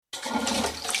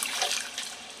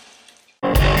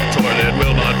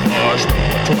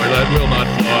toilet will not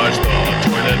flush. The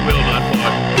toilet will not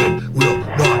flush. It will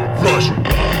not flush. The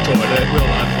toilet will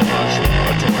not flush. The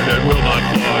toilet will not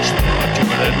flush. The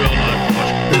toilet will not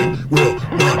flush. It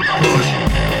will not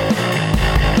flush.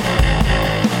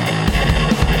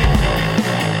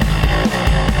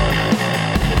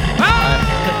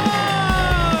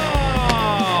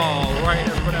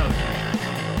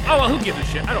 Oh, well, who gives a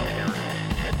shit? I don't care.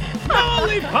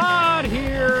 Molly Pod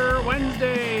here,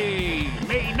 Wednesday,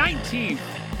 May 19th,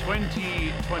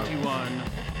 2021.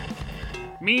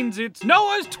 Means it's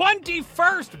Noah's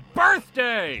 21st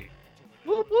birthday!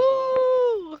 Woo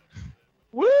woo!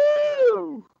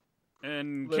 Woo!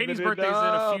 And Living Katie's it birthday's in a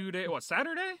up. few days. What,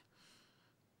 Saturday?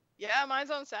 Yeah,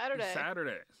 mine's on Saturday.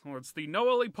 Saturday. Well, it's the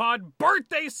Noah Pod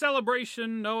birthday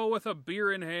celebration. Noah with a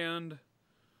beer in hand.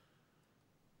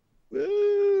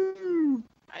 Woo!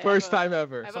 I First have time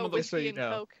ever. I have Some a of the- just so whiskey you and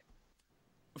know. Coke.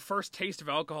 First taste of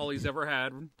alcohol he's ever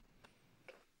had. I've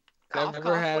Cough, never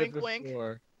cough, had wink, it wink.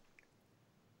 before.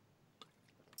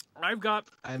 I've got...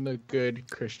 I'm a good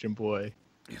Christian boy.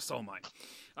 Yeah, so am I.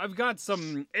 I've got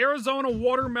some Arizona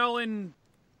watermelon,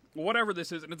 whatever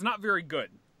this is, and it's not very good.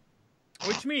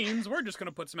 Which means we're just going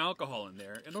to put some alcohol in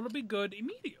there, and it'll be good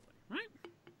immediately, right?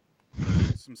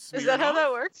 Some Is that how Smirnoff,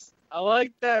 that works? I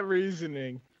like that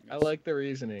reasoning. I like the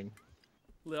reasoning.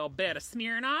 little bit of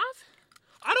Smirnoff.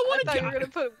 I don't I want thought you were to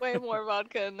gonna put way more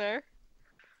vodka in there.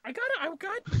 I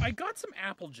got some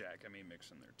Applejack. I may mix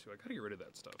in there too. I gotta get rid of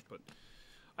that stuff. But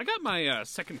I got my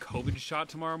second COVID shot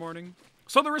tomorrow morning.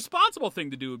 So the responsible thing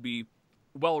to do would be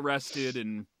well rested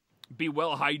and be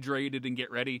well hydrated and get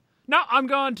ready. No, I'm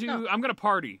gonna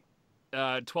party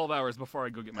 12 hours before I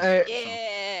go get my Hey, shot. So-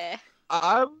 Yeah.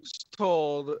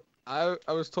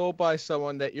 I was told by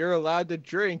someone that you're allowed to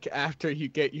drink after you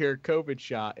get your COVID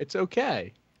shot. It's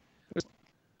okay.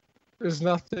 There's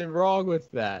nothing wrong with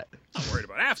that. I'm not worried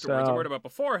about afterwards. So- I'm worried about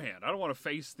beforehand. I don't want to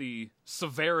face the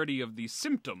severity of the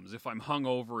symptoms if I'm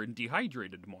hungover and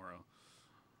dehydrated tomorrow.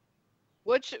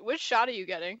 Which shot are you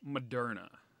getting? Moderna.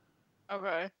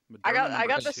 Okay. Moderna I got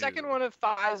number the 2. second one of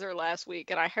Pfizer last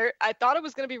week, and I thought it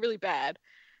was gonna be really bad,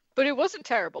 but it wasn't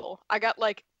terrible. I got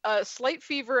like a slight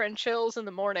fever and chills in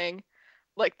the morning,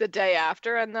 like the day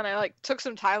after, and then I like took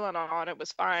some Tylenol and it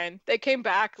was fine. They came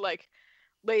back like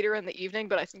later in the evening,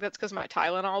 but I think that's because my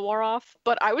Tylenol wore off.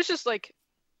 But I was just like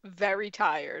very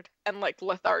tired and like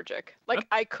lethargic. Like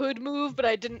I could move, but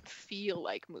I didn't feel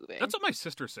like moving. That's what my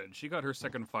sister said. She got her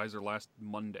second Pfizer last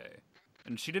Monday.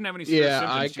 And she didn't have any serious Yeah,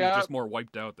 symptoms. I She was got- just more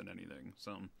wiped out than anything.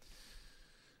 So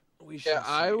we shall Yeah,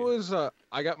 I see. was.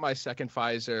 I got my second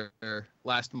Pfizer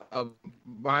last.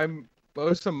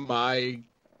 Most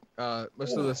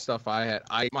of the stuff I had,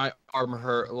 my arm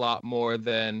hurt a lot more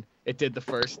than it did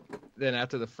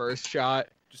after the first shot,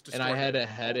 Just and I had a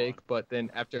headache. But then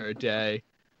after a day,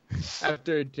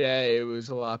 it was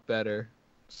a lot better.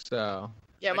 So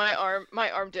Yeah, my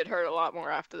arm did hurt a lot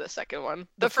more after the second one.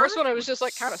 The first one I was just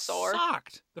like kind of sore.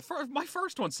 Sucked. My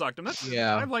first one sucked, and that's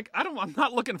Yeah. I'm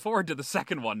not looking forward to the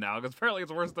second one now because apparently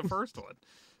it's worse than the first one.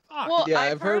 Fuck. Well, yeah,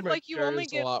 I've heard like you only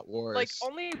Moderna's get a lot worse. like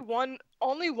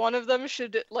only one of them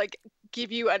should like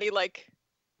give you any like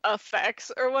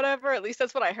effects or whatever. At least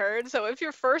that's what I heard. So if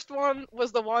your first one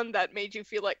was the one that made you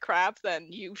feel like crap, then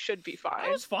you should be I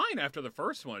fine. was fine after the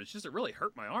first one. It's just it really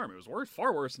hurt my arm. It was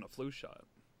far worse than a flu shot.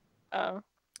 Oh.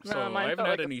 No, So mine I haven't felt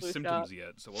had like a any flu symptoms shot.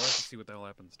 yet. So we'll have to see what the hell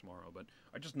happens tomorrow. But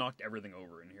I just knocked everything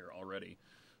over in here already.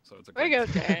 So it's a Way great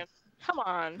to go, Dan. Come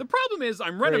on. The problem is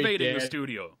I'm Great, renovating the Dan.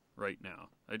 studio right now.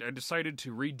 I decided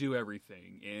to redo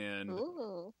everything, and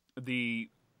Ooh.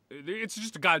 it's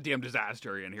just a goddamn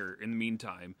disaster in here in the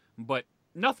meantime. But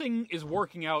nothing is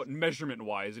working out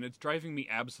measurement-wise, and it's driving me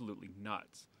absolutely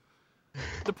nuts.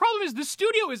 The problem is this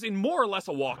studio is in more or less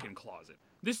a walk-in closet.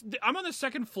 I'm on the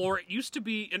second floor. It used to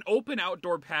be an open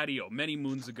outdoor patio many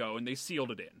moons ago, and they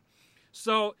sealed it in.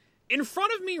 So in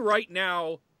front of me right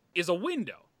now is a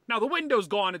window. Now, the window's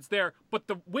gone, it's there, but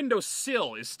the window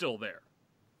sill is still there.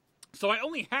 So I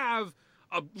only have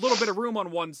a little bit of room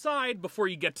on one side before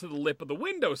you get to the lip of the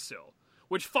windowsill,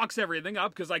 which fucks everything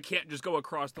up because I can't just go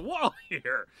across the wall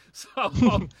here. So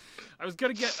I was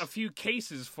going to get a few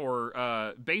cases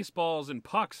for baseballs and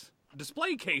pucks,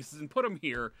 display cases, and put them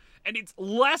here, and it's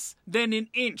less than an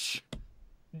inch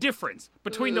difference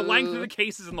between the length of the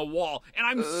cases and the wall, and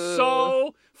I'm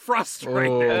so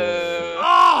frustrated.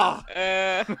 Oh!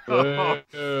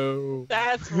 Oh.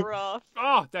 That's rough.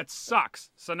 Oh, that sucks.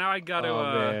 So now I got to. Oh,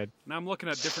 man. Now I'm looking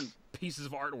at different pieces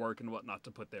of artwork and whatnot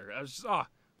to put there. I was just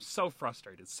so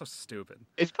frustrated. So stupid.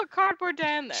 Just put cardboard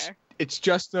down there. It's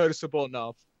just noticeable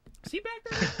enough. Is he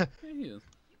back there? Yeah, he is.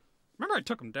 Remember, I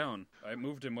took him down. I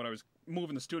moved him when I was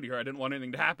moving the studio here. I didn't want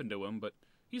anything to happen to him, but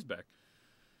He's back.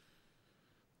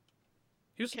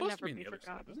 He was Can supposed to never be in be the other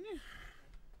side, forgotten. wasn't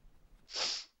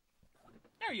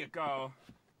he? There you go.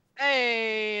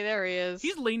 Hey, there he is.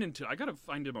 He's leaning to. I gotta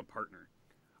find him a partner.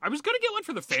 I was gonna get one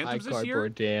for the Phantoms this year.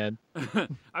 Cardboard Dan.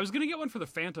 I was gonna get one for the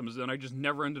Phantoms, and I just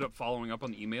never ended up following up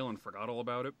on the email and forgot all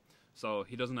about it. So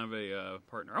he doesn't have a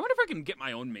partner. I wonder if I can get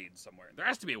my own made somewhere. There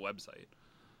has to be a website.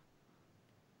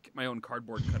 Get my own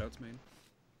cardboard cutouts made.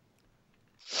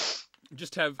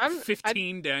 Just have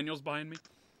 15 Daniels behind me.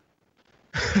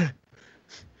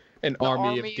 An The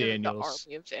army of Daniels.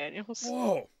 The army of Daniels.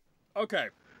 Whoa. Okay.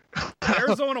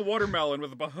 Arizona watermelon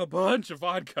with a bunch of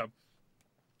vodka.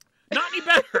 Not any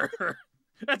better.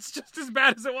 That's just as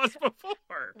bad as it was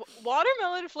before.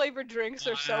 Watermelon flavored drinks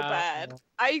are so bad.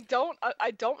 I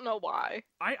don't know why.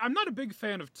 I'm not a big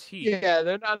fan of tea. Yeah,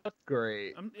 they're not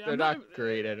great. They're I'm not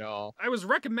great at all. I was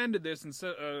recommended this and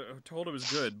told it was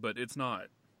good, but it's not.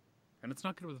 And it's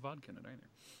not good with vodka in it either.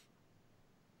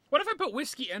 What if I put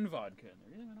whiskey and vodka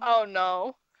in there? Oh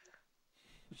no.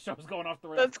 The show's going off the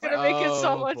rails. That's gonna make it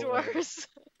so Oh, much boy. worse.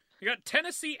 You got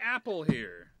Tennessee Apple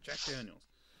here. Jack Daniels.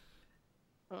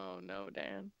 Oh no,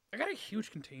 Dan. I got a huge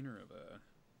container of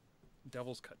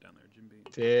Devil's Cut down there, Jim Beam.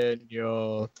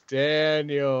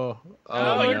 Daniel.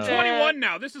 Oh, you're no. 21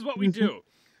 now. This is what we do.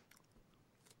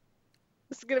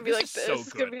 This is gonna be This like is this. so This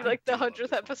is gonna good. be I like the do love 100th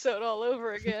this one. episode all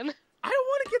over again. I don't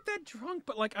want to get that drunk,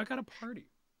 but like I got a party.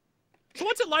 So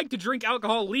what's it like to drink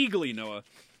alcohol legally, Noah?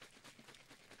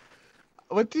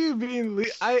 What do you mean?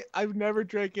 I've never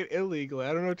drank it illegally.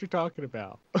 I don't know what you're talking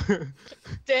about.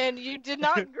 Dan, you did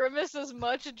not grimace as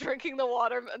much drinking the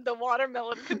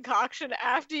watermelon concoction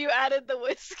after you added the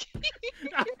whiskey.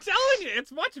 I'm telling you,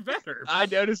 it's much better. I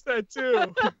noticed that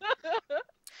too.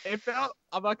 It felt,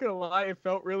 I'm not gonna lie, it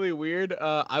felt really weird.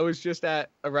 I was just at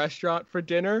a restaurant for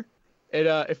dinner.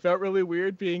 It felt really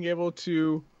weird being able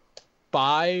to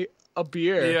buy a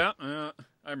beer. Yeah,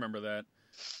 I remember that.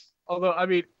 Although, I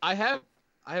mean, I have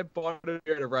bought a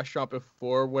beer at a restaurant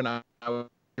before when I was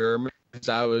in Germany, because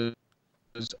I was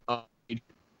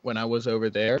when I was over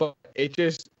there. But it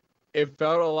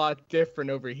felt a lot different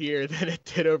over here than it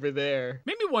did over there.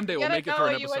 Maybe one day we'll Get make it it, through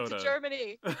Noah, an you went episode to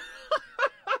Germany.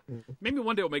 Maybe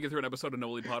one day we'll make it through an episode of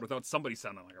No Lead Pod without somebody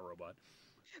sounding like a robot.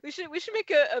 We should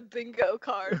make a bingo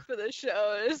card for this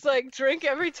show. It's like drink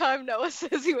every time Noah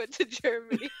says he went to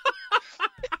Germany.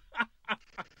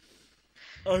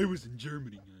 I was in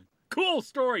Germany. Cool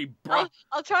story, bro.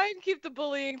 I'll try and keep the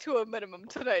bullying to a minimum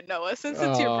tonight, Noah, since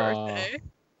it's your Aw. birthday.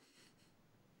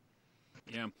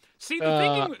 Yeah. See, the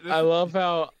thinking. I love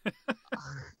how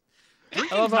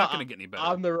drinking's I love not how going to get any better.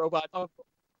 I'm the robot.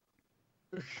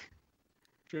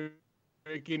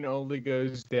 Drinking only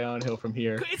goes downhill from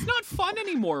here. It's not fun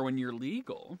anymore when you're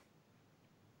legal.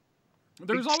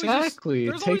 There's Exactly.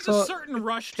 always It there's always takes a a- certain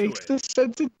rush to Takes it. the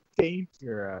sense of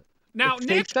danger out. Now, It Nick,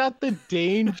 takes out the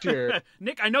danger.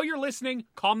 Nick, I know you're listening.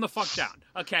 Calm the fuck down.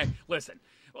 Okay, listen.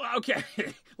 Okay,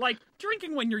 like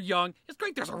drinking when you're young, it's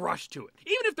great. There's a rush to it.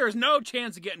 Even if there's no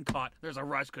chance of getting caught, there's a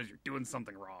rush because you're doing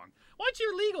something wrong. Once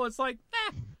you're legal, it's like,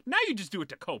 now you just do it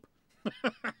to cope.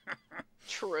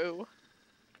 True.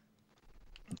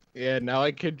 Yeah, now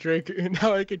I can drink.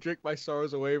 Now I can drink my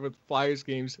sorrows away with Flyers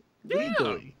games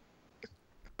legally.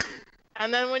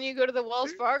 And then when you go to the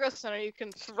Wells Fargo Center, you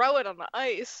can throw it on the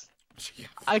ice. Yeah.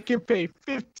 I can pay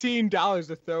 $15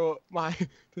 to throw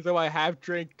my half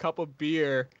drink cup of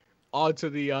beer onto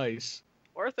the ice.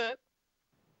 Worth it.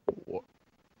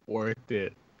 Worth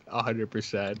it,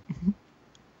 100%.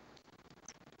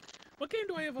 What game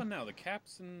do I have on now? The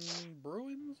Caps and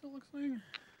Bruins, it looks like?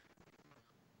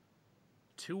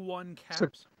 2-1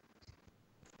 Caps?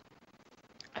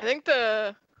 I think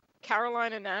the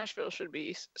Carolina Nashville should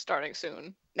be starting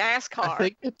soon. NASCAR. I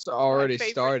think it's already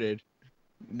favorite. started.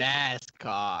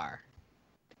 NASCAR.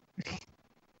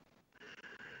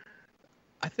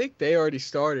 I think they already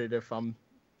started, if I'm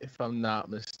not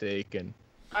mistaken.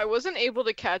 I wasn't able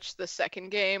to catch the second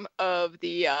game of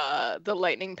the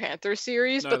Lightning Panthers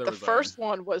series, Neither but the was I. first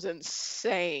one was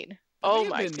insane. I Oh think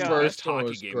my it's been god! the best First one hockey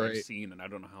was game I've great. seen, and I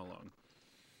don't know how long.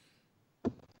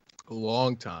 A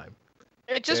long time.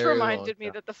 It just very reminded long me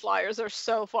time. that the Flyers are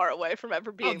so far away from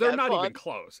ever being Oh, they're that not fun. even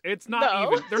close. It's not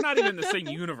No. even. They're not even in the same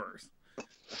universe.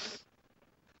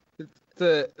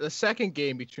 The second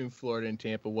game between Florida and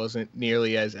Tampa wasn't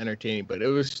nearly as entertaining, but it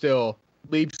was still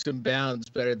leaps and bounds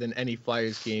better than any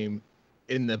Flyers game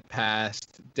in the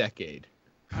past decade.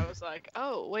 I was like,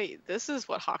 oh wait, this is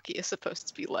what hockey is supposed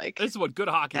to be like. This is what good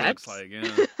hockey looks That's-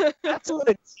 like. Yeah. That's what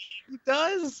a team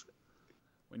does.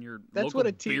 When your That's local what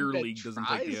a team beer that league doesn't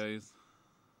take the tries.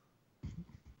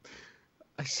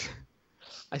 ice.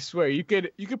 I swear you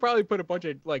could probably put a bunch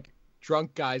of like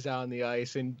drunk guys out on the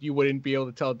ice, and you wouldn't be able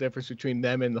to tell the difference between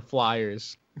them and the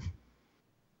Flyers.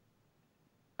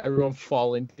 Everyone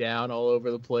falling down all over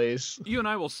the place. You and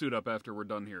I will suit up after we're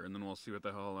done here, and then we'll see what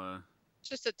the hell.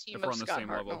 Just a team If we're of on the Scott same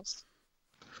level. Hartnells.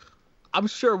 I'm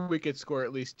sure we could score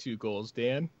at least 2 goals,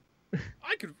 Dan.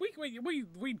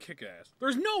 We'd kick ass.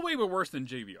 There's no way we're worse than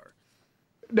JVR.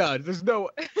 No, there's no.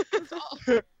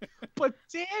 But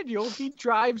Daniel, he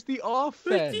drives the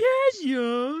offense.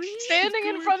 Standing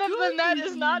in front of the net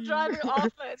is not driving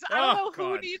offense. I don't know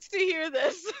who God. needs to hear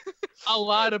this. A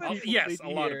lot of people. Yes, need a to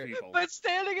lot hear of it. people. But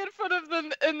standing in front of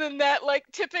the net, like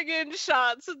tipping in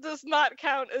shots, does not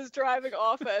count as driving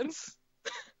offense.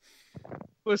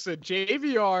 Listen,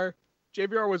 JVR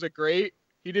was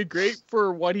he did great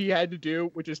for what he had to do,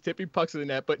 which is tipping pucks to the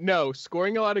net. But no,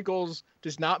 scoring a lot of goals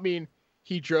does not mean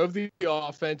he drove the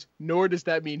offense, nor does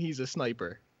that mean he's a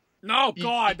sniper. No,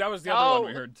 God, that was the other one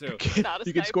we heard too. Not a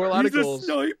You can sniper. score a lot of He's goals. a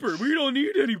sniper. We don't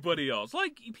need anybody else.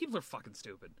 Like, people are fucking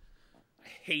stupid. I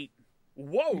hate.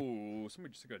 Whoa!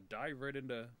 Somebody just took a dive right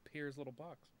into Pierre's little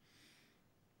box.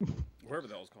 Wherever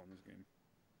the hell's calling this game.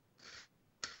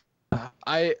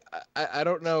 I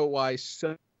don't know why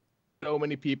so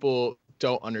many people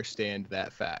don't understand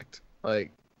that fact.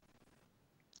 Like,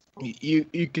 you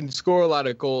can score a lot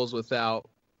of goals without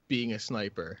being a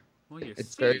sniper. Well, you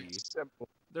It's see, very simple.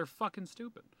 they're fucking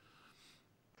stupid.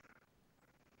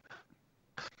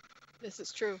 This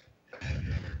is true.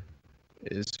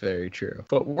 It is very true.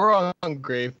 But we're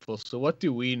ungrateful, so what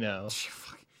do we know?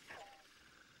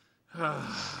 Everything's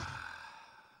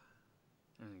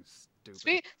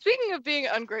stupid. Speaking of being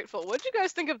ungrateful, what did you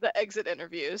guys think of the exit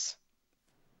interviews?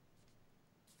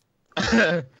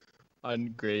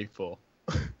 Ungrateful.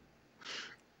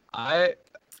 I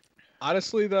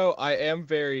honestly though, I'm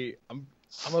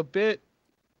a bit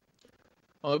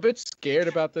scared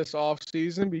about this off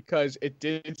season because it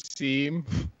did seem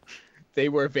they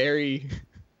were very.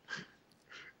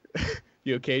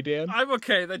 You okay, Dan? I'm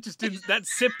okay. That just didn't. That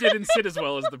sip didn't sit as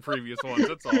well as the previous ones.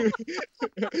 That's all.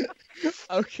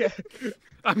 Okay.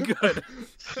 I'm good.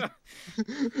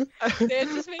 Dan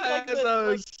just made like As the I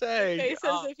was saying, face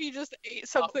as if he just ate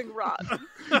something rotten.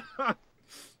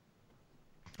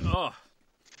 Oh,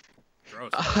 gross.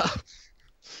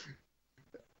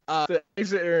 The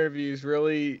exit interviews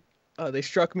really they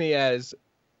struck me as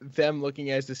them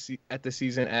looking at the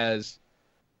season as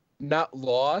not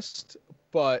lost,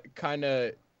 but kind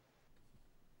of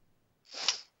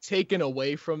taken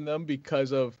away from them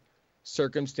because of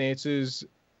circumstances,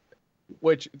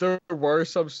 which there were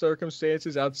some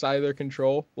circumstances outside of their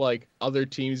control, like other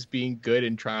teams being good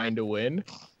and trying to win.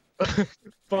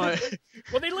 But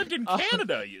Well, they lived in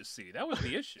Canada, you see. That was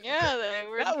the issue. Yeah, they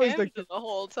were in That was Canada the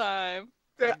whole time.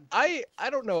 I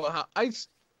don't know how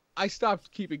I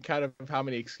stopped keeping count of how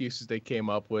many excuses they came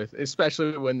up with,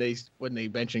 especially when they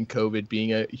mentioned COVID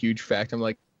being a huge factor. I'm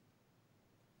like,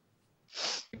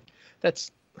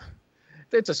 that's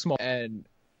a small, and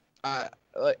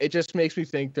it just makes me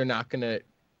think they're not gonna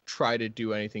try to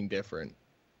do anything different.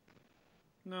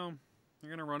 No,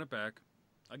 they're gonna run it back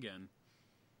again.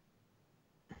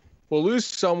 We'll lose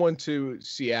someone to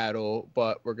Seattle,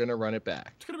 but we're gonna run it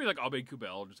back. It's gonna be like Abe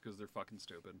Kubel just because they're fucking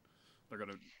stupid. They're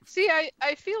gonna. See,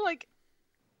 I feel like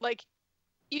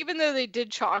even though they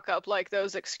did chalk up like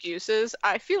those excuses,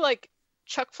 I feel like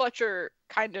Chuck Fletcher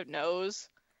kind of knows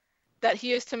that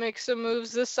he has to make some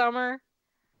moves this summer.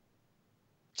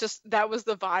 Just that was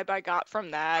the vibe I got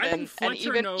from that, I and think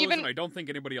Fletcher knows, even and I don't think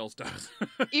anybody else does.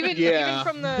 even Yeah.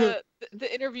 from the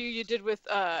interview you did with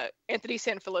Anthony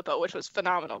Sanfilippo, which was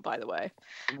phenomenal, by the way.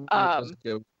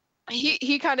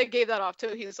 He kind of gave that off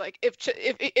too. He's like,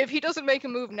 if he doesn't make a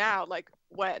move now, like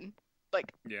when?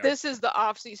 Like Yeah. this is the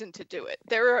off season to do it.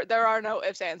 There are no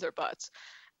ifs, ands, or buts.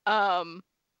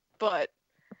 But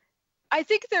I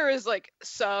think there is like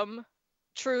some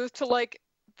truth to like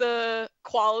the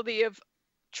quality of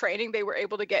training they were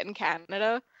able to get in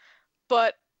Canada.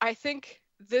 But I think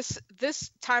this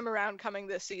time around coming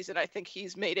this season, I think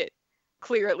he's made it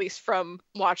clear, at least from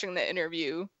watching the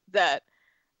interview, that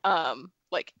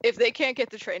like if they can't get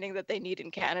the training that they need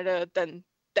in Canada, then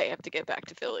they have to get back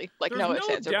to Philly. Like There's no ifs,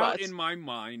 ands, or doubt buts. in my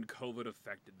mind COVID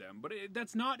affected them, but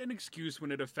that's not an excuse when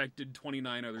it affected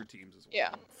 29 other teams as well.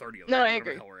 Yeah. 30 other No, teams, I whatever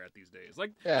agree. the hell we're at these days.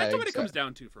 Like Yeah, that's what it exactly. comes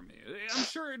down to for me. I'm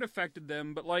sure it affected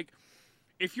them, but like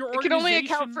if your It organization can only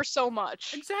account for so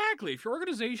much. Exactly. If your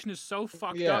organization is so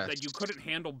fucked Yeah. up that you couldn't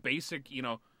handle basic,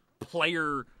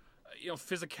 player,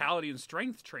 physicality and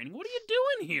strength training, what are you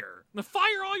doing here?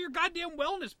 Fire all your goddamn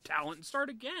wellness talent and start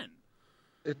again.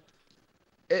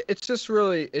 It's just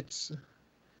really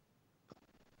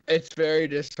It's very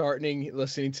disheartening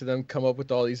listening to them come up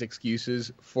with all these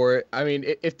excuses for it. I mean,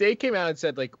 if they came out and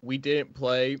said like we didn't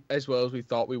play as well as we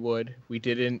thought we would, we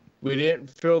didn't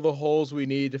fill the holes we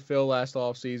needed to fill last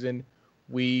offseason,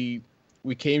 we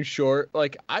came short.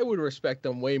 Like I would respect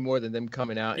them way more than them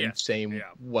coming out and saying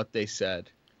what they said.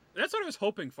 That's what I was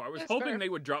hoping for. I was That's hoping fair. they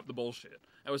would drop the bullshit.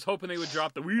 I was hoping they would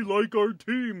drop the "we like our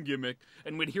team" gimmick,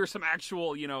 and we'd hear some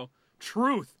actual,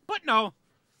 truth. But no,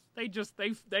 they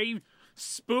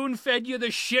spoon-fed you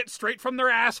the shit straight from their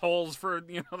assholes for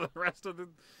the rest of the.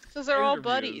 Because they're all interviews.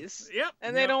 buddies. Yep.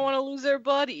 And they don't want to lose their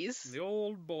buddies. The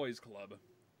old boys club.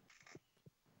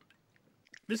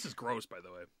 This is gross, by the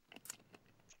way.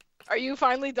 Are you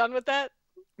finally done with that?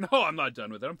 No, I'm not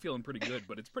done with it. I'm feeling pretty good,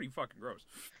 but it's pretty fucking gross.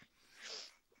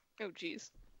 Oh, jeez.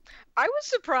 I was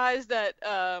surprised that,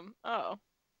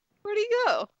 where'd he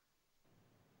go?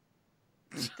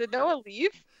 Did Noah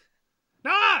leave?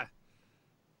 Ah!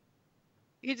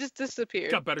 He just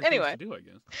disappeared. Got better Anyway. things to do, I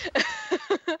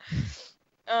guess.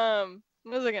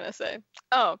 What was I gonna say?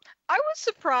 Oh, I was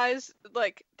surprised,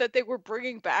 like, that they were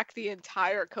bringing back the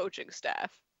entire coaching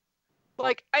staff.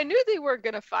 Like, I knew they were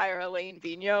gonna fire Elaine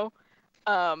Vigneault,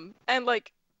 and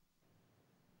like,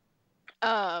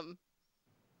 I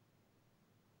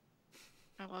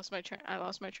lost my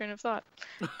train of thought.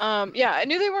 Yeah, I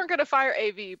knew they weren't gonna fire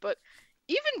AV, but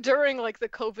even during like the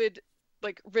COVID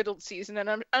riddled season,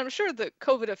 and I'm sure the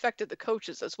COVID affected the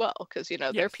coaches as well, because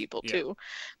they're Yes, people yeah. too.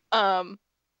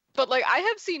 But like I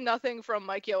have seen nothing from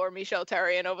Mike Yeo or Michel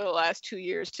Therrien over the last 2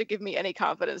 years to give me any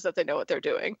confidence that they know what they're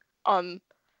doing on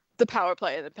the power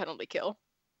play and the penalty kill.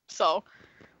 So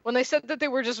when they said that they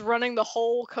were just running the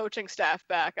whole coaching staff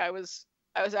back, I was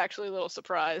actually a little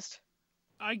surprised.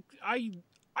 I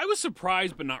was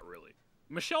surprised, but not really.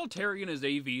 Michel Therrien is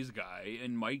AV's guy,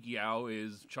 and Mike Yao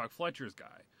is Chuck Fletcher's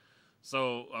guy.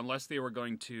 So unless they were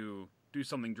going to do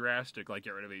something drastic like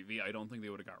get rid of AV, I don't think they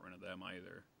would have got rid of them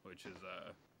either, which is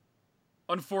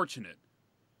unfortunate.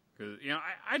 Because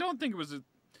I don't think it was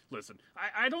listen.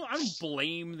 I don't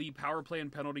blame the power play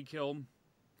and penalty kill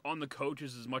on the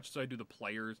coaches as much as I do the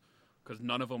players, because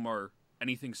none of them are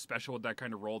anything special with that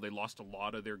kind of role. They lost a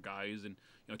lot of their guys, and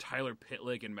Tyler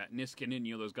Pitlick and Matt Niskanen,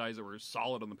 and those guys that were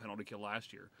solid on the penalty kill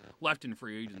last year, left in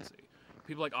free agency.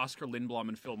 People like Oscar Lindblom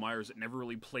and Phil Myers that never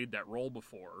really played that role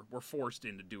before were forced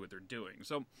in to do what they're doing.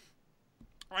 So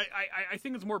I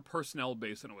think it's more personnel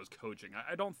based than it was coaching.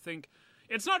 I don't think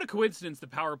it's not a coincidence the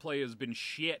power play has been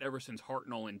shit ever since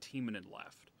Hartnell and Tiemann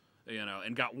left,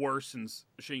 and got worse since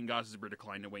Shane Gostisbehere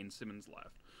declined and Wayne Simmons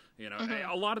left.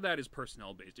 A lot of that is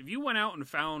personnel based. If you went out and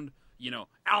found,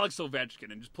 Alex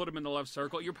Ovechkin and just put him in the left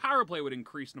circle, your power play would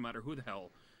increase no matter who the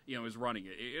hell, is running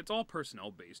it. It's all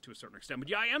personnel based to a certain extent. But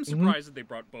yeah, I am surprised that they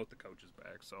brought both the coaches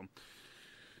back. So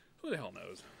who the hell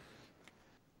knows?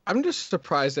 I'm just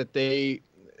surprised that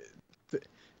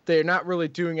they're not really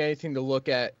doing anything to look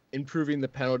at improving the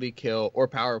penalty kill or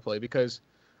power play, because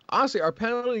honestly, our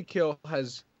penalty kill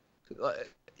has.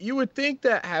 You would think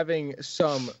that having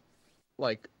some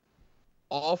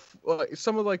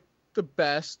some of the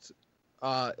best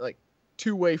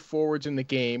two-way forwards in the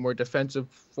game or defensive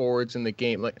forwards in the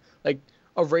game, like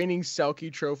a reigning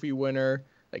Selke Trophy winner,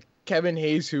 like Kevin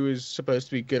Hayes, who is supposed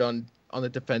to be good on the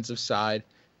defensive side.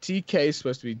 TK is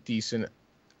supposed to be decent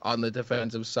on the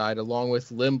defensive side, along with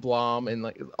Lindblom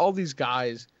and all these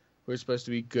guys who are supposed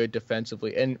to be good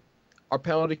defensively. And our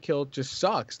penalty kill just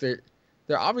sucks. There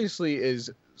obviously is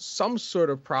some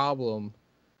sort of problem,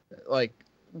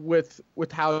 with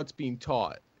how it's being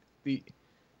taught.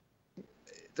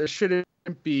 There shouldn't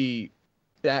be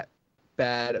that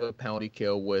bad of a penalty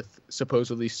kill with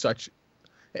supposedly such.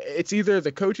 It's either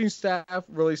the coaching staff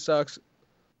really sucks,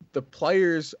 the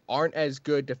players aren't as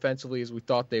good defensively as we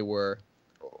thought they were,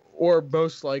 or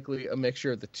most likely a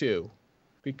mixture of the two,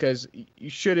 because you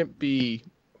shouldn't be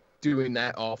doing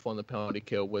that off on the penalty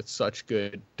kill with such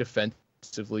good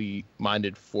defensively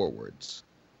minded forwards.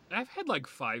 I've had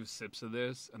 5 sips of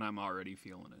this, and I'm already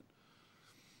feeling it.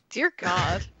 Dear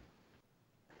God.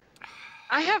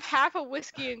 I have half a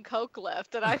whiskey and Coke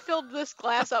left, and I filled this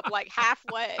glass up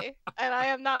halfway, and I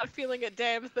am not feeling a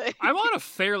damn thing. I'm on a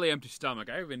fairly empty stomach.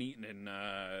 I haven't eaten in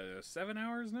 7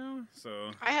 hours now,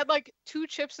 so... I had 2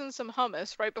 chips and some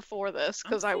hummus right before this,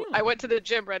 because I'm I went to the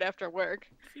gym right after work.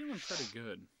 Feeling pretty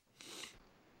good.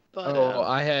 But,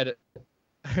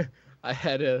 I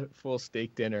had a full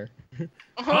steak dinner.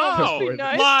 Oh,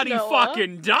 nice, Lottie Noah.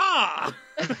 fucking da!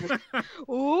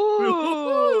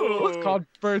 Ooh. It's called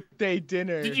birthday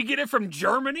dinner. Did you get it from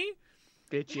Germany?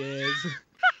 Bitches.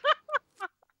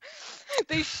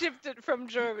 They shipped it from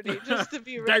Germany just to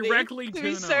be ready Directly to to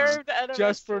be Noah. served at a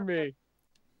Just for restaurant. me.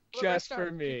 What Just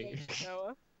restaurant for did you me. go to,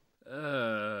 Noah?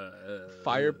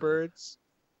 Firebirds.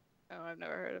 Oh, I've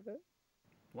never heard of it.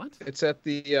 What? It's at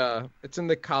the it's in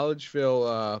the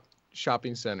Collegeville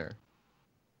shopping center.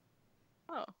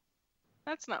 Oh,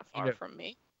 that's not You far know- from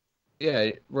me.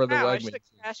 Yeah, where the Wow, I should Wegmans.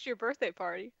 have crashed your birthday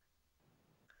party.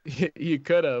 You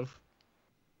could have.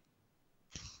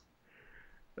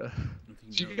 Nothing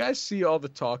Did you knows. guys see all the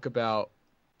talk about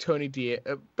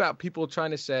about people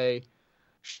trying to say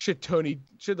should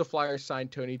the Flyers sign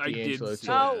Tony I did D'Angelo see to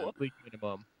that. league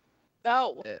minimum?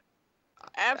 No, Uh,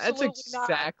 absolutely That's not.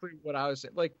 exactly what I was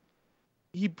saying. Like,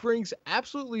 he brings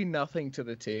absolutely nothing to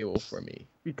the table for me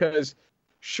because,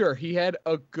 sure, he had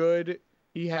a good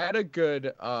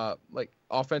like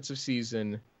offensive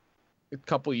season a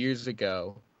couple years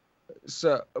ago.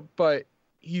 So, but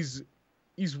he's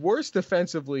worse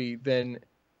defensively than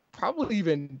probably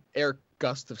even Eric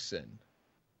Gustafsson,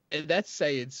 and that's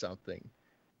saying something.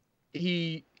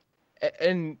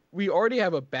 And we already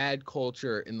have a bad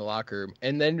culture in the locker room,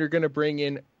 and then you're gonna bring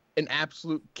in an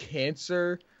absolute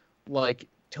cancer like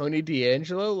Tony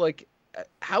D'Angelo. Like,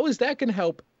 how is that gonna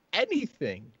help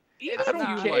anything? Even I if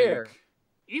don't you, care. Like,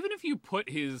 even if you put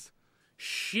his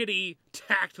shitty,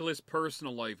 tactless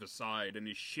personal life aside and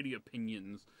his shitty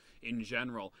opinions in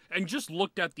general, and just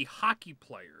looked at the hockey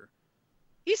player,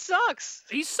 He sucks.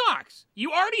 he sucks.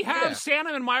 You already have Yeah.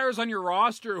 Sanheim and Myers on your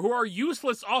roster who are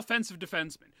useless offensive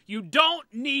defensemen. You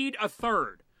don't need a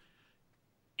third.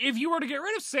 If you were to get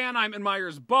rid of Sanheim and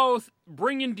Myers both,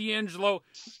 bring in D'Angelo,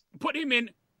 put him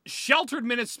in sheltered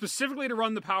minutes specifically to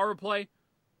run the power play,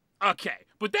 okay.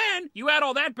 But then you add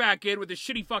all that back in with his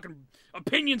shitty fucking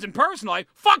opinions and personal life.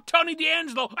 Fuck Tony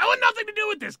D'Angelo. I want nothing to do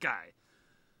with this guy.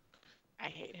 I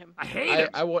hate him. I hate him.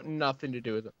 I want nothing to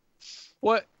do with it.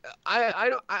 What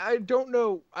I don't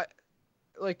know.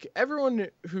 Like everyone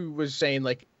who was saying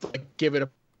like give it a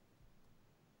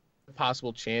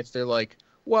possible chance. They're like,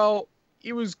 well,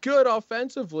 he was good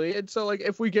offensively, and so like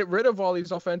if we get rid of all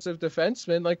these offensive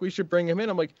defensemen, like we should bring him in.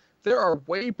 I'm like, there are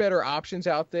way better options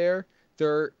out there.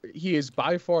 He is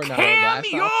by far not our Cam last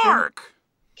option. York!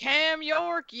 Cam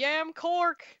York, Yam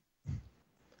Cork.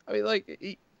 I mean,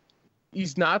 like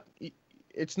he's not.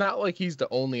 It's not like he's the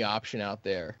only option out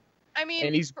there. I mean,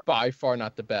 And he's by far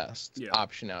not the best Yeah.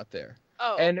 option out there.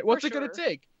 oh, And what's for it going to sure.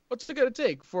 take? What's it going to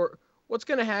take for what's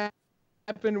going to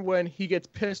happen when he gets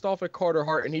pissed off at Carter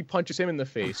Hart and he punches him in the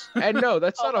face? And no,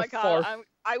 that's Oh not my a god, far.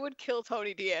 I would kill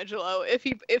Tony D'Angelo if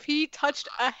he touched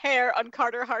a hair on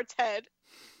Carter Hart's head.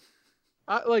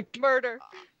 Murder.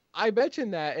 I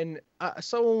mentioned that, and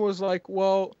someone was like,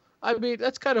 "Well, I mean,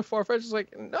 that's kind of far fetched." It's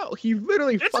like, no, he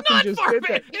literally It's fucking not just far did that.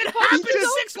 fetched. It He happened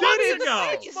just 6 did months it ago.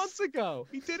 6 months ago.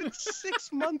 He did it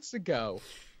 6 months ago.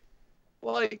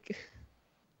 Like,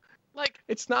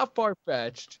 it's not far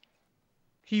fetched.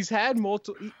 He's had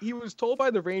multiple. He was told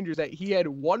by the Rangers that he had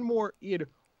one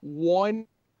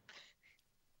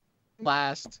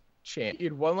last chance. He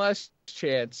had one last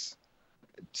chance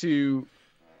to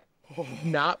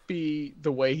not be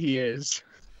the way he is.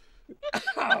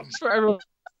 Just for everyone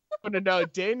to know,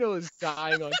 Daniel is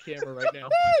dying on camera right now.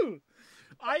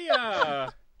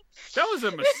 That was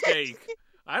a mistake.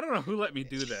 I don't know who let me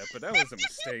do that, but that was a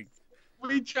mistake.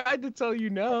 We tried to tell you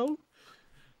no.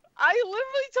 I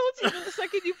literally told you the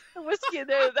second you put the whiskey in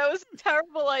there that was a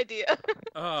terrible idea.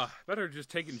 Better just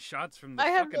taking shots from the I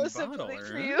have fucking no bottle. sympathy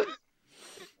for huh? you.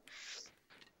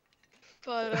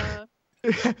 But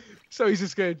So he's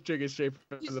just gonna drink it straight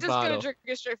from he's the just bottle. gonna drink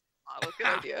it straight from the bottle.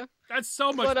 Good idea. That's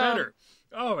so much But, better.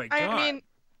 Oh my god. I mean,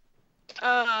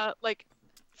 like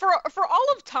for all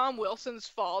of Tom Wilson's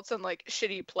faults and like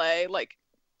shitty play, like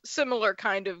similar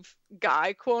kind of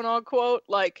guy, quote unquote,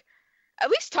 like at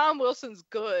least Tom Wilson's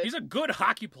good. He's a good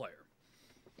hockey player.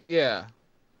 Yeah.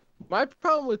 My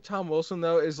problem with Tom Wilson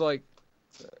though is like,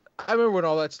 I remember when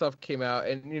all that stuff came out,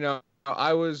 and I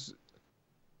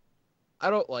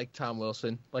don't like Tom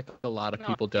Wilson, like a lot of No,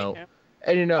 people I hate don't. him.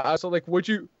 And I was like, would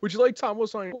you like Tom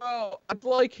Wilson? Well, I would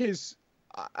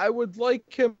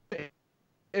like him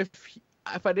if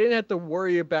I didn't have to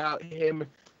worry about him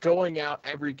going out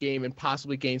every game and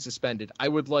possibly getting suspended. I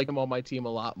would like him on my team a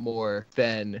lot more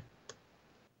than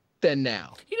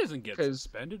now. He doesn't get 'Cause-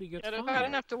 suspended. He gets And if fined. I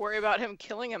didn't have to worry about him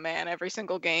killing a man every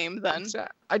single game, then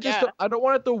I just yeah. I don't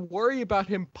want to have to worry about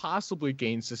him possibly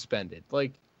getting suspended.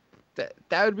 Like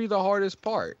that would be the hardest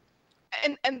part.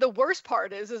 and the worst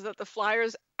part is that the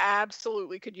Flyers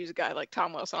absolutely could use a guy like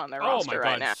Tom Wilson on their Oh roster my god,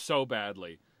 right now. so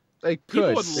badly. They People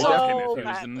could. would They love him So if he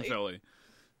was in badly. Philly.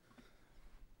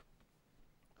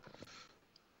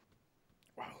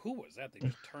 Wow, who was that? They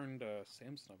just turned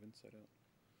Samsonov inside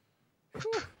out.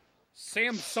 Whew.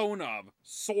 Samsonov.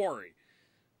 Sorry.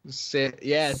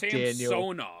 Yeah, Daniel.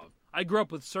 Samsonov. I grew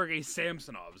up with Sergei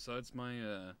Samsonov, so it's my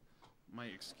my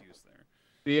excuse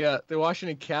there. The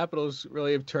Washington Capitals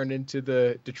really have turned into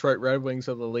the Detroit Red Wings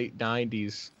of the late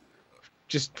 '90s,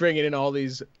 just bringing in all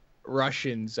these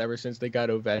Russians ever since they got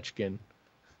Ovechkin.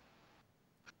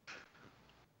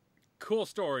 Cool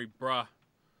story, bruh.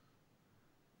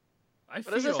 What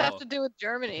does this have to do with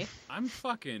Germany? I'm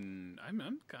feeling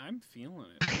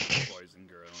it, boys and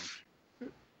girls.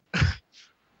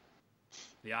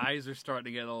 The eyes are starting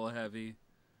to get a little heavy.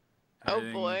 Oh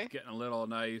boy. Getting a little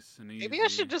nice and easy. Maybe I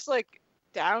should just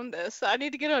down this. I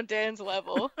need to get on Dan's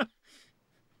level.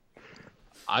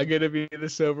 I'm gonna be the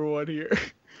sober one here.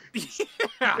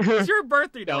 Yeah, it's your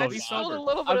birthday, No, though. I Be spilled sober. a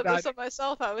little bit I'm of this on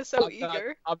myself. I was so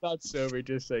eager. I'm not sober,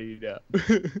 just so you know.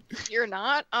 You're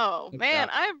not? Oh I'm man, not.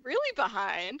 I'm really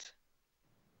behind.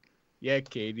 Yeah,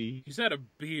 Katie. He's had a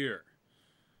beer.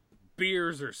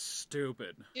 Beers are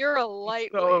stupid. You're a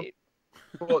lightweight.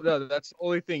 Well, no, that's the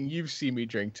only thing you've seen me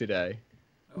drink today.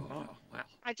 Oh, wow.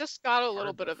 I just got a little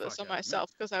Hard bit the of this fuck on out,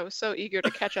 myself because I was so eager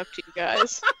to catch up to you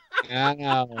guys.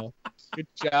 Wow. Good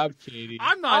job, Katie.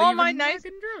 I'm not Oh, even my nice-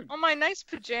 fucking drunk. On my nice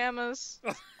pajamas.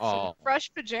 Oh,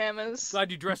 Fresh pajamas.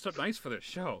 Glad you dressed up nice for this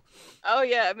show. Oh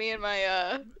yeah, me and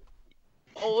my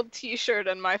old t-shirt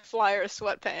and my flyer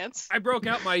sweatpants. I broke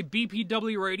out my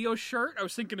BPW radio shirt. I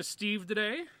was thinking of Steve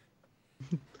today.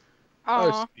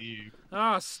 Aw. Steve.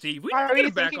 Ah, Steve. We Why can are get you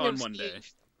him back thinking on of one day.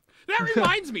 Steve? That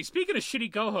reminds me, speaking of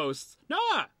shitty co-hosts,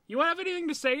 Noah, you want to have anything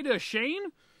to say to Shane?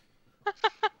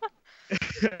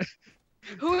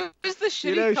 Who is the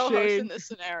shitty know, co-host Shane- in this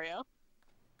scenario?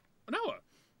 Noah.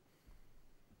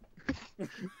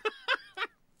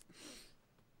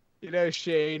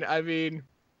 Shane, I mean,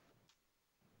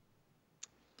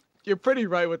 you're pretty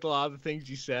right with a lot of the things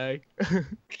you say.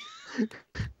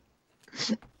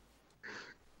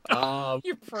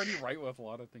 You're pretty right with a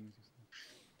lot of things.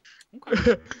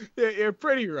 Okay. Yeah, you're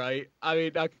pretty right. I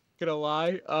mean, not gonna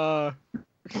lie.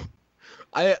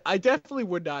 I definitely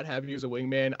would not have you as a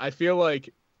wingman. I feel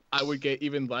like I would get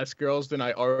even less girls than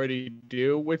I already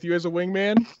do with you as a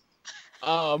wingman.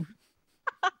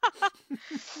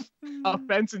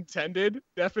 Offense intended,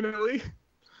 definitely.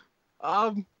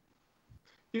 I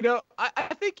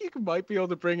think you might be able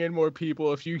to bring in more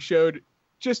people if you showed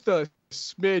just a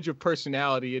smidge of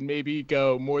personality and maybe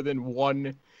go more than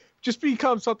one. Just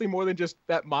become something more than just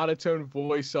that monotone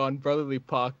voice on Brotherly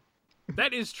Puck.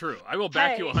 That is true. I will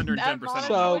back you Hey, 110% on that that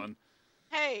monotone- one.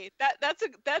 Hey,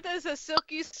 that is a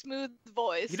silky smooth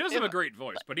voice. He does If- have a great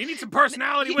voice, but he needs some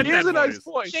personality He with He that has a nice voice.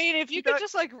 voice. Shane, if you He could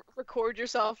does- just record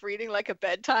yourself reading like a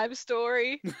bedtime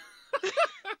story,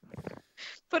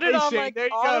 put it Hey, on Shane, like there you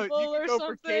go. Audible You can or go for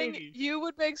something, Katie. you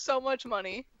would make so much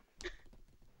money.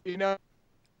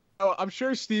 I'm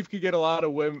sure Steve could get a lot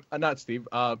of women. Not Steve.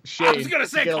 Shane. I was gonna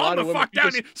say, could get a calm lot the of women fuck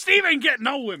down. because Steve ain't getting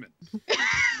no women.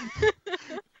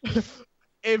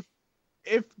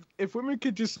 If women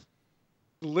could just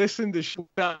listen to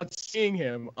without seeing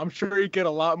him, I'm sure he'd get a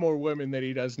lot more women than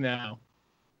he does now.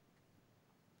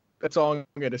 That's all I'm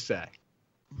gonna say.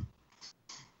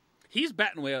 He's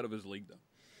batting way out of his league, though.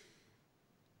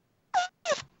 I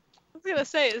was gonna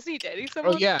say, is he dating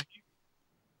someone? Oh yeah,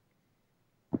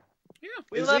 Yeah,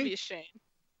 We Is love he? you, Shane.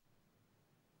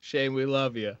 Shane, we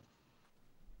love you.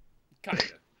 kinda.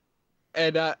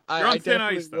 And You're I on thin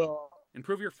definitely ice, though. will.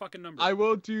 Improve your fucking numbers. I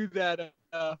will do that.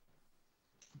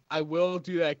 I will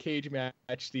do that cage match,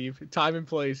 Steve. Time and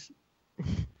place.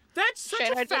 That's such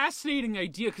Shane, a I just- fascinating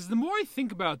idea, because the more I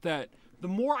think about that, the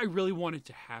more I really want it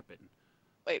to happen.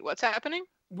 Wait, what's happening?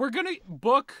 We're gonna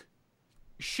book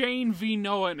Shane v.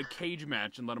 Noah in a cage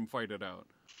match and let him fight it out.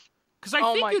 Because I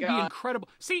Oh think my it'd be God. incredible.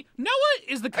 See, Noah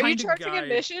is the Are kind you of charging guy.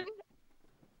 admission?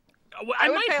 Well, I I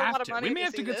would might pay a have lot of to. money We may to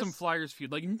have to see get some this. Flyers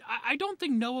feud. Like, I don't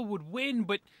think Noah would win,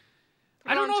 but Put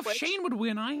I it don't on know if Twitch. Shane would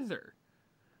win either.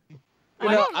 You I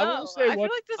know, don't know. I will say I one-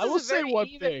 feel like this I is will a say very one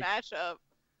even thing. matchup.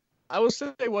 I will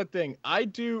say one thing. I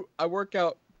work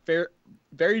out a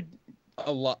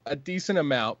decent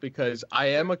amount because I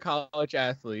am a college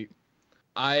athlete.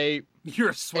 You're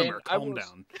a swimmer. And I Calm was-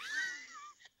 down.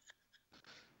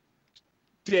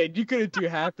 Dude, you couldn't do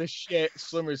half the shit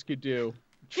swimmers could do.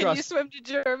 Can you Trust swim to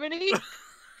Germany?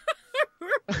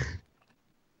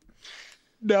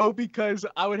 No, because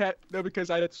I'd have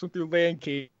to swim through land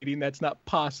skating. That's not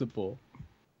possible.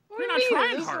 What You're do not you mean?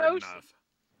 trying There's hard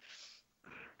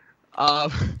no-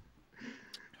 enough.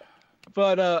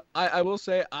 But I will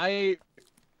say I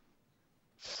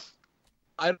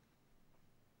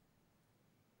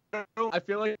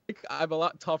feel like I'm a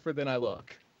lot tougher than I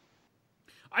look.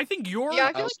 I think you're Yeah, I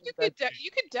I feel was like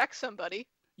you could deck somebody.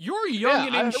 you're young Yeah,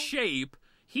 and in I- shape.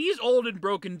 he's old and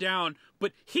broken down,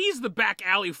 but he's the back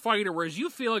alley fighter, whereas you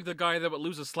feel like the guy that would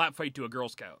lose a slap fight to a Girl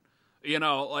Scout. You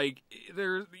know, like it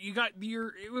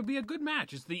would be a good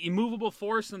match. It's the immovable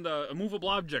force and the immovable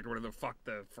object, or whatever the fuck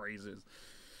the phrase is.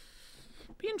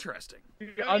 Be interesting.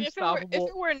 I mean, if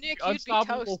it were Nick, you'd be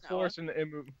toast. Force and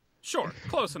the Sure,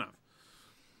 close enough.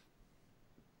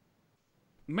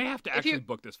 May have to actually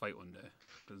book this fight one day.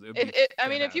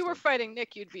 If you were fighting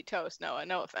Nick, you'd be toast, Noah.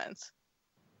 No offense.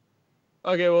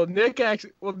 Okay, well, Nick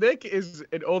is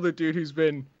an older dude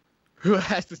who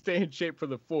has to stay in shape for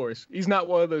the Force. He's not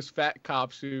one of those fat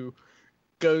cops who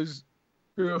gets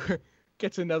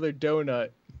another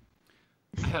donut.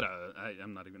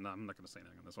 I'm not going to say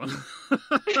anything on this one.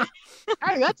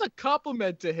 Hey, that's a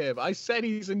compliment to him. I said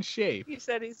he's in shape. You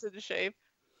said he's in shape.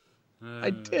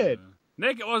 I did.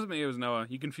 Nick, it wasn't me, it was Noah.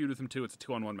 You can feud with him too. It's a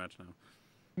 2-on-1 match now.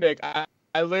 Nick, I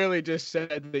literally just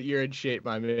said that you're in shape,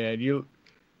 my man. You.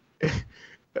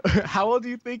 How old do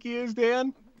you think he is,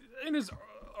 Dan? In his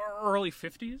early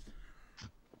 50s.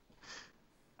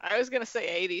 I was gonna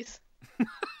say 80s.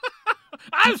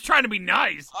 I was trying to be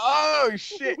nice. Oh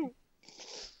shit!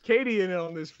 Katie in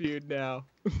on this feud now.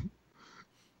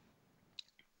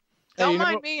 Don't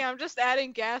mind me. I'm just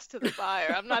adding gas to the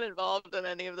fire. I'm not involved in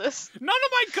any of this. None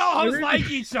of my co-hosts like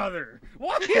each other.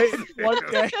 What is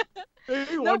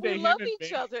No, we love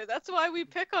each other. That's why we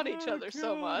pick on each other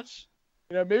so much.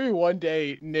 You know, maybe one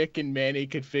day Nick and Manny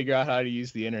could figure out how to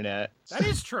use the internet. That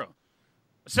is true.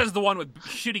 Says the one with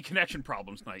shitty connection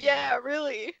problems tonight. Yeah,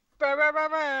 really.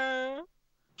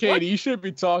 Katie, you should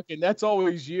be talking. That's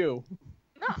always you.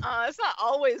 Nuh-uh, it's not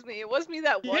always me. It was me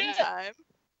that one time.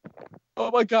 Oh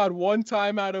my god, one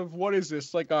time out of, what is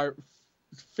this, like our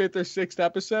 5th or 6th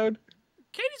episode?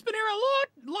 Katie's been here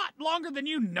a lot longer than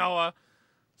you, Noah.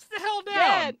 Sit the hell down.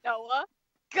 Yeah, Noah.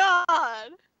 God.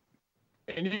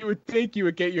 And you would think you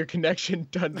would get your connection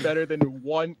done better than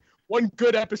one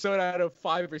good episode out of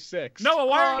 5 or 6. Noah,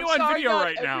 why aren't you on video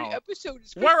right now?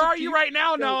 Where are you right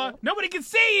now, Noah? Nobody can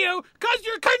see you because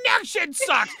your connection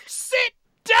sucks. Sit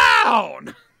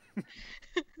down.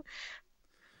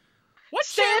 What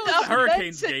channel is the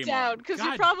Hurricanes game down, because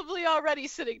you're probably already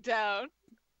sitting down.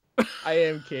 I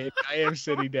am, Kate. I am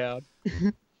sitting down.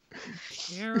 I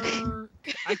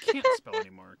can't spell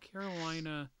anymore.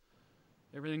 Carolina.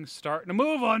 Everything's starting to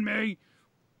move on me.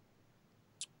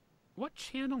 What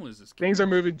channel is this? Things are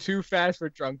moving too fast for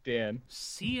Drunk Dan.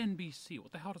 CNBC.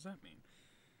 What the hell does that mean?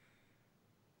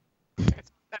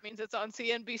 That means it's on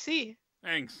CNBC.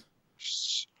 Thanks.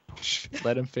 Shh.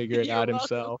 Let him figure it out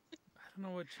himself. I don't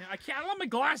know what channel. I don't have my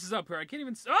glasses up here. I can't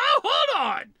even. Oh, hold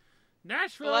on.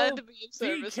 Nashville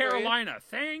beat Carolina.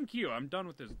 Thank you. I'm done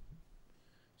with this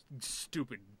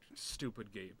stupid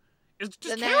game. Does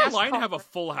Carolina have a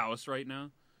full house right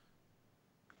now?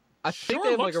 I think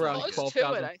they have like around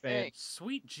 12,000 fans.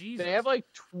 Sweet Jesus. They have like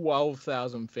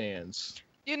 12,000 fans.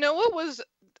 You know what was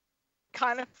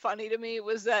kind of funny to me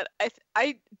was that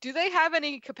do they have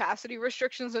any capacity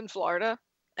restrictions in Florida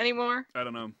anymore? I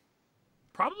don't know.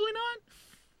 Probably not.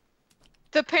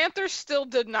 The Panthers still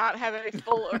did not have a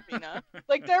full arena.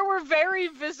 Like, there were very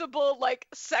visible, like,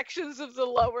 sections of the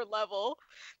lower level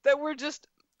that were just,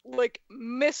 like,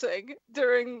 missing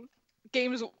during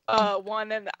games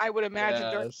 1 and I would imagine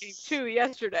during game 2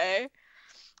 yesterday.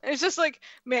 And it's just like,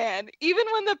 man, even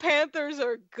when the Panthers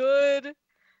are good,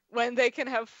 when they can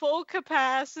have full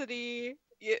capacity,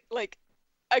 like,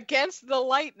 against the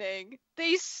Lightning,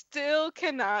 they still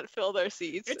cannot fill their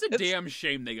seats. It's a damn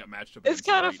shame they got matched up. It's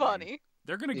kind of funny.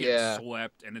 They're gonna get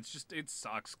swept, and it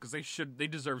sucks because they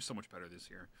deserve so much better this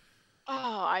year.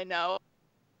 Oh, I know.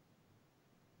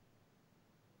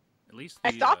 At least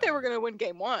I thought they were gonna win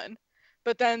game 1,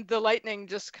 but then the Lightning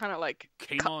just kind of like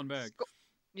came on back.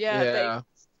 They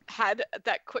had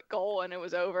that quick goal and it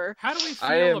was over. How do we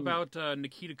feel about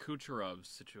Nikita Kucherov's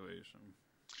situation?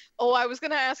 Oh, I was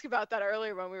gonna ask about that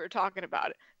earlier when we were talking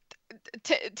about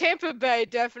it. Tampa Bay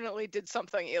definitely did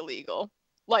something illegal.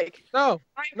 Like they're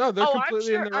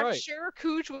completely in the right. I'm sure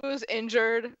Cooch was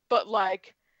injured, but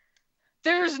like,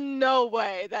 there's no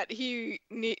way that he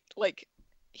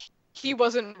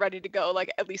wasn't ready to go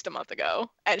like at least a month ago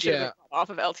and should have been off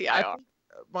of LTIR.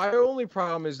 My only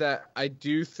problem is that I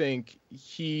do think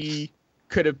he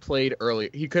could have played early.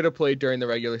 He could have played during the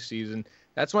regular season.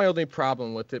 That's my only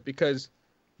problem with it, because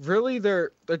really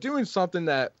they're doing something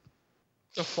that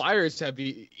the Flyers have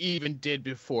even did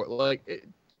before. Like,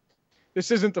 this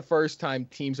isn't the first time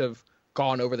teams have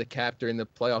gone over the cap during the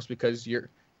playoffs, because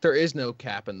there is no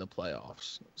cap in the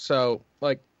playoffs. So,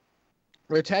 like,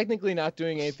 we're technically not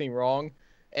doing anything wrong.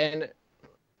 And,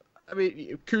 I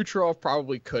mean, Kucherov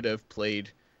probably could have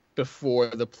played before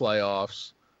the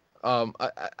playoffs.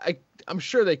 I'm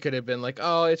sure they could have been like,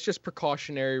 oh, it's just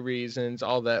precautionary reasons,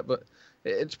 all that, but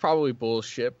it's probably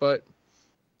bullshit. But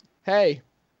hey,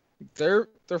 they're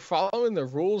following the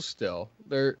rules still.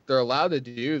 They're allowed to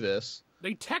do this.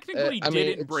 They technically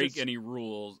didn't break any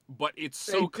rules, but it's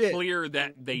so clear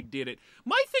that they did it.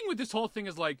 My thing with this whole thing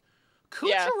is like,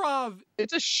 Kucherov.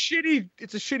 It's a shitty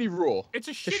rule. It's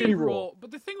a shitty rule.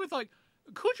 But the thing with like,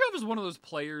 Kucherov is one of those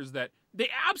players that they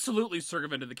absolutely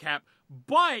circumvented the cap,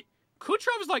 but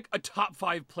Kucherov is like a top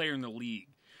 5 player in the league.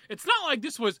 It's not like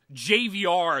this was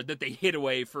JVR that they hid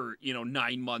away for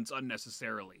 9 months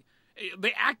unnecessarily.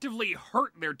 They actively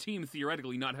hurt their team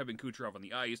theoretically not having Kucherov on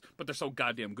the ice, but they're so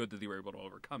goddamn good that they were able to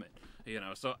overcome it.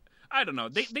 So I don't know.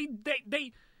 They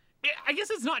I guess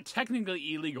it's not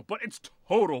technically illegal, but it's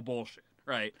total bullshit,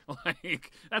 right?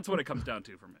 Like that's what it comes down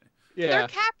to for me. Yeah. Their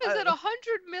cap is at $100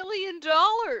 million.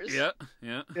 Yeah.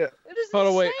 It is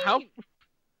insane. Wait,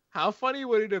 how funny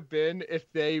would it have been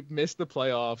if they missed the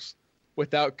playoffs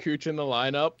without Cooch in the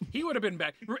lineup? He would have been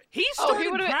back. He started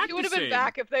practicing. He would have been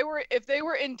back if they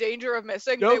were in danger of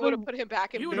missing. They would have put him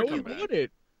back in. He would have come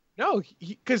back. No,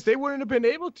 because they wouldn't have been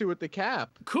able to with the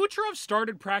cap. Kucherov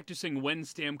started practicing when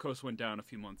Stamkos went down a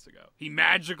few months ago. He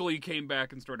magically came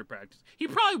back and started practicing. He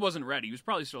probably wasn't ready. He was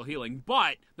probably still healing.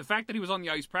 But the fact that he was on the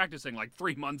ice practicing like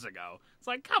 3 months ago, it's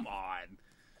like, come on.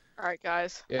 All right,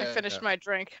 guys. I finished my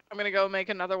drink. I'm going to go make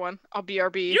another one. I'll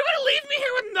BRB. You're going to leave me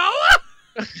here with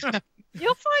Noah?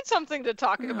 You'll find something to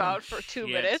talk about for 2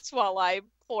 minutes while I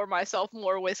pour myself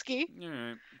more whiskey. All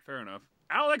right, fair enough.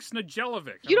 Alex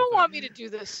Nedeljkovic. You don't want me to do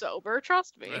this sober,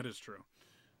 trust me. That is true.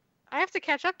 I have to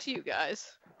catch up to you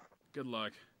guys. Good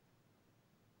luck.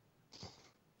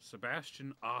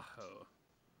 Sebastian Aho.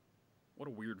 What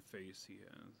a weird face he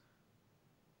has.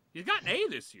 He's got an A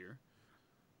this year.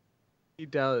 He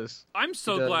does. I'm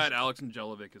so glad Alex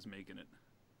Nedeljkovic is making it.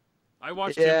 I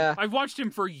watched him. I've watched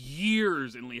him for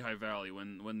years in Lehigh Valley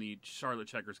when the Charlotte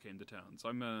Checkers came to town. So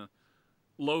I'm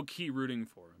low-key rooting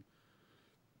for him.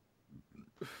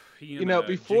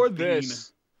 Before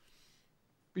this,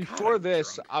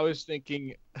 I was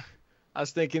thinking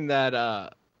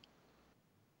that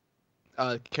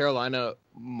Carolina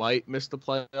might miss the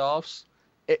playoffs.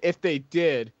 If they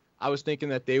did, I was thinking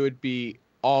that they would be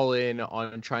all in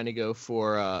on trying to go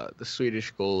for the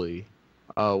Swedish goalie.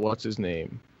 What's his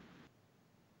name?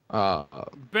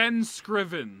 Ben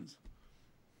Scrivens.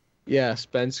 Yes,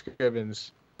 Ben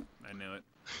Scrivens. I knew it.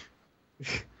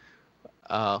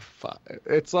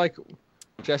 It's like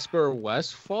Jesper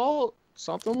Westfall,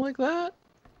 something like that.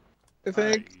 I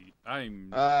think. I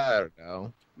don't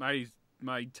know. My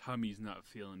tummy's not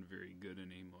feeling very good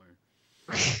anymore.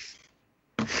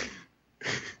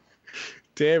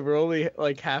 Damn, we're only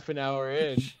like half an hour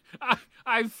in.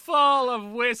 I'm full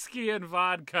of whiskey and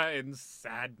vodka and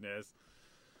sadness.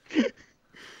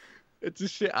 It's a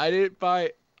shit. I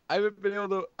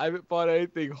haven't bought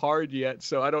anything hard yet,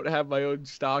 so I don't have my own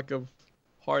stock of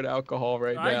hard alcohol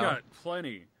right now. I got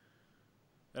plenty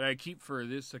that I keep for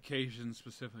this occasion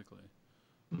specifically.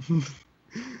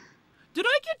 Did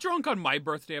I get drunk on my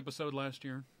birthday episode last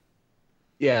year?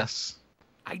 Yes.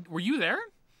 Were you there?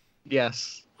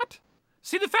 Yes. What?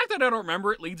 See, the fact that I don't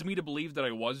remember it leads me to believe that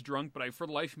I was drunk, but for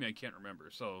the life of me, I can't remember.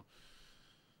 So.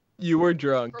 You were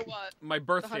drunk. For what? My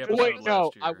birthday episode Wait, last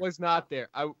no, year. I was not there.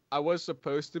 I was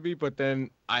supposed to be, but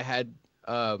then I had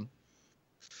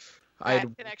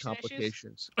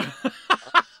complications.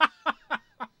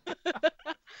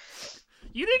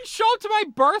 You didn't show up to my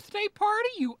birthday party,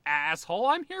 you asshole.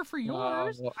 I'm here for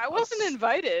yours. I wasn't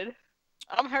invited.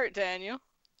 I'm hurt, Daniel.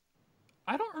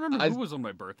 I don't remember who was on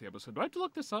my birthday episode. Do I have to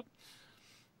look this up?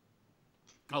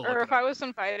 Or if I was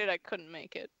invited, I couldn't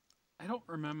make it. I don't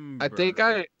remember.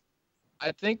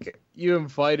 I think you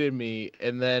invited me,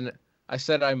 and then I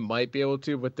said I might be able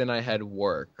to, but then I had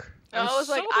work. I was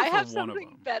like, I have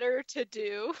something better to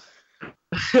do.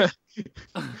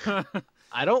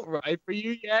 I don't write for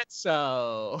you yet,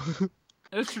 so.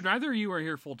 It's true. Neither of you are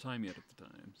here full time yet at the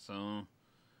time, so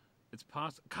it's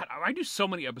possible. God, I do so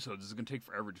many episodes. It's gonna take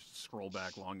forever to scroll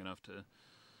back long enough to.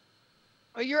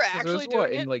 Oh, you're actually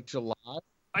doing it in like July.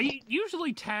 I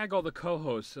usually tag all the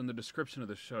co-hosts in the description of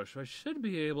the show, so I should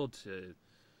be able to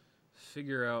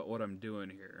figure out what I'm doing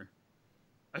here.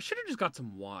 I should have just got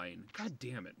some wine. God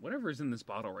damn it. Whatever is in this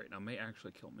bottle right now may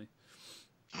actually kill me.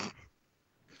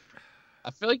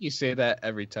 I feel like you say that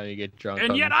every time you get drunk.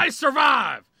 And yet I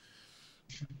survive!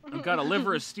 I've got a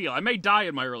liver of steel. I may die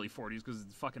in my early 40s because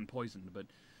it's fucking poisoned, but...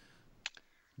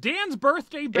 Dan's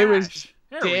birthday bash. It was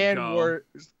there Dan we go.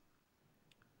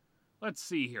 Let's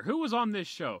see here. Who was on this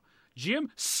show?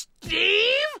 Jim? Steve?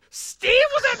 Steve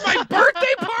was at my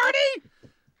birthday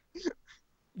party?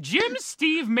 Jim,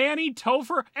 Steve, Manny,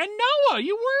 Topher, and Noah.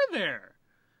 You were there.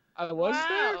 I was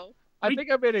there. Wow. I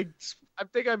think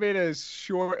I made a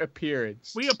short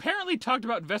appearance. We apparently talked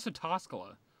about Vesa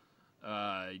Toskala.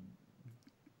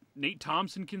 Nate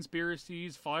Thompson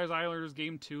conspiracies, Flyers Islanders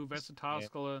game 2, Vesa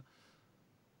Toskala.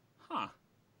 Huh.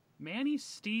 Manny,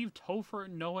 Steve, Topher,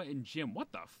 Noah, and Jim.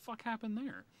 What the fuck happened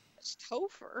there? It's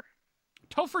Topher.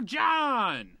 Topher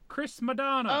John! Chris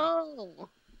Madonna. Oh.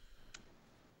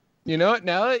 You know what?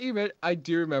 Now that you I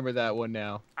do remember that one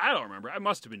now. I don't remember. I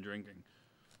must have been drinking.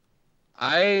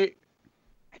 I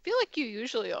feel like you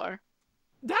usually are.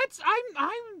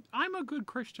 I'm a good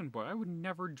Christian boy. I would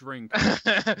never drink.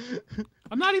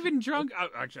 I'm not even drunk.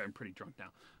 Actually, I'm pretty drunk now.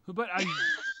 But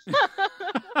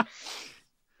I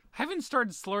haven't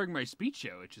started slurring my speech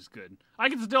yet, which is good. I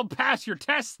can still pass your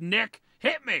test, Nick.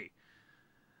 Hit me.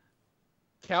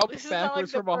 count This is not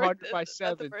backwards like from 100 by not the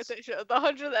 7. birthday show. The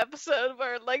 100th episode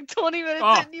where like 20 minutes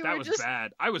Oh, in you that were was just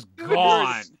bad. I was you were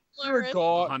gone. You were slurring.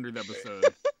 gone. 100th episode.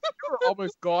 You were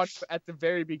almost gone at the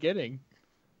very beginning.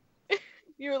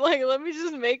 You were like, let me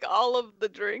just make all of the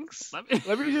drinks.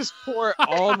 Let me just pour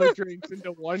all the drinks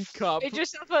into one cup. Made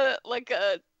yourself a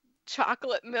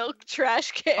chocolate milk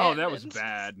trash can. Oh, that was and-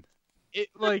 bad. It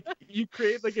like you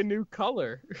create like a new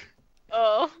color.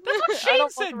 Oh, That's what I Shane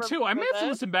don't said wanna too. I may remember have to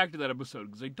that. listen back to that episode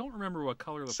because I don't remember what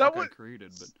color the Someone- fuck I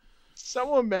created. But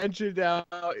Someone mentioned how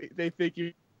they think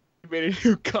you made a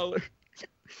new color.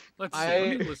 let's see.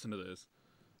 Let me listen to this.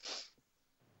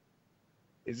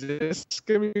 Is this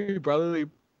gonna be brotherly?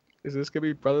 Is this gonna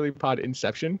be brotherly pod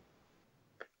Inception?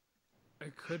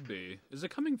 It could be. Is it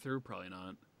coming through? Probably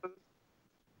not.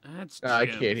 That's I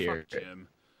Jim. can't hear Fuck it. Jim.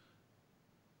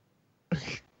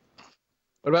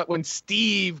 What about when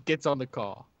Steve gets on the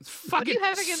call? It's What do fucking you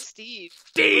have against Steve?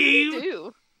 Steve. What did he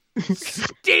do?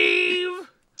 Steve.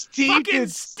 Steve Fucking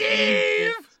did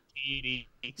Steve. Steve.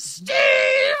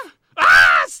 Steve.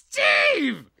 Ah,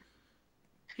 Steve.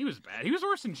 He was bad. He was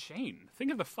worse than Shane.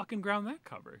 Think of the fucking ground that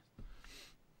covered.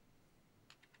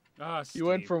 Ah, Steve. You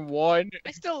went from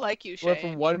I still like you,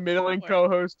 Shane. one middling Don't worry.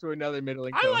 co-host to another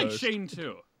middling I co-host. like Shane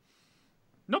too.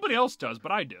 Nobody else does,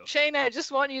 but I do. Shane, I just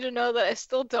want you to know that I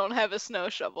still don't have a snow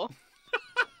shovel.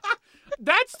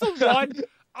 That's the one.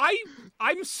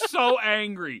 I'm so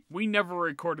angry. We never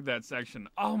recorded that section.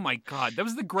 Oh my god, that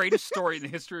was the greatest story in the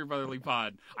history of Brotherly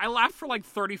Pod. I laughed for like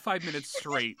 35 minutes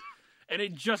straight, and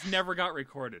it just never got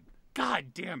recorded. God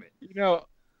damn it. You know,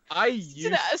 I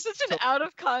used Such an out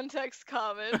of context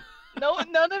comment. No,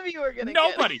 none of you are gonna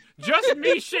Nobody. Just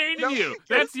me, Shane, and No, you.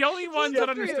 That's the only ones the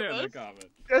that three of understand the us. comment.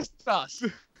 just us.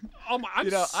 Oh my, I'm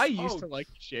You know, I so used to like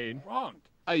you, Shane. wronged.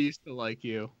 I used to like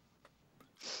you.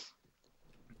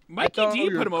 Mikey thought D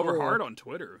you put were him over cool. hard on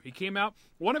Twitter. He came out,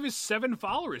 one of his 7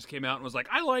 followers came out and was like,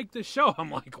 I like this show. I'm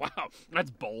like, wow, that's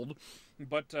bold.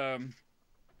 But,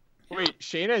 Wait,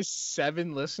 Shane has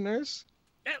 7 listeners?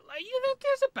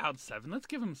 there's about 7. Let's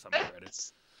give him some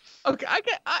credit. Okay,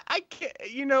 I can't.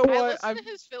 You know I what? listen to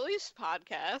his Phillies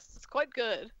podcast. It's quite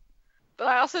good. But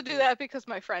I also do that because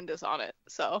my friend is on it.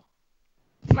 So,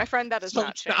 my friend that is So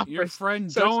not Shane. stop. Your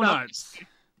friend So it's not- Donuts.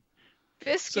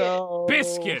 Biscuit. So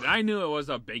Biscuit. I knew it was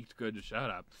a baked good.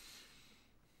 Shut up.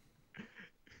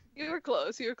 You were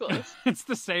close. You were close. It's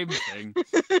the same thing.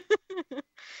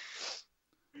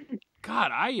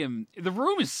 God, the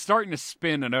room is starting to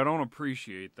spin and I don't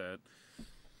appreciate that.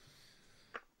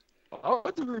 I'll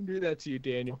let the room do that to you,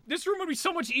 Daniel. This room would be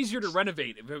so much easier to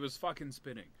renovate if it was fucking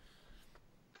spinning.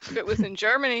 If it was in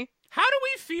Germany. How do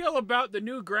we feel about the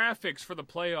new graphics for the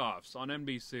playoffs on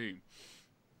NBC?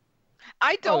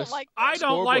 I don't this- like I them.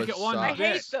 don't like it Scoreboard one I sucks. bit.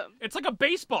 hate them. It's like a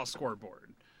baseball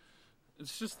scoreboard.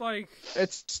 It's just like,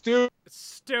 It's stupid. it's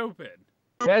stupid.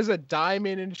 It has a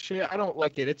diamond and shit. I don't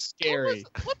like it. It's scary.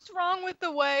 What's wrong with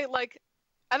the way, like,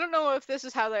 I don't know if this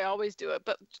is how they always do it,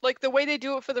 but like the way they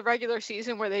do it for the regular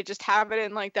season where they just have it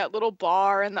in like that little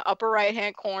bar in the upper right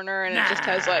hand corner and it just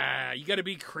has like, Nah, you gotta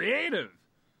be creative.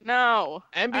 no,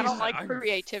 I NBC don't like I'm-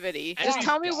 creativity. NBC Just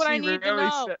tell me what I need to really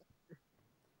know. said-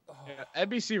 yeah,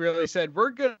 NBC really said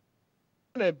we're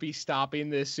gonna be stopping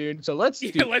this soon, so let's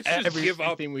Yeah, do let's just everything give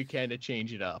up. we can to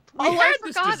change it up. We Oh, I had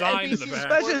this forgot design in the NBC back.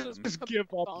 Let's Sports just was give up.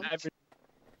 postponed. Everything.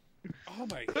 Oh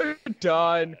my god. They're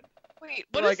done. Wait,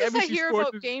 what Like, is this I NBC hear Sports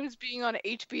about is- games being on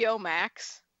HBO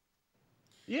Max?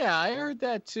 Yeah, I heard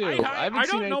that too. I haven't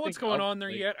seen don't know what's anything going else on there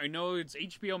lately. yet. I know it's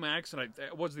HBO Max and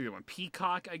what's the other one?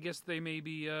 Peacock, I guess they may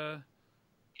be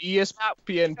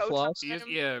ESPN Showtime. Plus.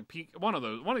 one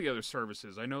of the other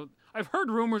services. I know I've heard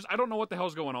rumors. I don't know what the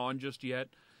hell's going on just yet.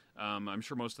 I'm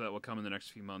sure most of that will come in the next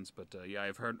few months, but yeah,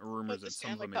 I've heard rumors Put the that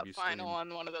some of Stanley them Cup may be final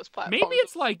streamed. on one of those platforms. Maybe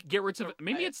it's like get rid of. Or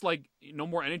Maybe buy it. it's like no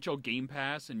more NHL Game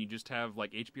Pass, and you just have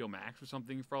like HBO Max or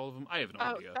something for all of them. I have no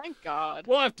Oh, idea. thank God.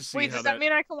 We'll have to see. Wait, how does that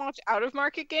mean I can watch out of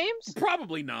market games?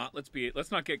 Probably not.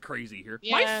 Let's not get crazy here.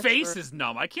 Yeah, My face sure. is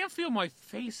numb. I can't feel my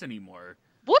face anymore.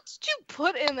 What did you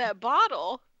put in that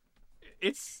bottle?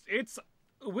 It's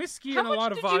whiskey How and a much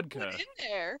lot of did vodka. You put in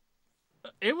there?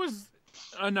 It was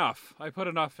enough. I put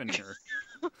enough in here.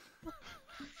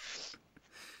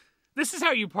 This is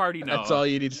how you party now. That's all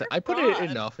you need to say. I put God.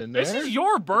 enough in there. This is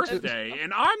your birthday,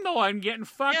 and I'm the one getting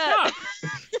fucked Yeah.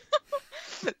 up.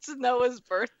 It's Noah's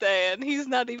birthday, and he's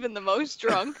not even the most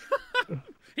drunk.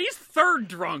 He's third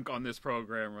drunk on this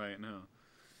program right now.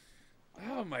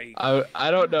 Oh my!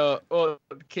 I don't know. Well,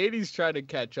 Katie's trying to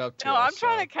catch up to No, us. I'm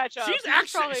trying to catch up.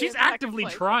 She's actively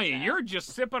trying. You're just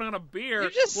sipping on a beer You're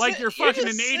just like sit- you're you're fucking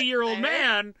just an sitting 80-year-old there.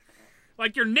 man,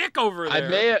 like you're Nick over there. I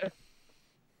may.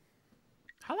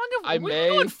 How long have I we may been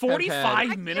going? have 45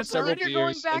 had minutes several already. You're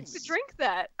going beers back and- to drink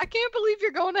that. I can't believe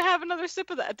you're going to have another sip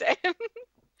of that, Dan.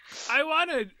 I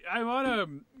wanna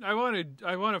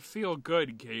feel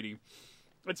good, Katie.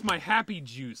 It's my happy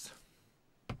juice.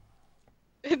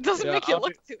 It doesn't Yeah, make you I'll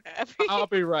look too happy. I'll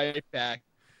be right back.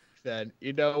 Then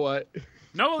you know what?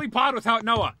 Noah pod without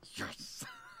Noah. Yes.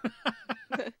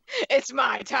 It's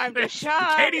my time to It's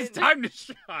shine. Katie's time to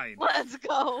shine. Let's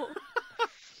go.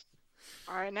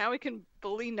 All right, now we can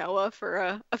bully Noah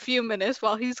for a few minutes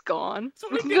while he's gone. So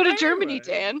We we can did go to anyway. Germany,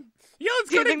 Dan. Yeah, let's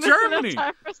Do you go to think that's enough Germany.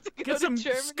 time for us to go Get to some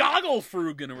Germany?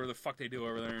 Skagelfrugen or whatever the fuck they do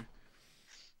over there.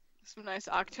 Some nice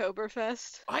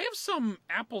Oktoberfest. I have some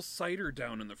apple cider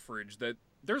down in the fridge that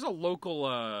there's a local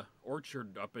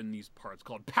orchard up in these parts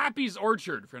called Pappy's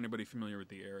Orchard, for anybody familiar with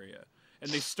the area.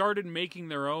 And they started making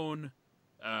their own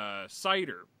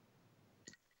cider.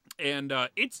 And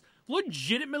it's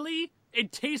legitimately,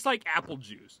 it tastes like apple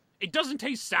juice. It doesn't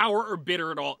taste sour or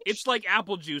bitter at all. It's like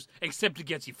apple juice, except it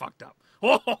gets you fucked up.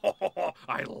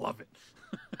 I love it.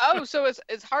 Oh, so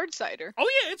it's hard cider. Oh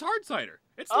yeah, it's hard cider.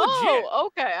 It's legit. Oh,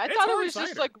 okay. I It's thought it hard was just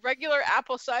cider. like regular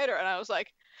apple cider, and I was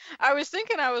like,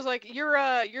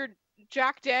 your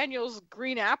Jack Daniel's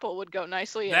green apple would go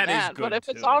nicely in That is that. But good, if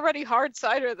it's too. already hard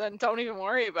cider, then don't even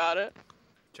worry about it.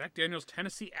 Jack Daniel's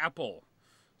Tennessee Apple.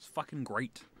 It's fucking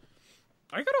great.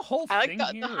 I got a whole I like thing the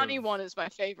here. honey one is my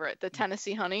favorite. The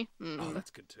Tennessee honey. Oh,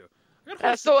 that's good too. I got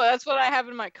a whole That's what I have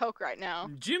in my Coke right now.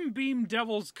 Jim Beam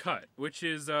Devil's Cut, which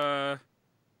is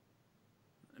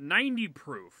 90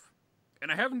 proof,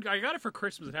 and I got it for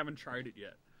Christmas and haven't tried it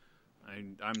yet.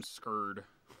 I'm scared.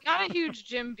 Not a huge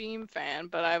Jim Beam fan,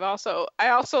 but I also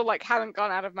like haven't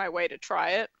gone out of my way to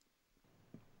try it.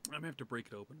 I'm gonna have to break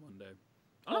it open one day.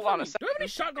 Hold on a Do I have any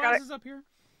shot second. I gotta- glasses up here?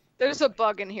 There's a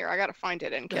bug in here. I gotta find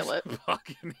it and kill it. There's a bug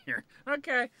in here.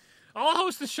 Okay, I'll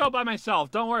host the show by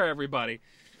myself. Don't worry, everybody.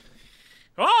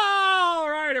 All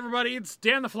right, everybody. It's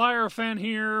Dan the Flyer fan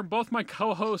here. Both my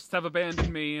co-hosts have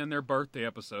abandoned me in their birthday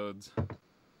episodes,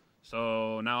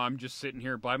 so now I'm just sitting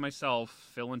here by myself,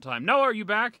 filling time. Noah, are you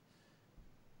back?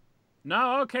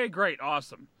 No. Okay, great,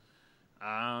 awesome.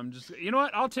 You know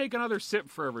what? I'll take another sip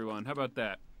for everyone. How about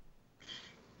that?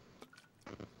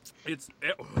 It's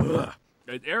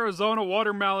Arizona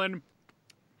watermelon.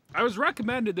 I was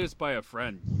recommended this by a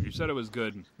friend. He said it was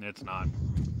good. It's not.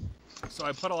 So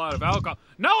I put a lot of alcohol.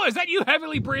 No, is that you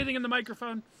heavily breathing in the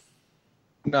microphone?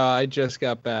 No, I just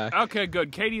got back. Okay,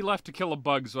 good. Katie left to kill a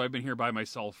bug, so I've been here by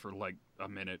myself for like a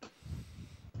minute.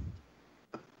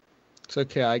 It's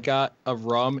okay. I got a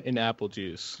rum and apple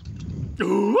juice.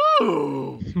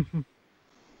 Ooh!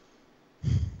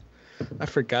 I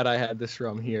forgot I had this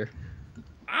rum here.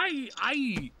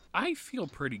 I feel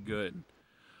pretty good.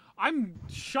 I'm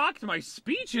shocked my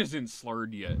speech isn't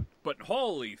slurred yet, but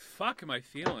holy fuck am I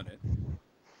feeling it.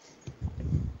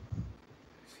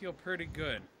 I feel pretty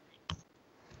good.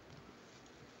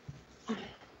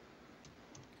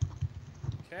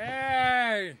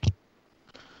 Okay.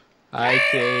 Hi,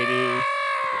 Katie.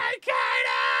 Hey,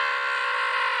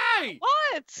 Katie!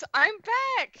 What? I'm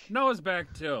back. Noah's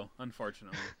back too,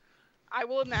 unfortunately. I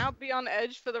will now be on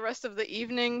edge for the rest of the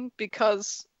evening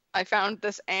because I found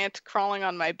this ant crawling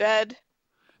on my bed.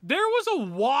 There was a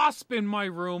wasp in my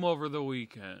room over the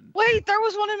weekend. Wait, there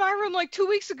was one in my room like 2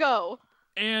 weeks ago.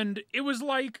 And it was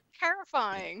like,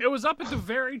 Terrifying. it was up at the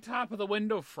very top of the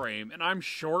window frame. And I'm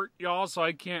short, y'all, so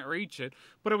I can't reach it.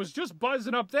 But it was just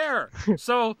buzzing up there.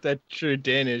 So That's true.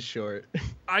 Dan is short.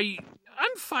 I'm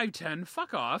 5'10",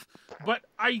 fuck off. But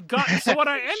I got, so what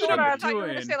I ended Shorter, I up thought you were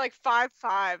doing. gonna say like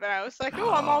 5'5", and I was like, oh,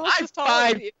 I'm I'm almost as tall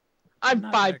five- as you. I'm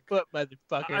not 5 that- foot,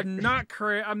 motherfucker. I'm not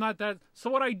crazy. I'm not that. So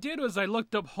what I did was I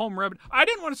looked up home remedy. I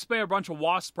didn't want to spray a bunch of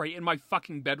wasp spray in my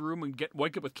fucking bedroom and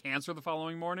wake up with cancer the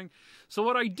following morning. So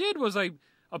what I did was I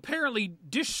apparently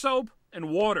dish soap and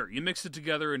water. You mix it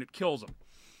together and it kills them.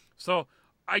 So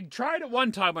I tried it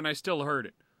one time and I still heard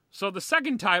it. So the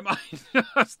second time I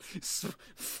just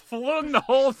flung the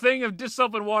whole thing of dish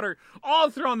soap and water all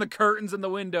through on the curtains and the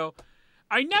window.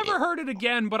 I never heard it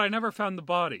again, but I never found the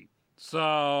body.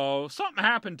 So something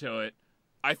happened to it.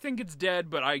 I think it's dead,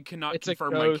 but I cannot It's a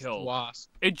confirm my ghost kill. wasp.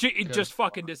 It Ghost just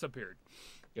fucking wasp. disappeared.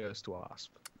 Ghost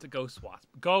wasp. It's a ghost wasp.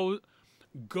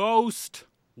 Ghost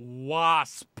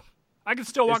wasp. I can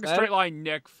still walk a that straight it? line,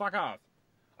 Nick. Fuck off.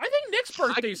 I think Nick's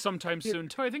birthday's sometime soon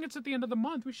too. I think it's at the end of the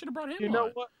month. We should have brought him You on. know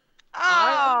what?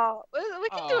 Oh, we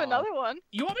can do Oh. another one.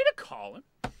 You want me to call him?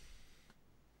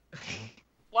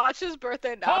 Watch his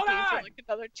birthday not Hold be on. for like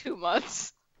another 2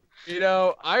 months. You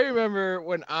know, I remember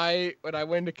when I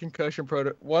went into concussion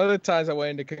protocol. One of the times I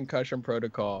went into concussion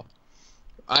protocol,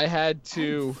 I had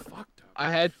to Fucked up. I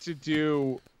had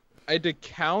to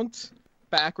count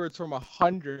backwards from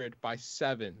 100 by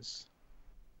sevens.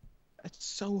 That's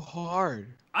so hard.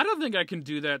 I don't think I can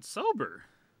do that sober.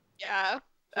 Yeah,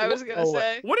 I was gonna Oh,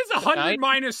 say. What is 100 Nine-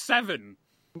 minus 7?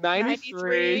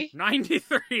 93,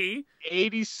 93.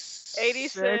 86,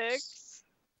 86,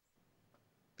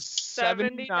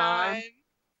 79, 79.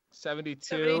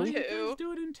 72, Why do you 72. guys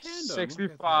do it in tandem? Look at that.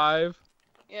 65,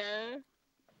 Yeah.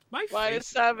 My Minus face.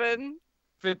 7,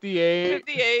 58.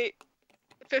 58,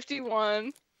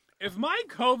 51. If my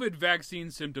COVID vaccine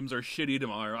symptoms are shitty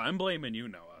tomorrow, I'm blaming you,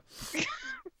 Noah.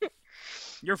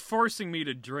 You're forcing me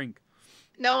to drink.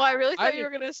 No, I really thought I- you were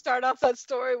gonna start off that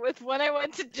story with when I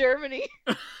went to Germany.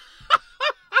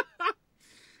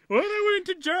 When I went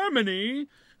to Germany,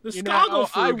 the You know, Skagelflugen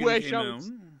I wish came I out.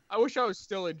 was- I wish I was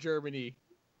still in Germany.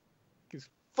 Because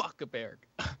fuck America.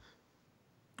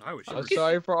 I wish you I'm were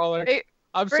sorry for all our, Hey,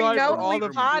 I'm Bring sorry for no all the-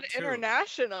 the Pod too.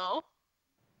 International.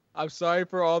 I'm sorry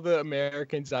for all the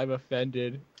Americans I've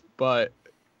offended, but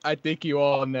I think you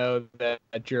all know that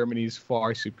Germany's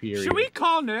far superior. Should we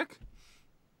call Nick?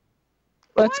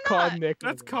 Let's Why call not? Nick.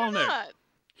 Let's over. call Why Nick. not?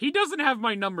 He doesn't have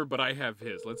my number, but I have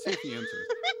his. Let's see if he answers.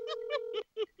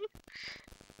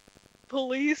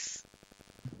 Police.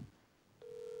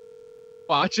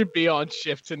 Watch it be on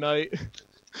shift tonight.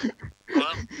 Hello?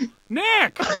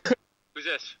 Nick! Who's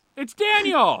this? It's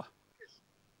Daniel!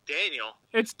 Daniel?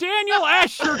 It's Daniel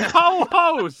Esch, your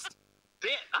co-host!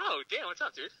 Dan, what's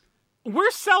up, dude?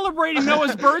 We're celebrating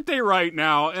Noah's birthday right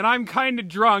now, and I'm kind of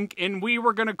drunk, and we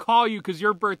were going to call you because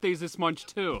your birthday's this month,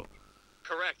 too.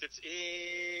 Correct, it's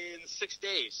in 6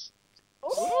 days.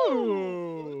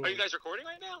 Ooh. Are you guys recording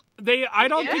right now? I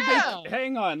don't think Yeah. they...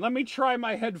 Hang on, let me try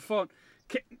my headphone.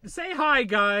 Say hi,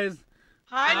 guys.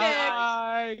 Hi, Nick.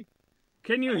 Hi.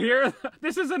 Can you hear?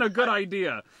 This isn't a good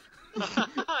idea.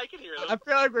 I can hear I them.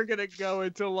 feel like we're gonna go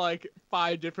into like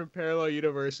 5 different parallel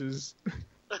universes.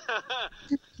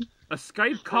 A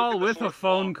Skype call with a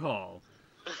phone call.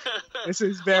 This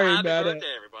is very Well, happy meta. birthday,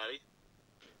 everybody.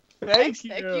 Thank Thanks, you.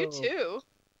 Nick. You too.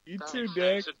 You Oh, too,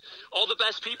 thanks. Nick. All the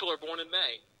best people are born in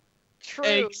May. True.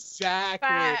 Exactly.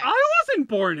 Fact. I wasn't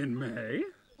born in May.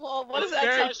 Well, what does that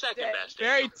Very tell You're second you? best.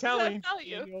 Very Daniel. telling. tell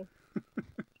you? Daniel.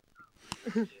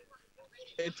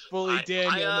 It's fully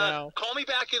Daniel now. Call me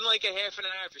back in like a half an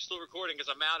hour if you're still recording because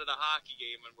I'm out at a hockey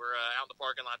game and we're out in the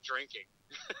parking lot drinking.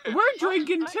 We're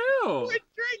drinking too. We're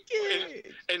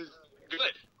drinking. And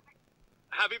good.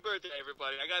 Happy birthday,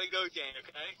 everybody. I gotta go, Dan,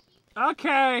 okay?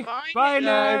 Okay. Bye, Bye,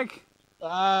 Nick. Nick.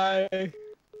 Bye.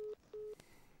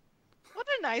 What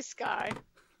a nice guy.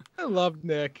 I love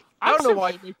Nick. I'm I don't know sur- why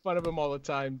you make fun of him all the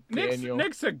time, Daniel.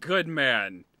 Nick's a good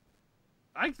man.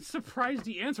 I'm surprised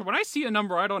he answered. When I see a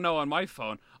number I don't know on my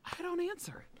phone, I don't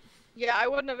answer it. Yeah, I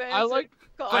wouldn't have answered. I like-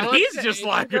 call. But like he's to just answer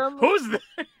like, them. who's this?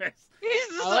 He's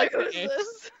just I like, like who's to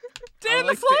this? Dan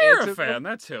like the to Slayer answer fan. them.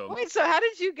 That's who. Wait, so how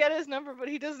did you get his number, but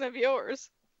he doesn't have yours?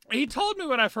 He told me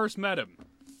when I first met him.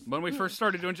 When we first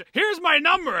started doing here's my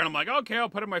number. And I'm like, okay, I'll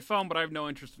put it in my phone, but I have no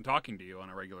interest in talking to you on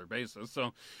a regular basis.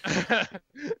 So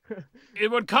it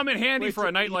would come in handy Wait, for so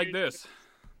a night you- like this.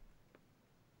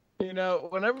 You know,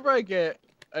 whenever I get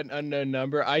an unknown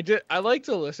number, I like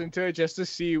to listen to it just to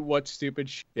see what stupid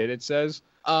shit it says.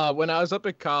 When I was up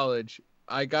at college,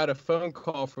 I got a phone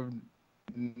call from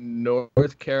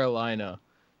North Carolina,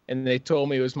 and they told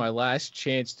me it was my last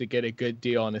chance to get a good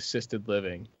deal on assisted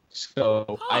living.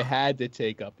 So I had to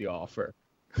take up the offer.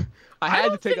 I had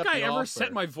don't to take think up I the ever offer.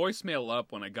 set my voicemail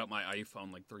up when I got my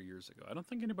iPhone like 3 years ago. I don't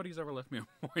think anybody's ever left me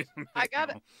a voicemail. I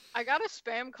got a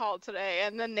spam call today,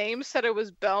 and the name said it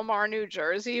was Belmar, New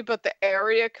Jersey, but the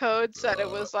area code said it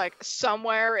was like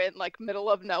somewhere in like middle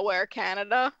of nowhere,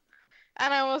 Canada.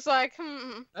 And I was like,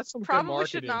 That's some good probably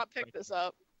should marketing. not pick this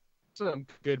up. Some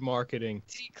good marketing.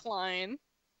 Decline.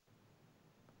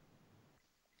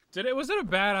 Was it a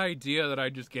bad idea that I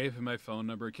just gave him my phone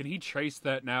number? Can he trace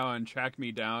that now and track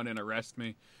me down and arrest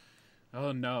me?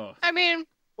 Oh no. I mean,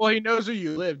 Well, he knows where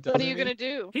you live, doesn't what are he? you gonna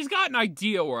do? He's got an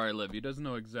idea where I live. He doesn't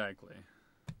know exactly.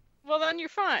 Well, then you're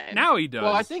fine. Now he does.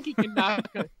 Well, I think he can knock.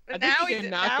 I think now he he,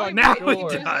 can knock now on Now your he door.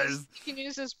 does. He can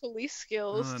use his police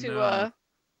skills Oh, to no.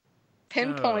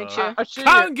 pinpoint Oh. you. I'm sure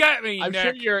Come get me, I'm Nick.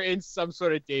 sure you're in some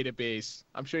sort of database.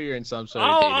 I'm sure you're in some sort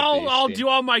of database. I'll Dean. do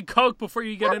all my coke before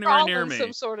you get We're anywhere all near in me.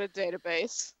 some sort of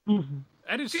database.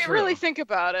 That is If you true. really think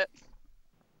about it.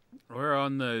 We're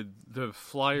on the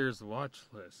Flyers watch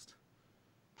list.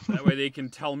 That way they can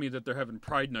tell me that they're having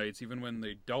Pride nights even when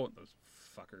they don't, those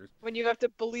fuckers. When you have to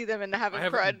bully them into having I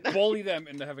have pride. to bully them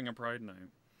into having a Pride night.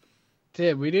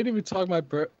 Damn, we didn't even talk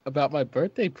about my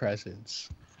birthday presents.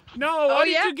 No, what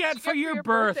did yeah, you get for your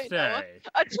birthday? Noah?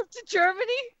 A trip to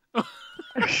Germany?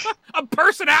 A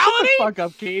personality? Fuck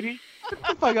up, Katie.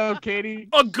 Fuck up, Katie.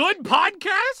 A good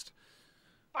podcast?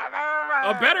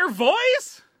 A better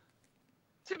voice?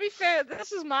 To be fair,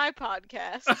 this is my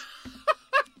podcast.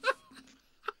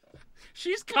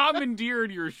 She's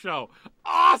commandeered your show.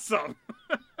 Awesome.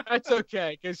 That's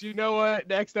okay, because you know what?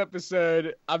 Next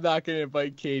episode, I'm not going to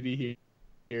invite Katie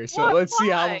here. So What? let's see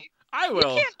how Why? I You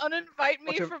will. can't uninvite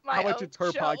me from my how much own it's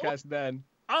her show. podcast then.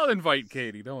 I'll invite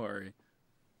Katie. Don't worry.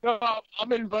 No,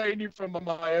 I'm inviting you from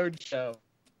my own show.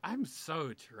 I'm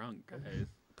so drunk, guys.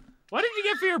 What did you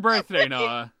get for your birthday,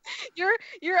 Noah?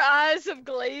 Your eyes have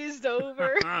glazed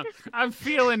over. I'm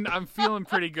feeling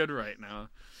pretty good right now.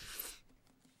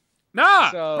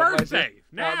 Nah, So, my birthday sister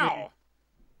now.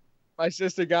 My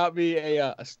sister got me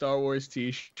a Star Wars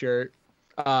T-shirt.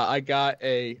 I got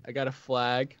a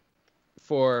flag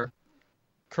for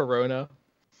Corona,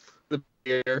 the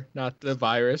beer, not the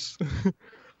virus.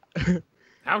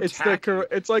 How It's tacky.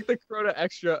 it's like the Corona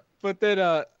Extra, but then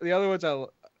the other ones are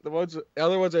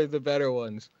the better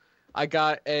ones. I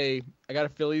got a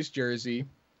Phillies jersey,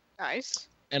 Nice.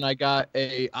 and I got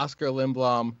a Oscar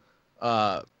Lindblom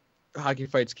Hockey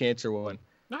Fights Cancer one.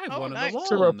 I have Oh, one nice. of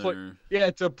To the wall in repl- there. Yeah,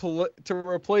 to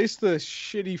replace the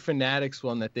shitty Fanatics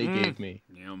one that they gave me.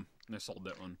 Yeah, I sold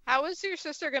that one. How is your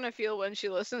sister gonna feel when she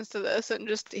listens to this and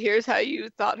just hears how you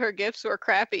thought her gifts were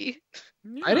crappy?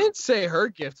 Yeah. I didn't say her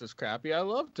gift was crappy. I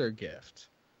loved her gift.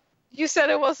 You said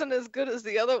it wasn't as good as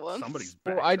the other ones. Somebody's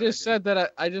Well, back. I just said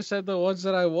that I just said the ones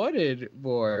that I wanted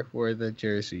more were the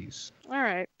jerseys. All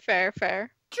right, fair. Dreamweaver,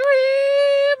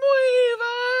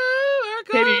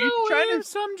 Katie, you gonna trying to- weave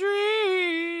some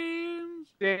dreams.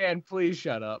 Dan, please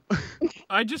shut up.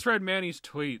 I just read Manny's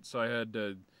tweet, so I had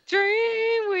to.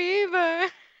 Dreamweaver.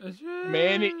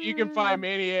 Manny, you can find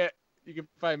Manny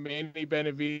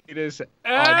Benavides on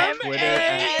M-A-N-N-Y. Twitter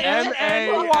at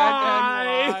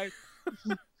MANNY.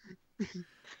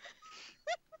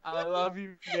 I love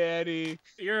you, Manny.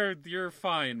 You're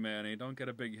fine, Manny. Don't get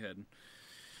a big head.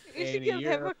 You should Annie, give him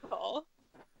you're- a call.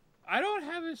 I don't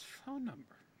have his phone number.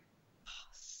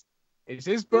 Is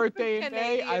his birthday in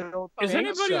May? Canadian. I don't Is think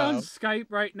anybody so. on Skype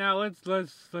right now?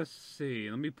 Let's see.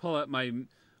 Let me pull up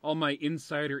all my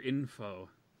insider info.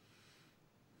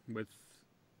 With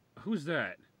who's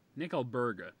that? Nick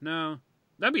Alberga. No,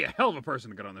 that'd be a hell of a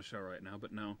person to get on the show right now,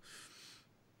 but no.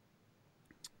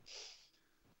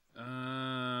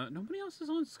 Nobody else is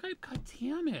on Skype. God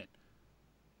damn it,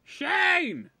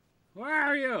 Shane, where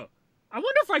are you? I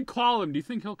wonder if I call him. Do you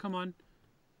think he'll come on?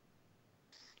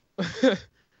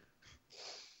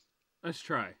 Let's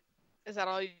try. Is that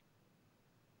all you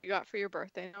got for your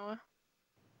birthday, Noah?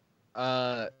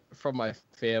 From my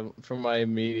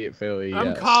immediate family. I'm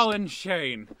yes. calling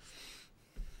Shane.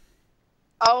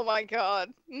 Oh my god.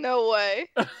 No way.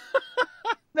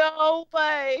 No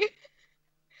way.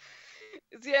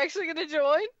 Is he actually gonna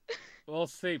join? We'll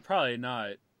see. Probably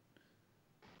not.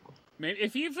 Maybe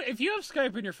if you have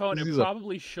Skype on your phone, it He's a-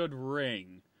 probably should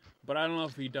ring. But I don't know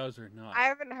if he does or not. I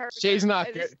haven't heard. Shay's it. not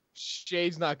I good. just-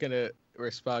 Shay's not gonna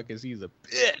respond because he's a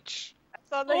bitch. I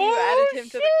saw that you Oh, added him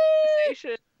to the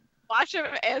conversation. Watch him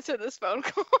answer this phone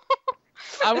call.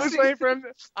 I was waiting for him.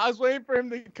 I was waiting for him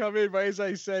to come in, but as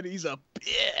I said, he's a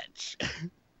bitch.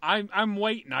 I'm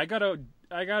waiting. I gotta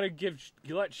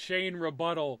let Shane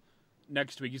rebuttal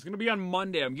next week. He's gonna be on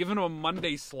Monday. I'm giving him a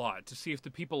Monday slot to see if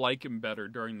the people like him better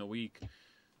during the week. I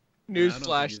don't think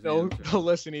Newsflash: he's they'll answering. they'll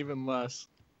listen even less.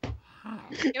 How?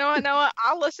 You know what, Noah?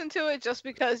 I'll listen to it just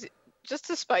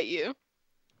to spite you.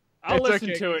 I'll It's listen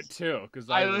okay, to it 'cause too, because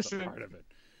I I was listen- a part of it.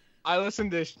 I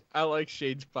like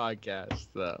Shade's podcast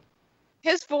though.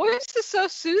 His voice is so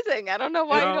soothing. I don't know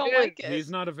why you Well, don't like it. He's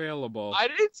not available. I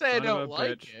didn't say I Son of don't a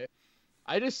like bitch. it.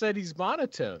 I just said he's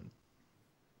monotone.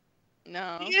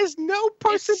 No. He has no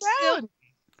It's still- personality.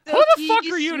 Who the fuck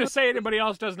he's are you to say anybody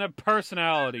else doesn't have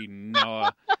personality,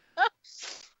 Noah?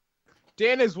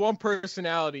 Dan has one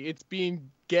personality. It's being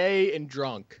gay and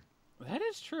drunk. That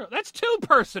is true. That's two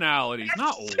personalities,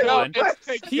 not No, one.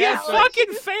 it's You yes,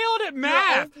 fucking failed at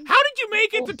math. only- How did you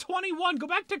make it to 21? Go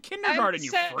back to kindergarten, you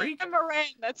Sam freak. Moran,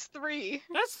 that's 3.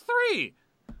 That's 3.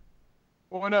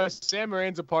 Well, no, Sam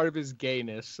Moran's a part of his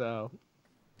gayness, so.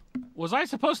 Was I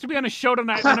supposed to be on a show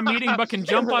tonight on a meeting but can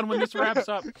jump on when this wraps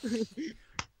up?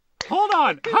 Hold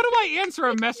on. How do I answer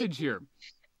a message here?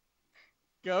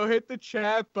 Go hit the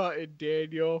chat button,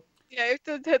 Daniel. Yeah, you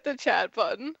have to hit the chat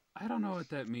button. I don't know what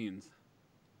that means.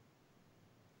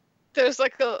 There's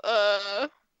like a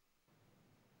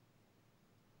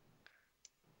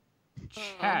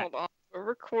Chat hold on. We're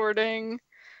recording.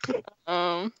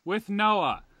 with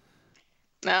Noah.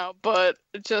 Now, but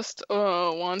just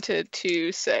wanted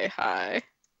to say hi.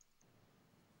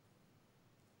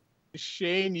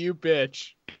 Shane, you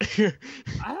bitch.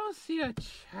 I don't see a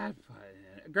chat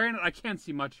button. Granted, I can't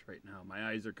see much right now. My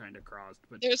eyes are kind of crossed,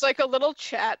 but There's like a little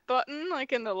chat button,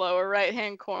 like in the lower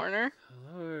right-hand corner.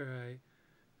 lower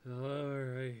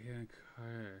right hand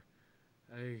corner.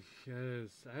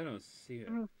 I don't see it.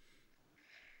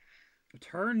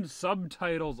 Turn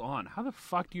subtitles on. How the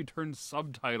fuck do you turn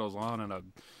subtitles on in a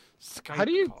Skype How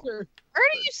do you? call? Where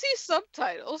do you see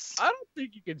subtitles? I don't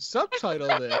think you can subtitle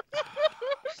it.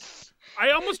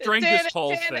 I almost drank this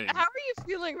whole Dan, thing. how are you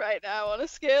feeling right now on a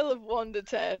scale of 1 to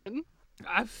 10?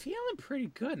 I'm feeling pretty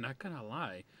good, not gonna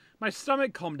lie. My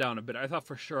stomach calmed down a bit. I thought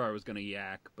for sure I was gonna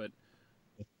yak, but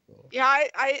Yeah,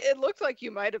 it looked like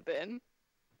you might have been.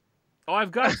 oh,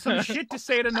 I've got some shit to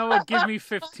say to Noah. Give me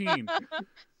 15. All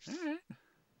right.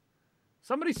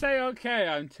 Somebody say okay.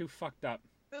 I'm too fucked up.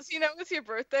 Does he know it's your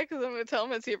birthday? Because I'm going to tell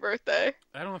him it's your birthday.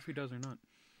 I don't know if he does or not.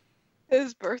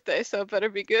 His birthday, so it better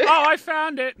be good. Oh, I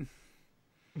found it.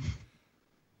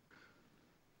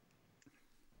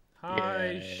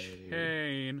 Hi, Yay.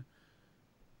 Shane.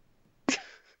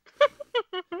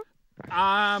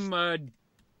 I'm a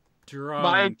drunk.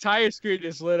 My entire screen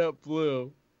is lit up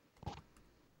blue.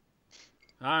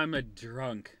 I'm a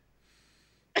drunk.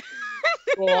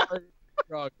 Well,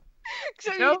 drunk.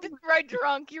 So No. you didn't write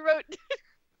drunk, you wrote...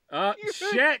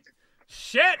 Shit.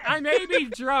 Shit, I may be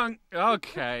drunk.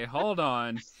 Okay, hold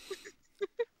on.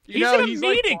 He's in a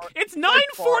meeting. It's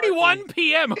 9:41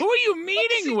 p.m. Who are you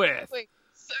meeting with? Wait,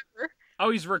 sir. Oh,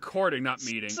 he's recording, not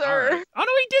meeting. Sir. All right. Oh, no,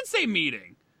 he did say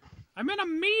meeting. I'm in a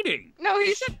meeting. No,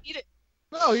 he said eat it.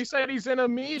 No, he said he's in a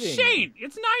meeting. Shane,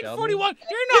 it's 9:41. You're He's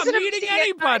not in a meeting at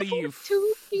anybody, you 9:42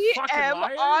 fucking p.m.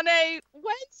 liar. on a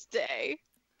Wednesday.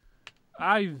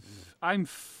 I'm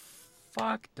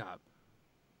fucked up.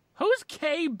 Who's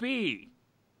KB?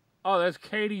 Oh, that's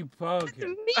Katie That's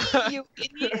Bogan. me, you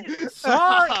idiot.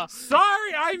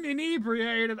 Sorry, I'm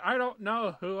inebriated. I don't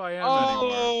know who I am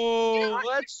anymore. Oh, I'm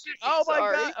let's. really Oh my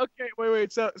sorry. god. Okay,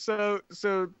 wait.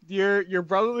 So your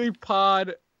brotherly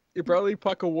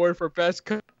puck award for best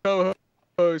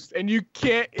co-host, and you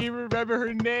can't even remember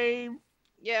her name.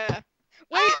 Yeah.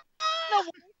 Wait, no,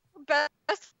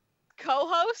 best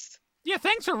co-host? Yeah,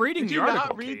 thanks for reading Did the you article,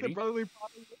 not read Katie. the brotherly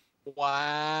puck?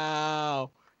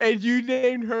 Wow. And you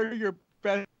named her your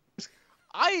best.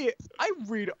 I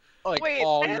read like Wait,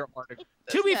 all that- your articles.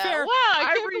 To be Yeah, fair, wow, I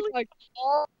I can't read believe like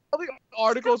all the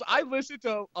articles. I listen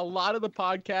to a lot of the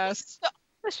podcasts.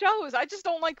 the shows. I just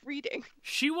don't like reading.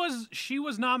 she was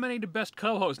nominated best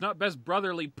co-host, not best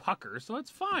brotherly pucker, so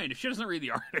it's fine if she doesn't read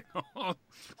the article.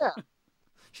 Yeah.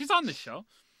 She's on the show.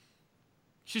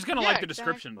 She's gonna Yeah, like the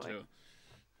description exactly. too.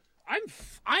 I'm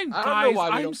I don't know guys. why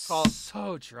we I'm don't call-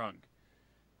 so drunk.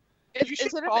 You should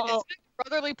Is it call-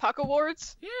 Brotherly Puck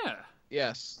Awards? Yeah.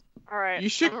 Yes. All right. You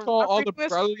should I'm call all the reading this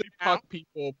brotherly right now. puck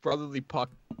people brotherly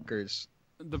puckers.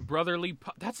 The brotherly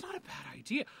that's not a bad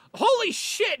idea. Holy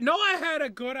shit, Noah had a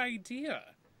good idea.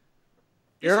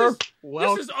 You're This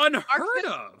well. is unheard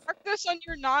of. Mark this on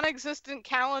your non-existent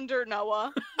calendar,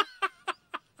 Noah.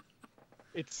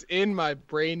 It's in my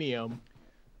brainium.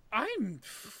 I'm Mark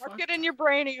fuck- it in your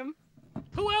brainium.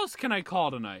 Who else can I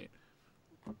call tonight?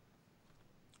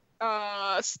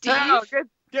 Steve. Now,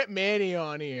 get Manny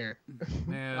on here.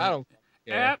 Man. I don't.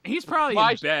 Yeah, He's probably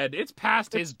Why- in bed. It's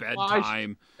past his It's why-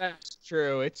 bedtime. that's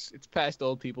true. It's past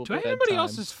old people. Do I have bedtime. anybody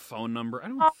else's phone number? I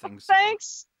don't Oh, think so.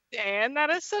 thanks. Dan, that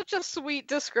is such a sweet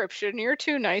description. You're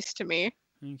too nice to me.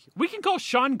 Thank you. We can call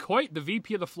Sean Coit, the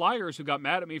VP of the Flyers, who got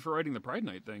mad at me for writing the Pride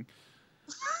Night thing.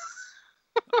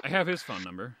 I have his phone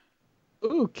number.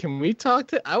 Ooh, can we talk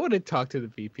to? I want to talk to the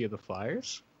VP of the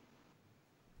Flyers.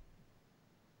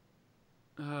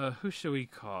 Who should we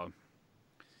call?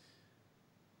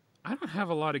 I don't have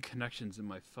a lot of connections in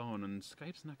my phone, and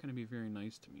Skype's not going to be very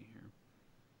nice to me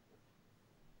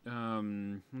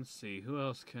here. Let's see. Who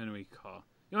else can we call?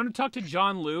 You want to talk to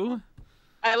John Liu?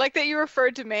 I like that you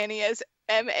referred to Manny as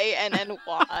Manny.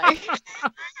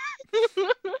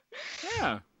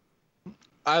 Yeah.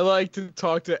 I like to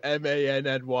talk to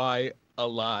Manny a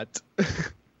lot.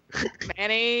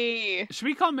 Manny. Should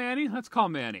we call Manny? Let's call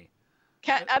Manny.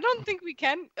 I don't think we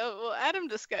can. Oh, well, add him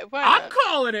to Skype. Why I'm not?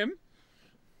 calling him.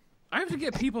 I have to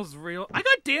get people's real. I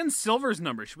got Dan Silver's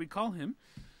number. Should we call him?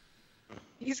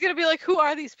 He's gonna be like, "Who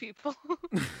are these people?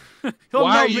 He'll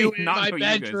Why know are me, you in not my who you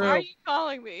guys bedroom? Why are. are you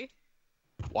calling me?"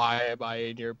 Why am I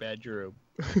in your bedroom?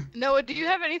 Noah, do you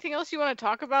have anything else you want to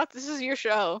talk about? This is your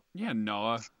show. Yeah,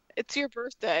 Noah. It's your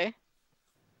birthday.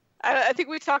 I think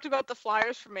we talked about the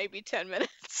Flyers for maybe 10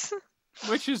 minutes.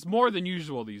 Which is more than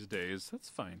usual these days. That's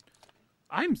fine.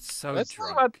 I'm so Let's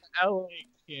talk drunk. about the LA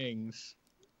Kings.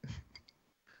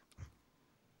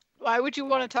 Why would you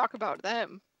want to talk about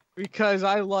them? Because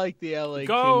I like the LA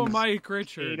Go, Kings. Mike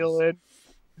Richards. Caitlin.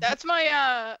 That's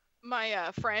my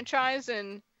franchise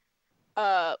in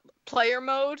player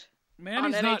mode.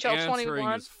 Manny's on not NHL answering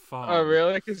 21. his phone. Oh,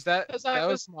 really? Because that Because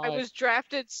was I was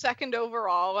drafted second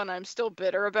overall, and I'm still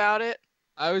bitter about it.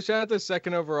 I was drafted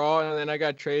second overall, and then I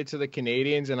got traded to the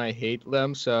Canadians, and I hate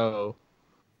them. So,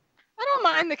 I don't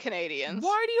mind the Canadians.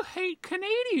 Why do you hate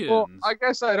Canadians? well, I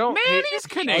guess I don't. hate Manny's the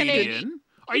Canadian.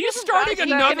 Are He you doesn't starting like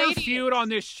another Canadians. feud on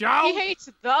this show? He hates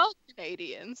the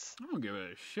Canadians. I don't give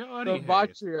a shit what The he hates.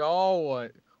 Montreal one.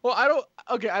 Well, I don't.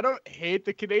 Okay, I don't hate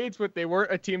the Canadians, but they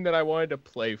weren't a team that I wanted to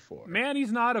play for.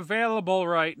 Manny's not available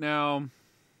right now.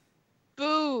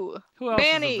 Boo. Who else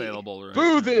Manny. is available right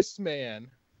Boo now? this man.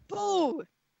 Boo.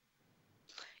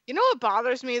 You know what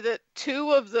bothers me? That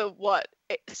 2 of the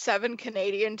 7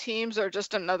 Canadian teams are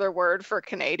just another word for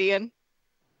Canadian.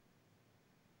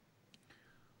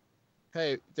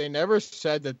 Hey, they never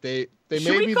said that they Should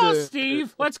may we be call the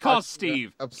Steve? Let's call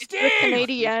Steve. of-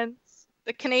 Steve!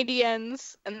 The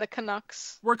Canadians, and the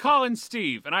Canucks. We're calling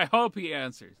Steve, and I hope he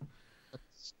answers.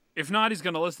 If not, he's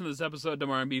going to listen to this episode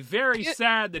tomorrow and be very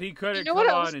sad that he couldn't You know come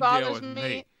what on else and deal bothers with me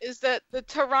me. is that the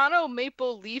Toronto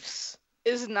Maple Leafs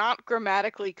is not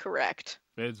grammatically correct.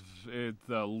 It's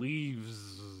the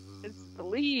Leaves. It's the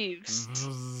Leaves.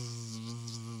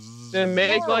 Then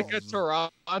make like a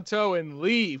Toronto and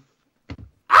leave.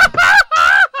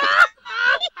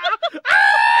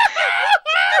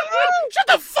 Shut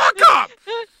the fuck up!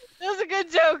 That was a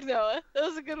good joke, Noah. That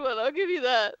was a good one. I'll give you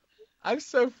that. I'm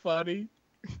so funny.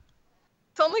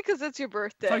 It's only because it's your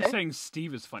birthday. It's like saying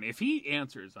Steve is funny. If he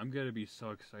answers, I'm going to be so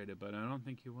excited, but I don't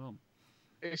think he will.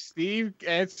 If Steve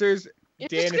answers, You're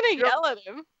Dan, just if gonna you don't- yell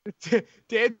at him.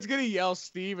 Dan's gonna yell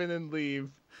Steve and then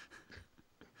leave.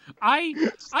 I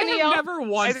gonna have yell- never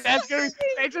once. And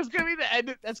it's just gonna be the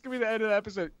end. That's gonna be the end of the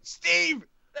episode. Steve.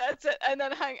 That's it. And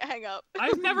then hang up.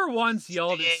 I've never once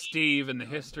yelled at Steve in the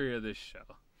history of this show.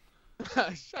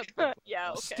 Shut the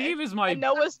Yeah, okay. Steve is my. And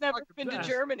Noah's never fucking been to best.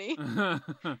 Germany.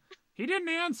 He didn't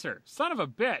answer. Son of a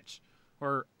bitch.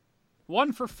 We're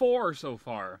 1 for 4 so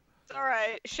far. It's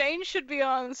alright. Shane should be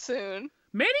on soon.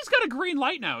 Manny's got a green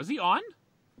light now. Is he on?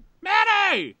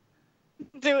 Manny!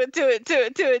 Do it.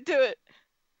 It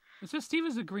says Steve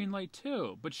has a green light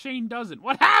too, but Shane doesn't.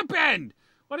 What happened?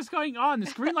 What is going on?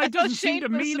 This green I light thought doesn't seem Shane to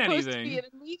was mean supposed anything. to be in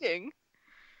a meeting.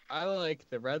 I like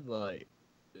the red light.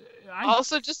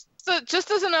 Also, just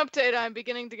as an update, I'm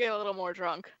beginning to get a little more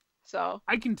drunk. So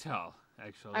I can tell,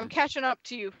 actually. I'm catching up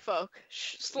to you, folk.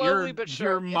 Slowly you're, but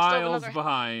surely. You're I still have miles another-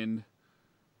 behind.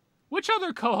 Which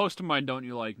other co-host of mine don't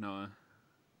you like, Noah?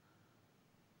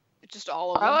 Just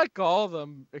all of them. I like all of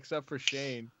them except for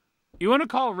Shane. You want to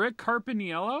call Rick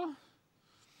Carpiniello?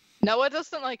 Noah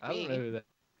doesn't like I don't know me. who that.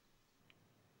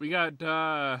 We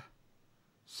got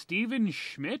Steven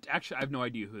Schmidt. Actually, I have no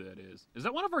idea who that is. Is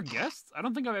that one of our guests? I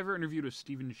don't think I've ever interviewed a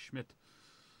Steven Schmidt.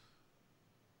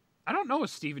 I don't know a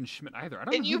Steven Schmidt either. I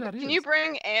don't know who that is. Can you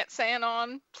bring Aunt San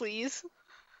on, please?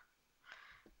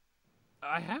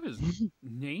 I have his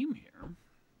name here.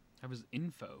 I have his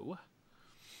info.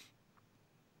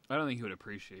 I don't think he would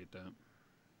appreciate that.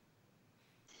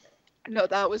 No,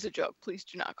 that was a joke. Please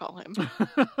do not call him.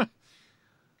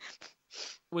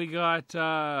 We got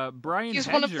Brian He's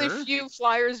Hedger. one of the few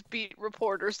Flyers beat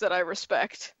reporters that I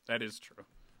respect. That is true.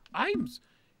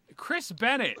 Chris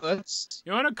Bennett. Let's.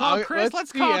 You want to call Chris?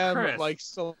 Let's call DM, Chris. Like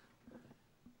Selesky.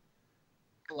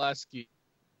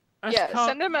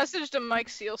 Send a message to Mike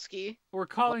Sealski. We're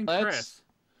calling Chris.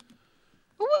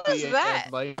 Who was that?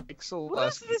 Mike What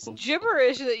is this Selesky.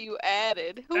 gibberish that you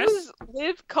added? Who That's- is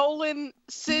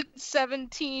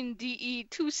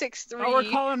Liv:17DE263? Oh, we're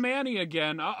calling Manny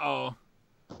again. Uh-oh.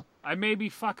 I may be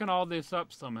fucking all this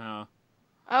up somehow.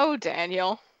 Oh,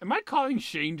 Daniel. Am I calling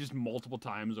Shane just multiple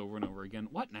times over and over again?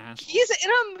 What an asshole. He's in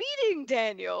a meeting,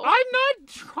 Daniel. I'm not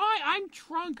trying. I'm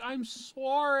drunk. I'm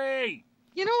sorry.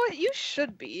 You know what? You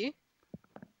should be.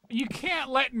 You can't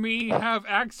let me have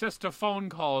access to phone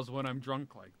calls when I'm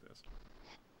drunk like this.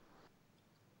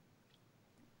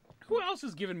 Who else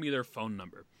has given me their phone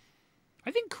number?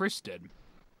 I think Chris did.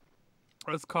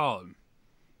 Let's call him.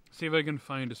 See if I can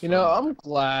find his phone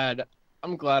number.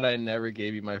 I'm glad I never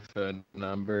gave you my phone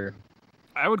number.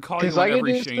 I would call you 'Cause on I can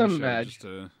every just Shane show imagine. just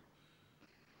to...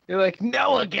 You're like,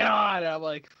 Noah, get on! I'm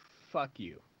like, fuck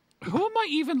you. Who am I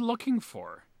even looking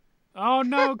for? Oh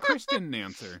no, Chris didn't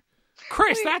answer.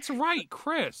 Chris, Wait. that's right,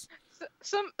 Chris.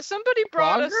 Somebody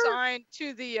brought a Frogger? sign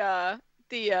to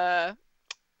the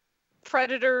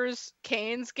Predators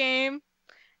Canes game,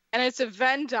 and it's a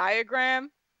Venn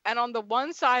diagram, and on the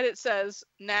one side it says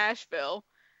Nashville,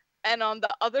 and on the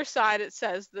other side it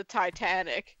says the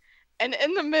Titanic, and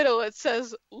in the middle it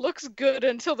says looks good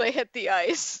until they hit the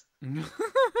ice.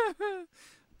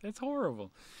 That's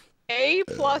horrible. A+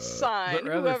 sign. But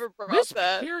rather, Whoever brought this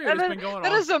that. period That has is- been going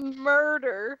that on. is a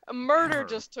murder. A murder Ever.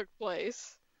 just took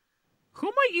place. Who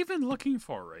am I even looking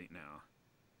for right now?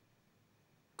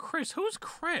 Chris, who's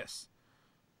Chris?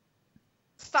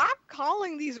 Stop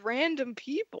calling these random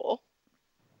people.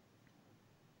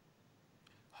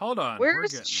 Hold on. we're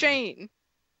Where's getting Shane? there.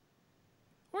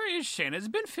 Where is Shane? Has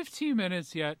it been 15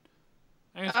 minutes yet?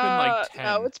 I think it's been like 10.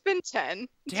 No, it's been 10.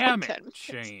 It's Damn been it, 10 minutes.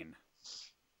 Shane.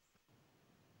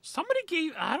 Somebody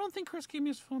gave... I don't think Chris gave me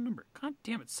his phone number. God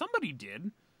damn it. Somebody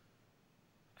did.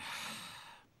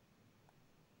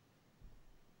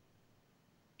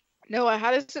 Noah,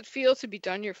 how does it feel to be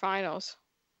done your finals?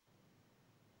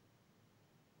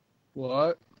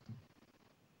 What?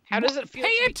 How does it feel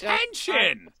Pay to be done-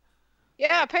 attention!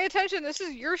 Yeah, pay attention. This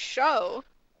is your show.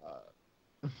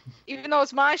 Even though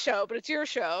it's my show, but it's your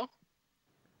show.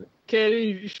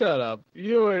 Katie, shut up.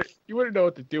 You wouldn't know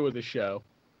what to do with the show.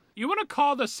 You want to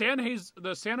call the San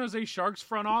Jose Sharks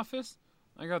front office?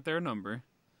 I got their number.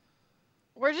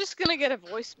 We're just gonna get a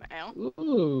voicemail.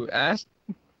 Ooh, ask.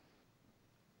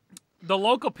 The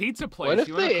local pizza place. What if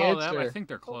You want to they call them? I answer? think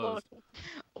they're closed.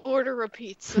 Order a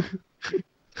pizza.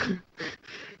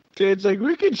 It's like,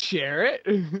 we could share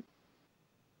it.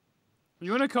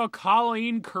 You want to call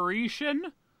Colleen Carishan?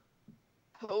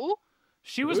 Who?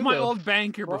 She was Who my the old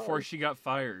banker fuck? before she got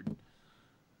fired.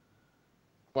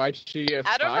 Why'd she get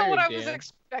I don't know fired, what I was Dan?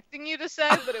 expecting you to say,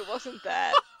 but it wasn't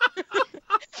that.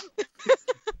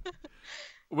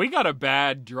 We got a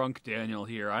bad drunk Daniel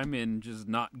here. I'm in just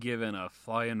not giving a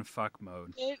flying fuck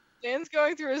mode. Dan's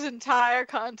going through his entire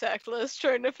contact list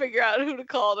trying to figure out who to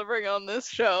call to bring on this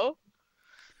show.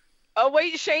 Oh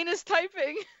wait, Shane is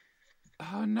typing.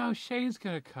 Oh no, Shane's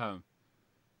gonna come.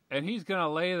 And he's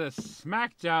gonna lay the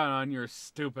smack down on your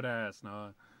stupid ass,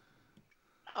 Noah.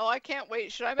 Oh, I can't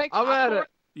wait. Should I make I'm at popcorn?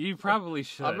 You probably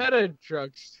should. I'm at a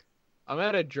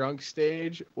drunk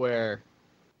stage where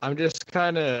I'm just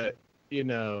kind of,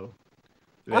 Are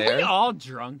we there. all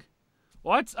drunk?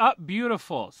 What's up,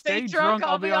 beautiful? Stay drunk,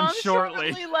 I'll be on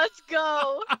shortly. Let's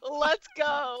go. Let's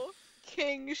go.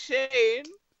 King Shane.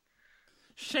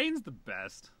 Shane's the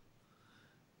best.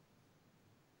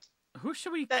 Who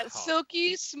should we That call?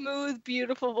 silky, smooth,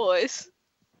 beautiful voice.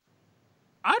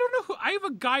 I don't know who. I have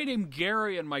a guy named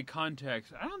Gary in my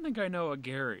contacts. I don't think I know a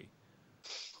Gary.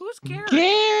 Who's Gary?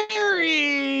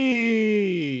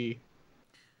 Gary!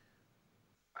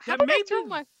 How That did may I throw be-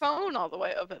 my phone all the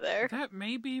way over there? That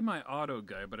may be my auto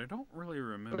guy, but I don't really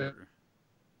remember.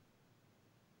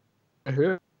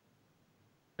 Who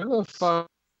the fuck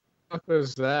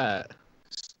was that?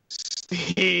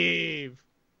 Steve!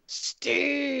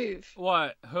 Steve.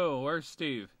 What? Who? Where's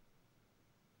Steve?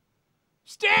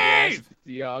 Yes, Steve!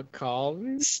 y'all call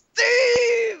me?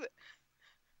 Steve!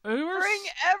 Where's- Bring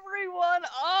everyone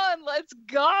on. Let's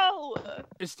go.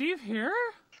 Is Steve here?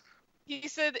 He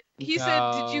said,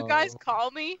 did you guys No.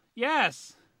 call me?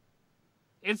 Yes.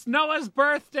 It's Noah's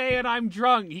birthday and I'm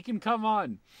drunk. He can come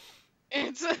on.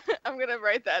 It's I'm going to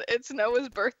write that. It's Noah's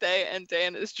birthday and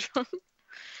Dan is drunk.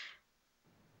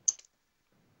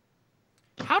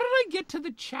 How did I get to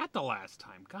the chat the last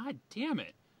time? God damn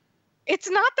it. It's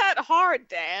not that hard,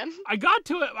 Dan. I got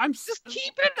to it. Just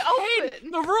keep it Katie,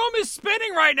 open. the room is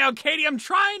spinning right now, Katie. I'm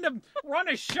trying to run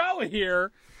a show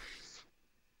here.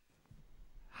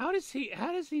 How does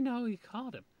he know he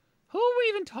called him? Who are we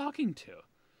even talking to?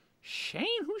 Shane?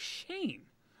 Who's Shane?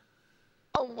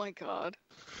 Oh my god.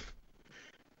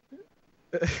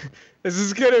 This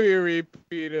is gonna be a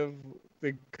repeat of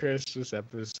the Christmas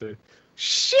episode.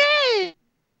 Shane!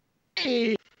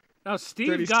 No, Steve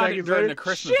 30 got it seconds during later, the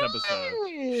Christmas Shane!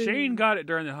 episode. Shane got it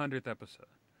during the 100th episode.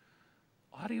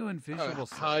 Audio and visual.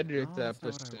 100th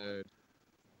episode.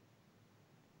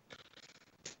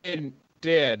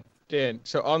 Dan.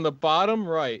 So on the bottom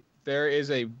right, there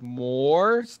is a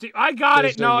more. Steve, I got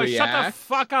There's it. No, the shut the react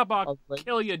fuck up. I'll of the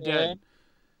kill you dead.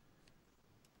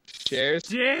 Shares.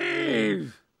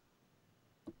 Steve!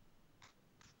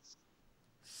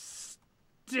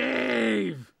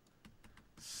 Steve!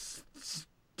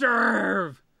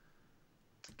 Sturve!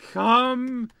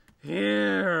 Come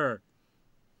here!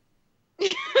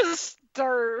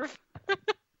 Sturve.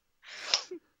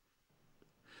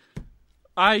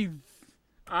 I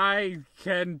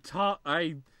can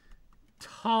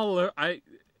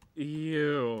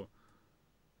you.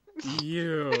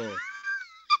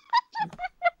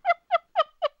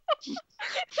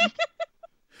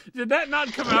 Did that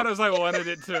not come out as I wanted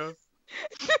it to?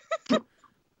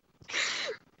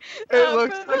 It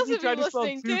looks for like those you of tried you to spell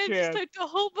listening, Dan just toucan. typed a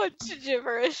whole bunch of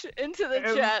gibberish into the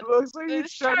It chat. looks like you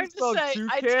It's tried trying to to spell say,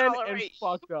 "I toucan and tolerate."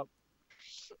 fucked up.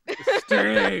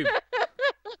 Steve!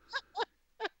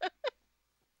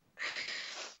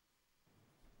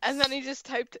 And then he just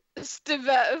typed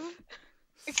Stivev.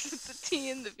 Except the T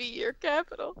and the V are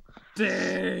capital.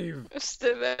 Dave!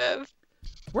 Stivev.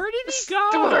 Where did he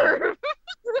go?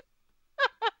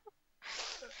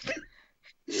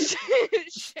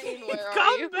 Shane, where are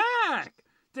Come you? back!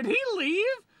 Did he leave?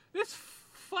 This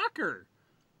fucker.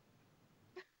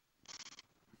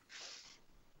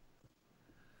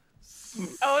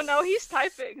 Oh no, he's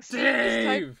typing.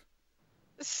 Dave!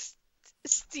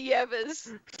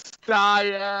 Stieves.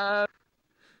 Diane.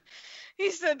 He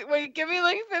said, wait, give me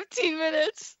like 15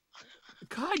 minutes.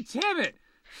 God damn it!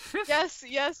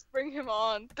 Yes, bring him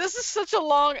on. This is such a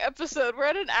long episode. We're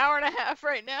at an hour and a half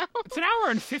right now. It's an hour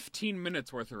and 15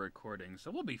 minutes worth of recording, so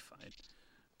we'll be fine.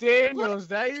 Daniel, is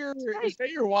that your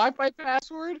Wi-Fi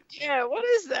password? Yeah, what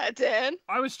is that, Dan?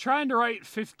 I was trying to write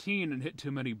 15 and hit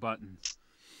too many buttons.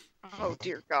 Oh,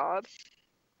 dear God.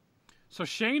 So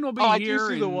Shane will be I here. do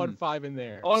see the in- 1-5 in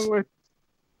there. Along with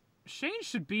Shane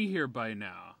should be here by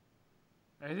now.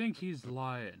 I think he's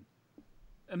lying.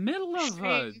 The middle of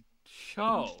a Shane.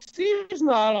 show. Steve's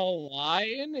not a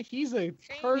lion. He's a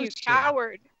person. You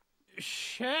coward.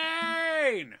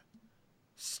 Shane!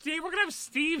 Steve, we're gonna have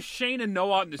Steve, Shane, and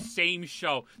Noah on the same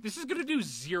show. This is gonna do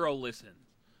 0 listens.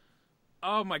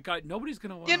 Oh my god, nobody's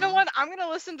gonna want. You know what? I'm gonna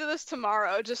listen to this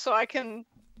tomorrow just so I can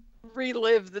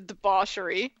relive the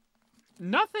debauchery.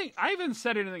 Nothing. I haven't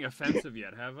said anything offensive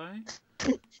yet, have I?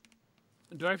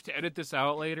 Do I have to edit this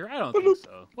out later? I don't think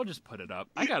so. We'll just put it up.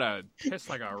 I gotta piss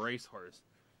like a racehorse.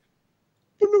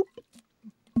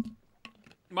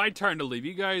 My turn to leave.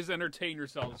 You guys entertain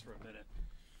yourselves for a minute.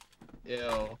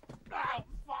 Ew. Ow,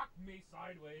 fuck me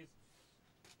sideways.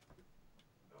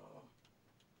 Ugh.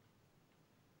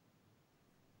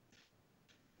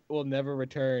 Will never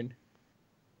return.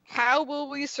 How will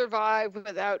we survive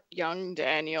without young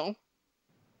Daniel?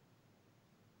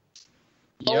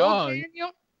 Old Young.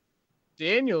 Daniel?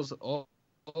 Daniel's old.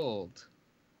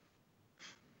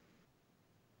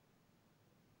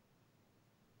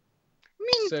 I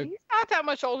mean, So- he's not that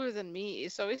much older than me,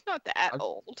 so he's not that I'm-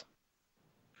 old.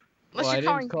 Unless Well, I you're didn't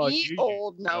calling call me you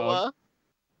old, young. Noah.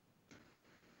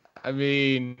 I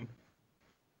mean,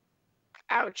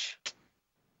 Ouch.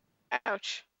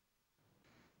 Ouch.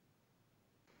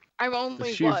 I'm the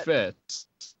only shoe what? fits.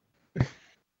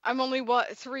 I'm only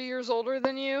what, 3 years older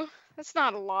than you? That's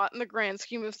not a lot in the grand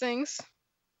scheme of things.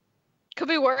 Could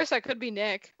be worse. I could be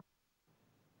Nick.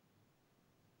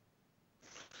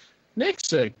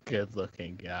 Nick's a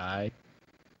good-looking guy.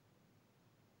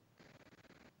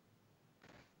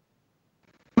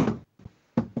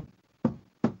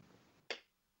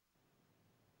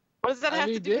 What does that I have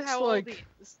mean, to do with Nick's how old like- he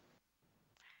is?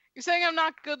 You're saying I'm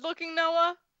not good looking,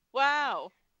 Noah?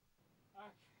 Wow.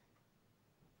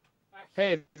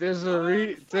 Hey, there's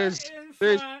a there's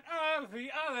beauty.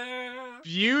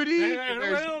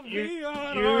 There's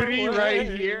beauty right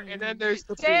here, and then there's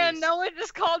the Dan, beast. Noah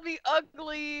just called me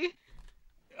ugly.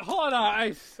 Hold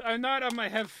on, I'm not on my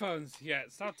headphones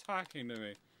yet. Stop talking to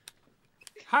me.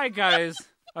 Hi guys,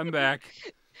 I'm back.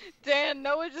 Dan,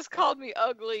 Noah just called me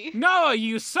ugly. Noah,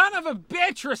 you son of a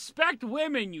bitch! Respect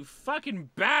women, you fucking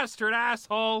bastard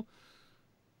asshole!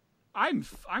 I'm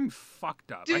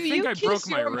fucked up. Do I think you I kiss broke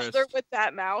my your wrist. mother with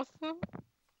that mouth?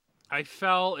 I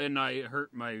fell and I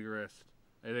hurt my wrist.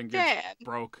 I think Dan. it's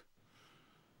broke.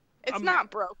 It's I'm-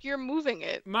 not broke. You're moving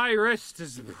it. My wrist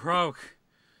is broke.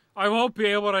 I won't be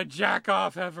able to jack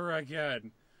off ever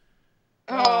again.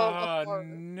 Oh, Lord.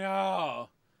 No.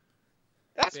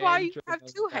 That's Dan why you drove have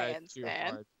two that hands, too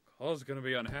Dan. hard. Cole's gonna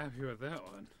be unhappy with that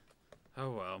one.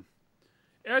 Oh well.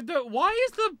 Why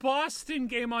is the Boston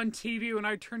game on TV when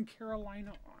I turn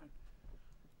Carolina on?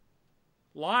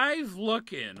 Live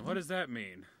look-in. What does that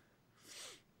mean?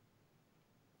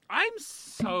 I'm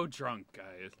so drunk,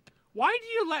 guys. Why do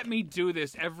you let me do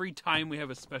this every time we have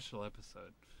a special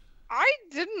episode? I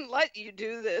didn't let you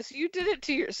do this. You did it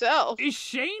to yourself. Is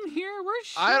Shane here?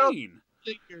 Where's I don't- Shane?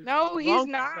 No, he's Drunk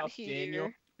not enough, here.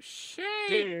 Daniel. Shane!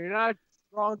 Dude, you're not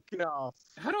drunk enough.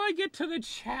 How do I get to the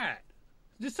chat?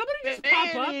 Did somebody just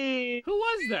pop up? Manny! Who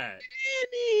was that?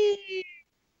 Manny!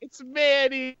 It's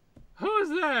Manny! Who is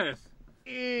this?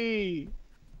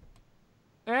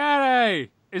 Manny!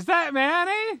 Is that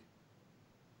Manny?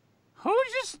 Who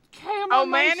just came Oh, on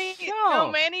my Manny! show?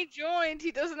 No, Manny joined.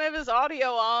 He doesn't have his audio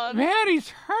on. Manny,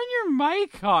 turn your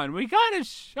mic on. We got a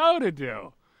show to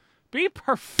do. Be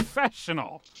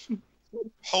professional.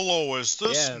 Hello, is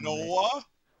this Yeah, Noah? Oh,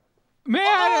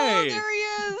 Manny! there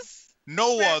he is.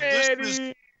 Noah,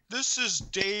 Manny! this is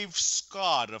Dave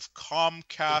Scott of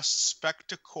Comcast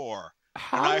Spectacor.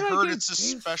 How And I did heard get it's a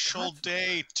Dave special Scott?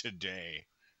 day today.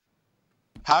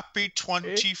 Happy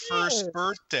 21st is.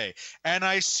 birthday. And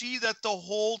I see that the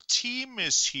whole team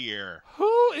is here.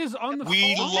 Who is on the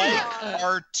We phone? like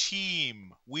our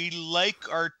team. We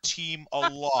like our team a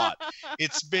lot.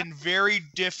 It's been very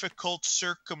difficult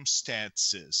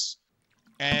circumstances.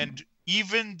 And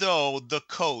even though the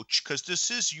coach, because this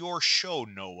is your show,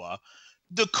 Noah,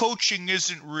 the coaching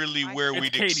isn't really where It's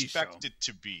we'd Katie's expect show. it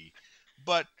to be.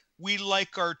 But we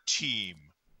like our team.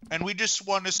 And we just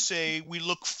want to say we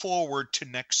look forward to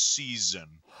next season.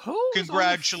 Who's on the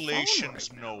Congratulations,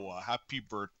 phone right now? Noah. Happy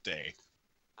birthday.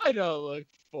 I don't look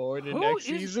forward to Who next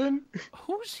is- season.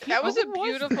 Who's here? That was a Who was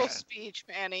beautiful that? speech,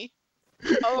 Manny.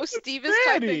 Oh, Steve is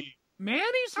typing. Manny!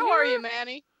 Manny's How here? are you,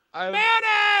 Manny? I'm-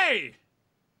 Manny!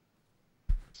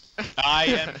 I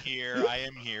am here. I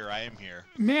am here. I am here.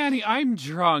 Manny, I'm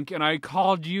drunk, and I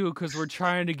called you because we're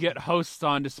trying to get hosts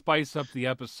on to spice up the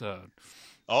episode.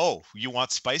 Oh, you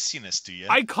want spiciness, do you?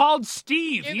 I called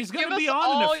Steve. Give- He's going give to be us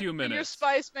on in all a few Your minutes.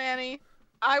 spice, Manny.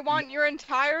 I want your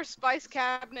entire spice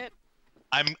cabinet.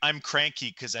 I'm cranky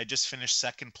because I just finished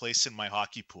second place in my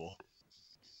hockey pool.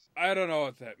 I don't know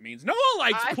what that means. Noah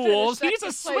likes I pools. finished He's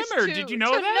a second place, swimmer. too, Did you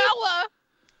know to that?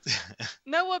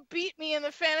 Noah beat me in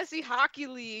the fantasy hockey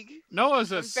league.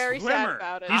 Noah's a I'm very sad swimmer.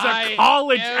 about it. He's I a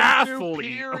college am athlete.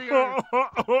 superior.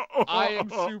 I am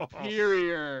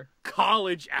superior.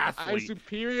 College I'm athlete.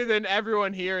 superior than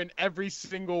everyone here in every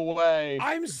single way.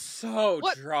 I'm so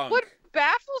What- drunk. What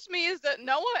baffles me is that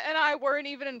Noah and I weren't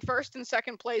even in first and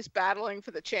second place battling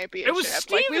for the championship.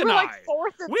 Steve like, we and were I. like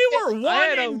fourth and We were fifth. I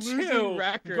had 1 a and losing 2,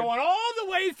 record. going all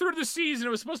the way through the season. It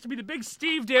was supposed to be the big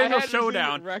Steve Daniel had a losing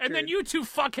showdown, and then record. you two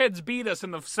fuckheads beat us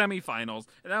in the semifinals,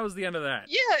 and that was the end of that.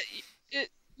 Yeah,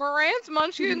 Moran's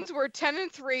Munchkins were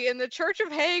 10-3, and the Church of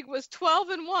Hague was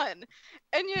 12-1,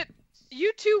 and yet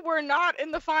you two were not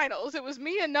in the finals. It was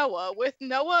me and Noah, with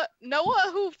Noah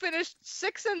who finished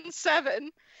 6-7,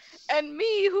 and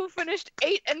me who finished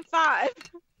 8-5.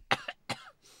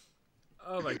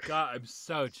 Oh my god, I'm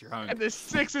so drunk. And the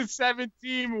 6 and 7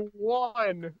 team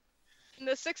won. And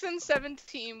the 6-7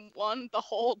 team won the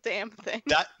whole damn thing.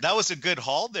 That was a good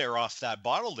haul there off that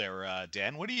bottle there,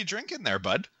 Dan. What are you drinking there,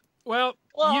 bud? Well,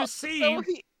 Well, you see, so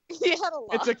he had a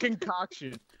lot. It's a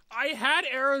concoction. I had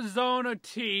Arizona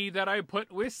tea that I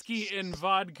put whiskey and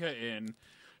vodka in,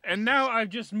 and now I've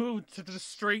just moved to the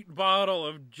straight bottle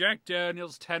of Jack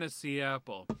Daniel's Tennessee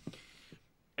Apple.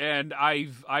 And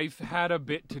I've had a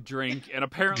bit to drink, and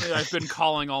apparently I've been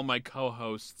calling all my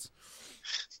co-hosts.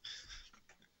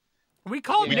 We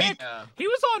called Nick. Yeah. He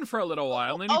was on for a little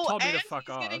while, and then he told me to and fuck he's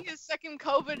off. getting his second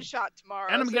COVID shot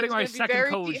tomorrow. And I'm so getting he's my gonna be second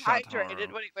very COVID shot dehydrated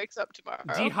tomorrow. when he wakes up tomorrow.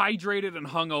 Dehydrated and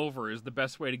hungover is the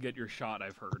best way to get your shot,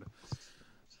 I've heard.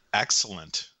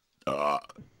 Excellent. God,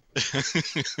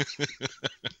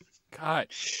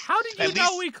 how did you At know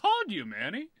least- we called you,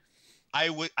 Manny? I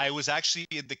was actually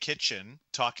in the kitchen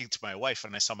talking to my wife,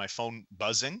 and I saw my phone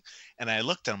buzzing, and I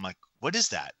looked, and I'm like, "What is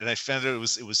that?" And I found out it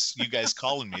was you guys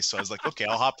calling me. So I was like, "Okay,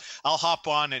 I'll hop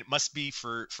on." And it must be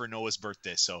for Noah's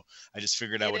birthday, so I just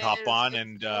figured I would hop on,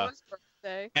 and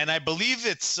birthday. And I believe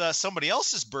it's somebody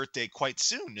else's birthday quite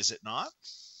soon, is it not?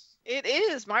 It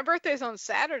is. My birthday's on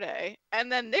Saturday,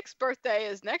 and then Nick's birthday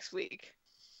is next week.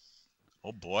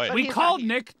 Oh boy. But We he's not called here.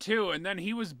 Nick too, and then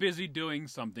he was busy doing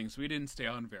something, so we didn't stay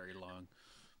on very long.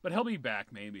 But he'll be back,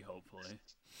 maybe, hopefully.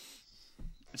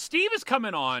 Steve is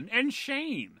coming on, and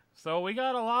Shane. So we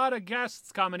got a lot of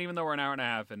guests coming, even though we're an hour and a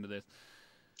half into this.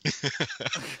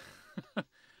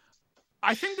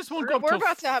 I think this won't go up We're till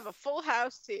about to have a full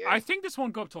house here. I think this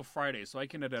won't go up till Friday, so I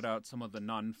can edit out some of the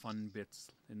non-fun bits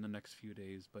in the next few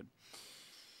days. But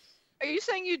Are you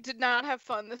saying you did not have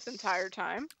fun this entire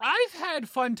time? I've had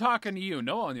fun talking to you.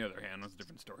 Noah, on the other hand, was a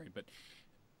different story. But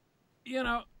you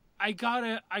know, I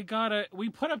gotta. We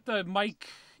put up the Mike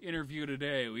interview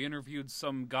today. We interviewed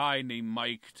some guy named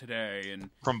Mike today,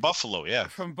 and From Buffalo, yeah.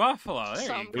 from Buffalo. There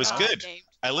Some you It was go. guy good. named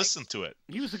I Mike. listened to it.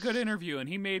 He was a good interview, and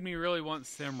he made me really want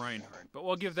Sam Reinhardt. But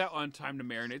we'll give that one time to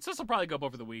marinate. So this will probably go up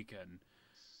over the weekend.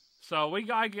 So I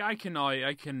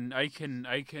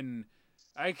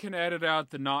can edit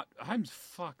out the not. I'm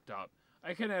fucked up.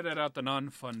 I can edit out the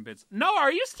non-fun bits. No,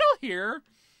 are you still here?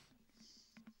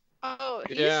 Oh,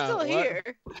 he's Yeah, still what? here.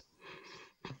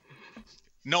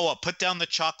 Noah, put down the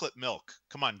chocolate milk.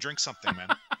 Come on, drink something, man.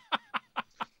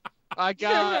 I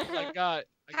got.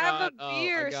 Have a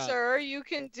beer, I got, sir. You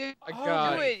can do I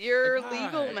got. it. You're I got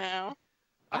legal it. now.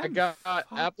 I I'm got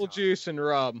fucked apple up. juice and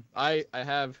rum. I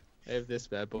have this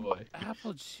bad boy.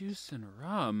 Apple juice and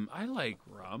rum. I like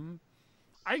rum.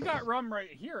 I got rum right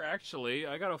here, actually.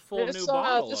 I got a full new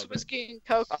bottle This of it. whiskey and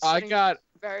coke is I sitting got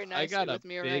very I nicely got a with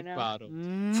me right big now. bottle.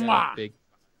 Mwah! Got a big.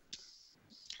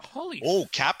 Holy Oh,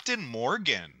 Captain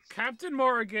Morgan. Captain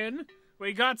Morgan.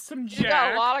 We got some You got a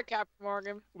Jack. lot of Captain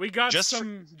Morgan. We got Just for-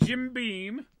 some Jim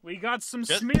Beam. We got some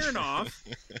Just- Smirnoff.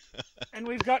 And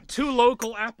we've got 2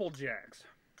 local Apple Jacks.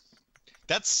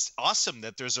 That's awesome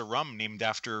that there's a rum named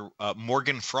after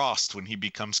Morgan Frost when he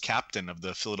becomes captain of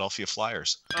the Philadelphia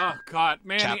Flyers. Oh, God.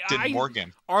 Man, Captain I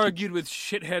Morgan. argued with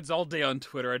shitheads all day on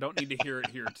Twitter. I don't need to hear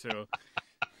it here, too.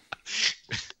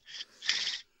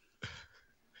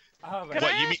 Oh, man. Can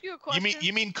What, I you ask you a question?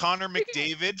 You mean Connor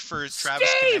McDavid for Travis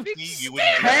Steve! Konechny? You wouldn't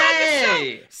do Steve! that?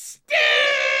 Hey! Steve!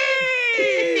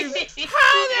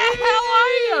 How the hell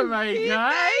are you, my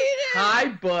guy? Hi,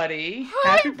 buddy.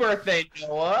 Hi. Happy birthday,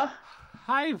 Noah.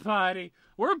 Hi, buddy.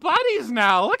 We're buddies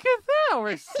now. Look at that.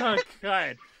 We're so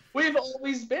good. We've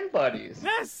always been buddies.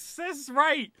 That's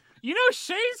right. You know,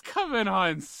 Shay's coming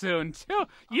on soon, too.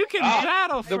 You can Ah,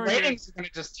 battle The for your... ratings are gonna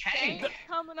just Shane's tank.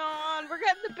 coming on. We're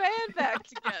getting the band back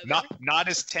together. Not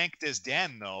as tanked as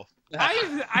Dan though.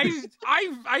 I've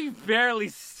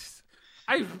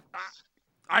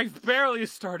barely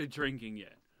started drinking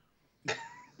yet.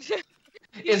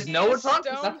 Is Noah drunk?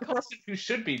 Is Stone that the cold. person who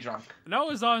should be drunk?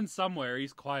 Noah's on somewhere.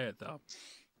 He's quiet, though.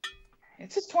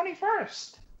 It's his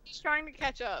 21st. He's trying to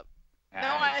catch up. No,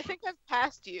 Ah, I think I've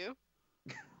passed you.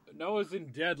 Noah's in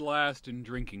dead last in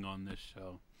drinking on this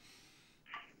show.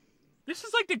 This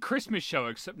is like the Christmas show,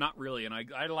 except not really, and I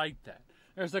like that.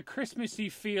 There's a Christmassy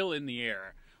feel in the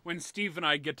air when Steve and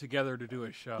I get together to do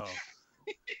a show.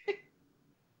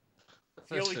 It's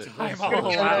the only Listen, time listen, I'll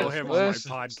allow listen, him on my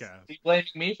listen. podcast. He's blaming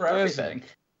me for Listen.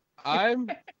 everything.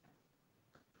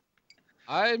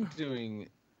 I'm doing.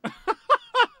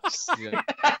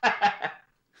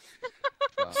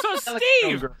 So,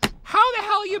 Steve, how the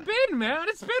hell you been, man?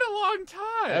 It's been a long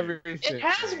time. Everything. It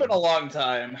has been a long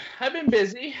time. I've been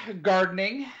busy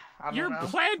gardening. I don't You're know.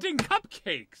 planting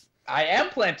cupcakes. I am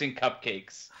planting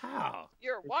cupcakes. How?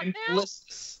 You're what In now?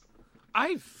 lists.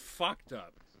 I fucked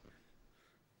up.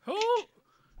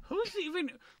 Who's even?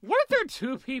 Weren't there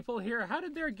 2 people here? How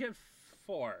did there get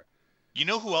 4? You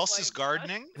know who else Like is what?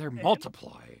 gardening? They're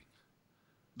multiplying.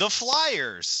 The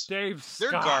Flyers. Dave They're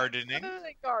Scott. gardening. What are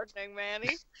they gardening,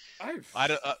 Manny?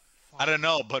 I don't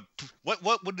know, but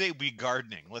what would they be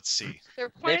gardening? Let's see.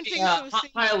 They're Maybe planting a some hot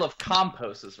seeds. pile of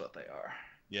compost is what they are.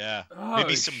 Yeah, Oh,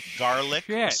 maybe some garlic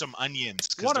or shit. some onions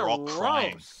because What they're a all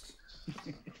crying. roast.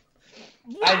 I-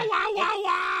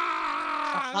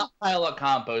 Wow! A hot pile of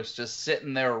compost just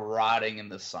sitting there rotting in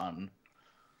the sun.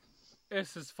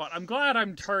 This is fun. I'm glad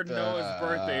I'm turning Noah's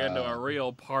birthday into a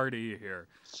real party here.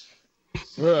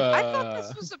 I thought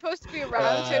this was supposed to be a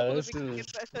round table this to begin is-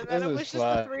 with, and then this it is was just the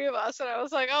fun. 3 of us, and I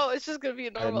was like, oh, it's just going to be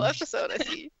a normal I'm- episode, I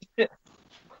see.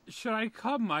 Should I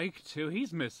call Mike too?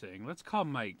 He's missing. Let's call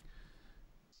Mike.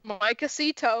 Mike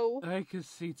Acito. Mike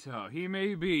Acito. He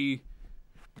may be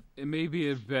in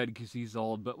bed because he's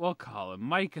old, but we'll call him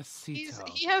Mike Acito.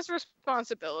 He has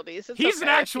responsibilities. It's He's okay an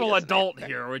if he actual doesn't adult answer.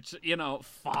 here, which,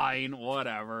 fine,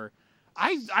 whatever.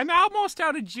 I'm almost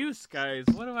out of juice, guys.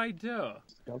 What do I do?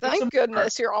 Thank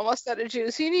goodness you're almost out of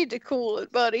juice. You need to cool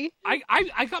it, buddy.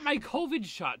 I got my COVID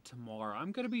shot tomorrow.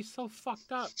 I'm gonna be so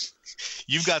fucked up.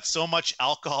 You've got so much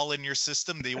alcohol in your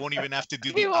system they won't even have to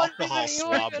do the You won't alcohol even- you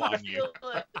won't swab even on you.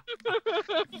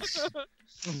 feel it.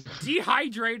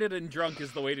 Dehydrated and drunk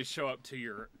is the way to show up to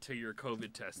your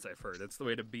COVID test. I've heard that's the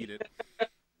way to beat it.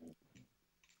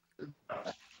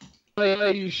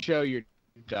 Like, you show your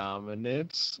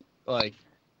dominance. Like,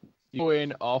 you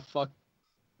win all fuck.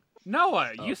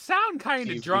 Noah, you sound kind of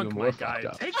He's drunk, even my more guy. fucked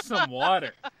up. Take some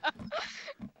water.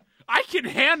 I can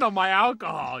handle my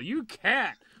alcohol. You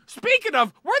can't. Speaking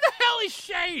of, where the hell is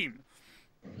Shane?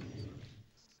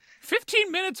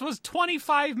 15 minutes was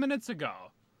 25 minutes ago.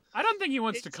 I don't think he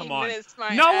wants to come 15 on. minutes,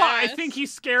 my Noah, I ass. think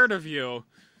he's scared of you.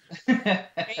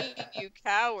 Hey, you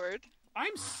coward.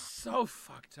 I'm so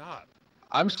fucked up.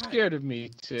 I'm scared of me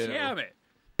too. Damn it.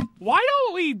 Why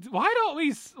don't we did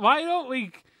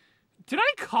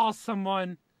I call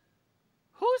someone?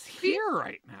 Who's here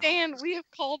right now? Dan, we have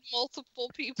called multiple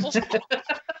people.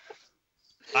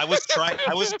 I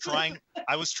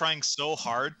was trying so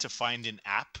hard to find an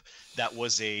app that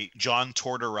was a John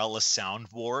Tortorella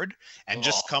soundboard and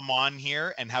just come on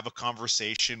here and have a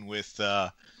conversation with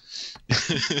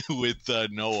with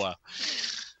Noah.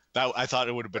 That I thought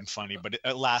it would have been funny, but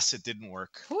alas, it didn't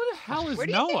work. Who the hell is Where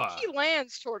do you Noah? think he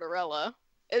lands, Tortorella?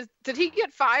 Did he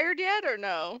get fired yet, or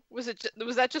no? Was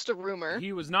that just a rumor?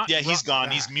 He was not. Yeah, he's brought gone.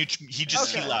 back. He's he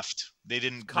just Okay. he left. They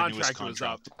didn't renew his Contract was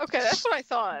up. contract. Okay, that's what I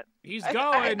thought. He's I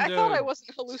going thought to I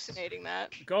wasn't hallucinating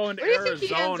that. going to Where do you think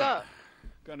he ends Arizona. up?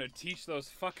 Gonna teach those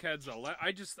fuckheads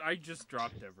I just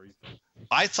dropped everything.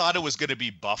 I thought it was going to be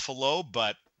Buffalo,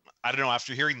 but I don't know.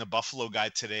 After hearing the Buffalo guy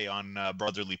today on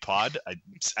Brotherly Pod,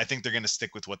 I think they're going to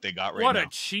stick with what they got right What now. a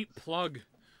cheap plug.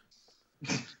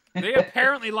 They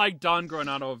apparently like Don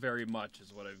Granado very much,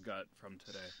 is what I've got from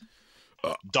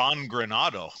today. Don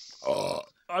Granado.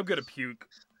 I'm gonna puke.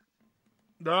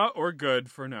 No, we're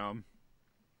good for now.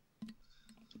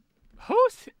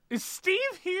 Is Steve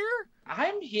here?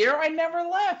 I'm here. I never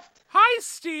left. Hi,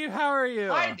 Steve. How are you?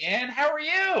 Hi, Dan. How are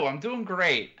you? I'm doing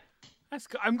great. That's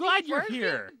good. I'm glad you're Where have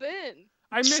here. you been?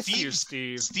 I miss you,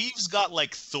 Steve. Steve's got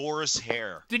like Thor's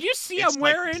hair. Did you see It's I'm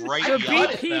like wearing bright the yellow. I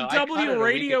got it, though. I caught it a BPW week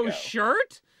radio ago.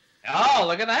 shirt? Oh,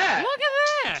 look at that. Look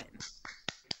at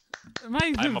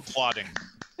that. I'm applauding.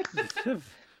 the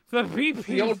The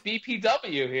BP old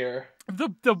BPW here. the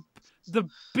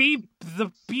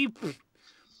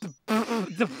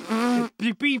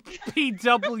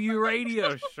BPW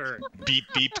radio shirt. Beep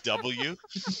beep W.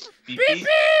 Beep beep.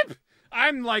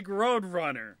 I'm like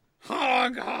Roadrunner.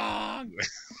 Honk honk.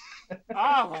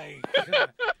 Oh my god.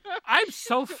 I'm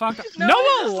so fucked up. No,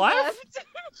 Noah just left?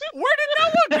 Where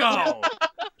did Noah go?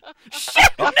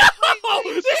 Shit, no!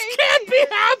 This can't be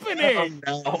happening!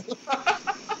 No.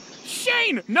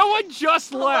 Shane, Noah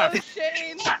just Hello, left.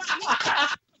 Shane.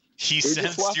 He just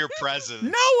sensed left? your presence.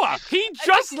 Noah, he I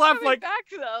just think he's left coming like back,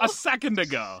 though. a second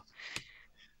ago.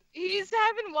 He's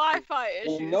having Wi-Fi issues.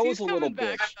 Well, Noah's He's a little coming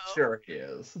back, bitch. though. Sure he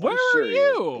is. Where sure are he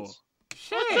you? is.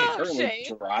 Shane. What's up? Currently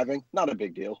Shane. driving. Not a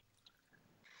big deal.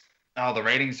 Oh, the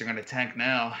ratings are going to tank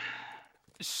now.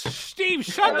 Steve,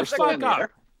 shut the There's fuck someone up.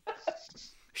 there.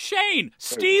 Shane,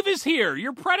 Steve is here.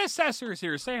 Your predecessor is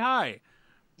here. Say hi.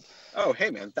 Oh, hey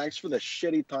man, thanks for the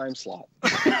shitty time slot.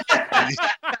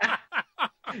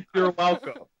 You're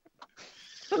welcome.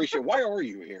 Appreciate. Why are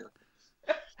you here?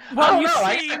 Well, I don't you know.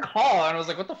 I see, got a call and I was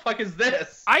like, what the fuck is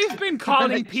this? I've been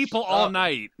calling people all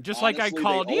night, just like I Honestly,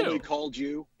 called they only you. called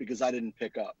you because I didn't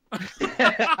pick up.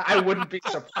 I wouldn't be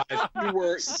surprised. You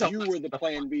were So- you were the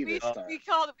plan B We, this time. we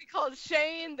called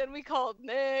Shane, then we called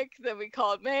Nick, then we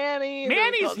called Manny. then we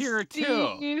Manny's called here,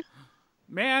 too. Steve.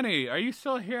 Manny, are you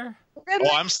still here? Oh,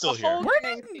 I'm still here. Whole Where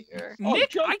gang did- here. Oh,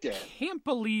 Nick, Junk I Dad. can't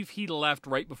believe he left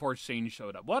right before Shane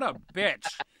showed up. What a bitch.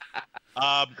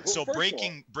 So first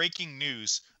of breaking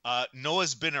news.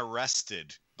 Noah's been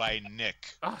arrested by Nick.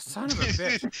 Oh, son of a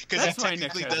bitch. Because he That's why Nick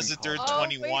technically hasn't does it during called. Oh,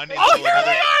 21 wait, Oh, until here another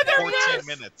they are! They're 14 yes!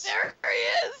 minutes. There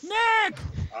he is. Nick!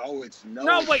 Oh, it's Noah.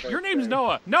 No, wait, your name's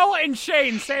Noah. Noah and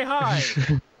Shane, say hi.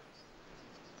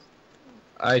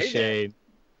 Hi, Hey, Shane.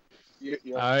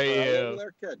 You're How are you? over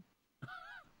there, kid.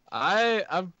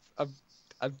 I'm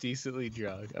decently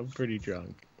drunk. I'm pretty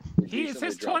drunk. It's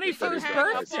his Decently drunk. 21st Pretty Hang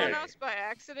drunk, up I'd say. on us by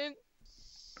accident.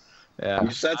 Yeah.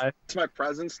 You said it's my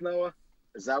presence, Noah.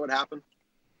 Is that what happened?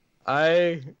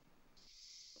 I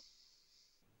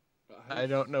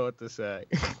don't know what to say.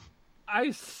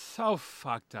 I'm so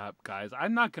fucked up, guys.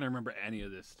 I'm not going to remember any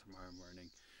of this tomorrow morning.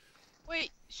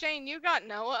 Wait, Shane, you got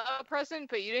Noah a present,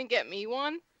 but you didn't get me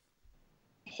one?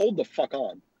 Hold the fuck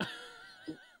on.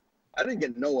 I didn't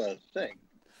get Noah a thing.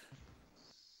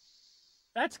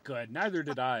 That's good. Neither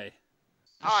did I.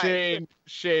 All right.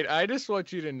 Shane, I just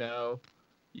want you to know,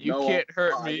 you Noah, can't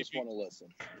hurt I me. just want to listen.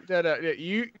 No,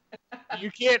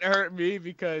 you can't hurt me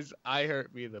because I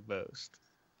hurt me the most.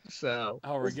 So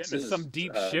Oh, we're This getting to is, some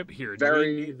deep ship here. Do we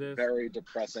Very, need this? very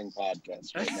depressing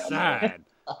podcast right That's now. sad.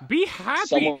 Be happy.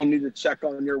 Someone need to check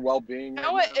on your well-being. You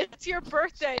know what? It's your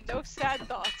birthday. No sad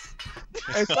thoughts.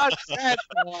 it's not sad.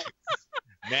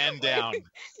 Man down.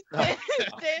 Dan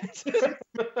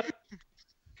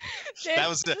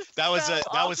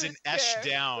That was an esh chair.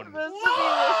 down. For those of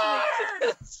you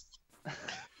listening to this.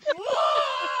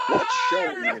 What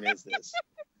show even is this?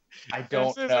 I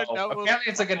don't This is know. a Noah-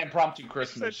 Apparently, it's like an impromptu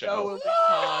Christmas show.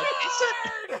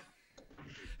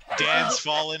 Dan's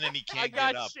fallen and he I can't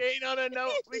got get up. Shane on a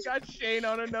note. We got Shane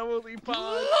on a Noah Lee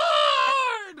pod.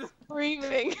 Lord!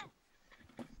 Screaming.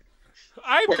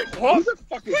 I'm. Wait, who the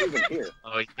fuck is even here?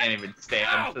 Oh, you can't even stand.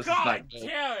 Oh, This God is not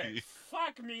damn it.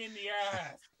 Fuck me in the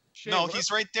ass. Shane, No, where he's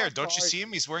the right there. fuck Don't you are see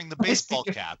him? He's wearing the baseball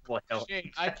cap. good.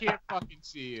 Shane, I can't fucking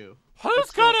see you.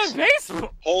 Who's got a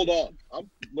baseball? Hold on. I'm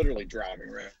literally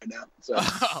driving right now. So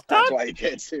that's why you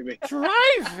can't see me.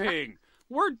 Driving.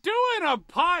 We're doing a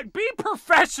pod. Be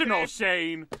professional,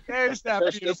 Shane. There's that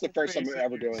This is the beautiful first time face I'm of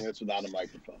ever yours. doing this without a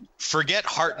microphone. Forget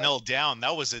Hartnell down.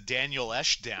 That was a Daniel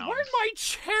Esh down. Where'd my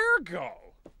chair go?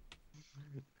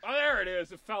 Oh, there it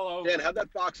is. It fell over. Dan, how'd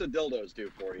that box of dildos do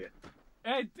for you?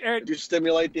 It, Did you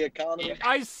stimulate the economy?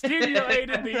 I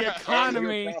stimulated the Your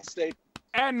economy prostate?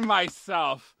 and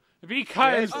myself That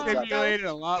because stimulated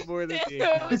a lot more than the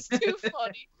It was too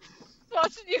funny.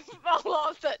 Watching you fall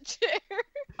off that chair.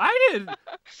 I did.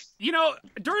 You know,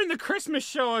 during the Christmas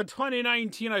show in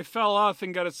 2019, I fell off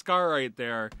and got a scar right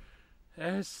there.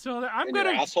 So I'm In your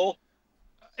gonna asshole?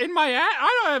 in my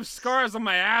I don't have scars on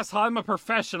my asshole. I'm a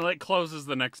professional. It closes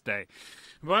the next day.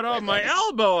 But on my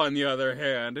elbow, on the other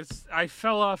hand, I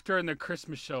fell off during the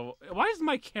Christmas show. Why is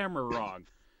my camera wrong?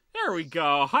 There we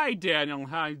go. Hi, Daniel.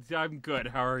 Hi, I'm good.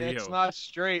 How are you? It's not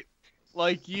straight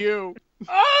like you.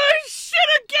 Oh shit!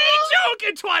 A gay joke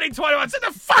in 2021. Sit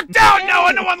the fuck down,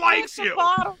 Noah. No one likes Put you. the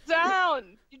bottle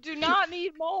down. You do not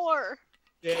need more.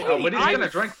 Oh, what are you I'm gonna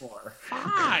drink for?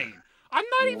 Fine. I'm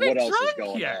not What even else is drunk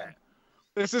going yet. on?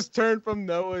 This has turned from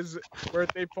Noah's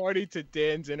birthday party to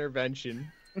Dan's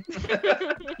intervention.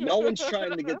 No one's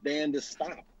trying to get Dan to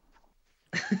stop.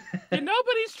 And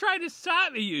nobody's trying to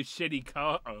stop me, you shitty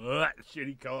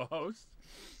co-host.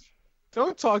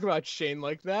 Don't talk about Shane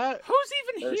like that. Who's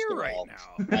even First here of right all,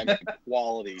 now? I'm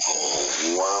quality.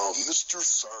 Oh, wow, Mr.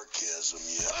 Sarcasm,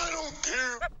 yeah. I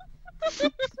don't care.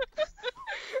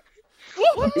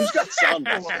 Who's got sound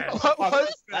bites? What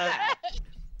was that?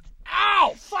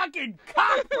 Ow! Fucking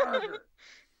cockburger!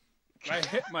 I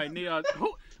hit my knee on.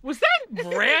 Who was that?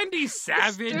 Randy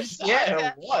Savage? Yeah,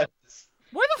 it was.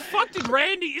 Where the fuck did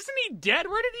Randy? Isn't he dead?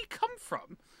 Where did he come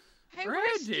from? Hey, where's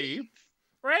Randy. Steve?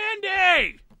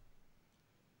 Randy.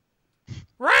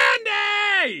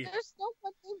 Randy. There's no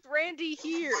one named Randy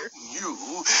here. You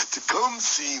to come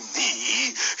see me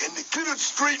and to get it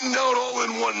straightened out all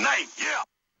in one night, yeah.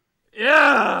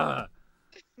 Yeah.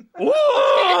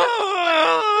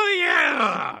 Ooh,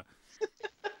 yeah.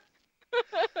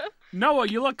 Noah,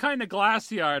 you look kind of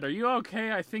glassy-eyed. Are you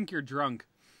okay? I think you're drunk.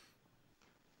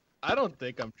 I don't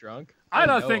think I'm drunk. I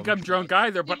don't know think I'm drunk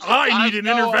either, but You I need an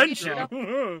know I'm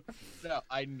intervention. No,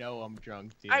 I know I'm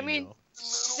drunk, Daniel. I mean,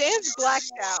 Dan's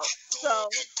blacked out, so.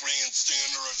 A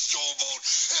grandstand or a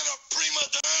showboat and a prima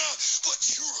donna, but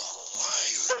you're a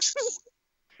liar too.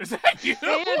 Is that you?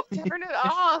 Dan, turn it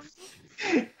off.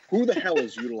 Who the hell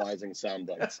is utilizing sound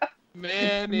bites?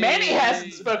 Manny. Manny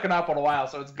hasn't spoken up in a while,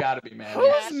 so it's got to be Manny.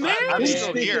 Who's I'm Manny? I'm He's still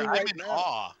speaking here. right I'm in now.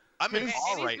 awe. I'm in His-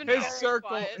 awe Manny's right been now. His very circle,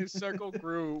 quiet. his circle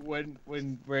grew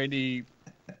when Randy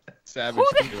Savage. Who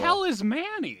the came hell up. is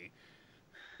Manny?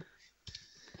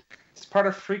 It's part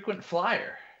of Frequent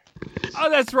Flyer. Oh,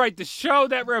 that's right. The show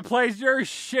that replaced your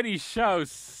shitty show,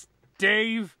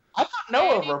 Dave. I thought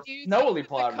Noah Manny, do you Noah think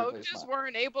Plot the coaches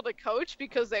weren't able to coach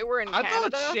because they were in I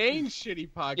Canada. thought Shane's shitty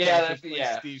podcast. Yeah, that's- replaced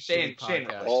yeah, Steve's Shane- shitty Shane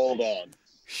podcast. Hold on.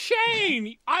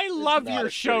 Shane, I love not your a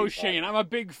show, shitty Shane. I'm a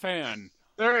big fan.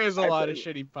 There is a I lot of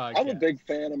think- shitty podcasts. I'm a big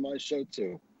fan of my show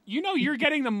too. You know you're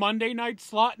getting the Monday night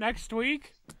slot next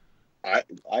week? I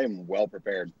am well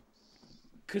prepared.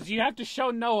 Because you have to show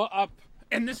Noah up,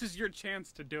 and this is your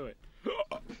chance to do it.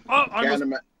 Can't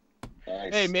ima-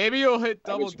 Nice. Hey, maybe you'll hit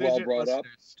That double was well digit brought up.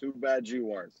 listeners. Too bad you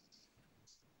weren't.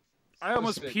 I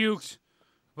almost Listen. puked,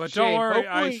 but Shane, don't worry,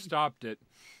 I hopefully- stopped it.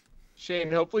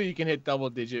 Shane, hopefully you can hit double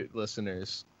digit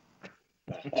listeners.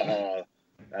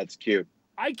 That's cute.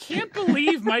 I can't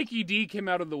believe Mikey D came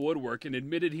out of the woodwork and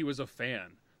admitted he was a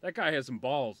fan. That guy has some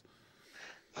balls.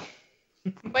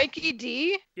 Mikey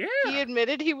D. Yeah. He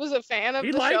admitted he was a fan of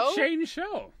He the liked show. Shane's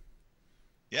show.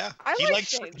 Yeah, I he like liked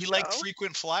Shane's he liked show.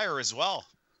 Frequent Flyer as well.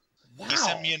 Wow. He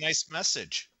sent me a nice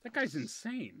message. That guy's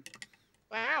insane.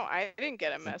 Wow, I didn't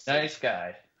get a message. Nice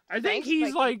guy. I think Thanks,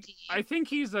 he's Mikey like, D. I think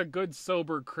he's a good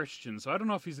sober Christian, so I don't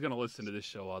know if he's gonna listen to this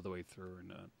show all the way through or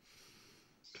not.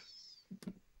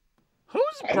 Whose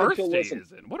I hope he'll birthday listen.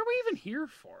 is it? What are we even here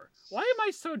for? Why am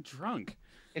I so drunk?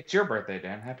 It's your birthday,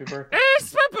 Dan. Happy birthday.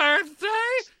 It's my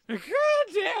birthday!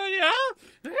 Good Daniel!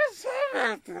 It's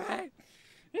my birthday!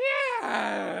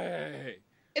 Yay!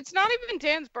 It's not even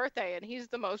Dan's birthday, and he's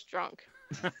the most drunk.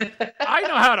 I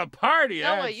know how to party.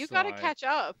 Noah, that's you gotta why. catch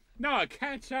up. No,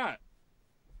 catch up.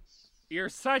 You're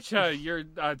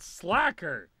a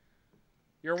slacker.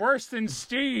 You're worse than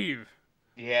Steve.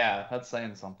 Yeah, that's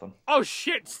saying something. Oh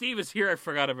shit, Steve is here. I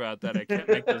forgot about that. I can't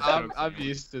make those jokes. I'm anymore.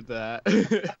 used to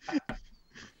that.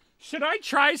 Should I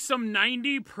try some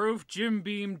 90 proof Jim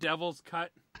Beam Devil's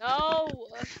Cut? No,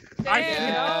 I-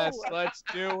 Yes, Dan, let's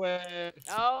do it.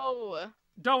 no.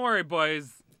 Don't worry,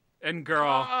 boys and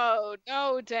girl. Oh,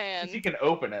 no, If Dan. you can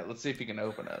open it, let's see if you can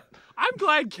open it. I'm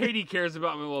glad Katie cares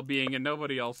about my well-being and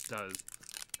nobody else does.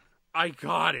 I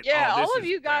got it. Yeah, Oh, this all of is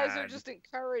you guys are bad. just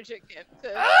encouraging him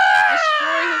to Ah!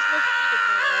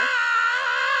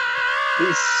 destroy his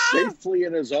He's safely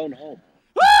in his own home.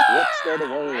 What's there to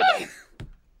worry about?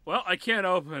 Well, I can't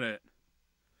open it.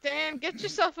 Dan, get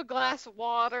yourself a glass of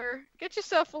water. Get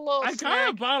yourself a little I got a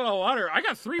snack. bottle of water. I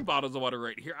got 3 bottles of water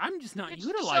right here. I'm just not Get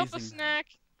yourself utilizing a snack.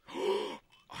 them.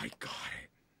 I got it.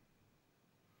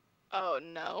 Oh,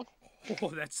 no. Oh,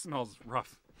 that smells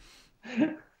rough.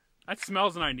 That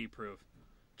smells 90 proof.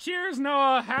 Cheers,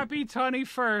 Noah. Happy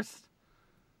 21st.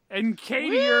 And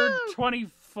Katie, you're Woo!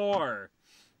 24.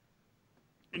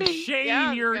 And Shane,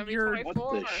 Yeah, you're gonna be What the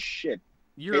 24. shit?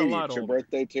 you're Katie, a lot it's your older.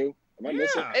 birthday too? Am I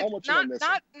missing? Yeah. How much am I missing?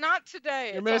 Not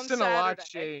today. You're it's missing on a lot,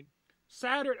 Saturday. Shane.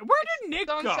 Saturday. Where did Nick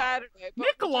It's on go? Saturday. but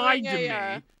Nick we're lied doing to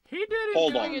a, me. He didn't.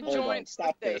 Hold doing on, a hold on. joint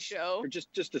Stop birthday this show. for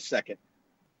just a second.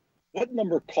 What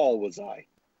number call was I?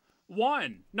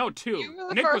 1. No, 2. You were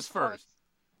the Nick was first one. first.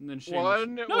 And then Shane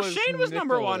One was... No, was Shane was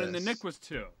number 1 and then Nicholas. Nick was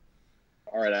 2.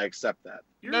 All right, I accept that.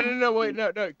 You're, No, wait,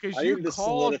 no, because I you need to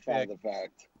called solidify Nick. the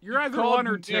fact. You're either Called 1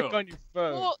 or Nick 2. on your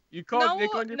phone. Well, You called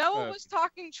Nick on your Noah phone. was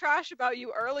talking trash about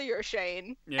you earlier,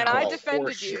 Shane, Yeah. and I Oh,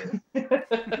 defended for you. sure. What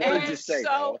did you And say, so-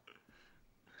 Noah?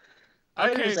 I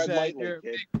Okay. just Tread said lightly, you're a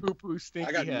kid. big poo-poo stinky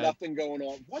I got head. nothing going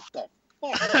on. What the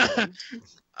fuck?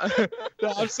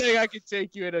 No, I'm saying I could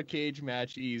take you in a cage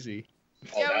match easy.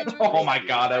 Yeah, that's we were Oh my crazy.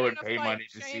 God, I trying would to pay fight money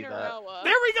to see Shane or that. Noah.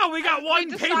 There we go. We got We one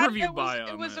decided pay-per-view it was- buy It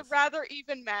on was a this. rather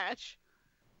even match.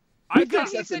 I Who got,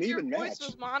 thinks He that's said an your even voice match?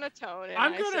 was monotone, and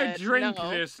I'm I gonna said, drink no.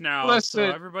 this now, Listen,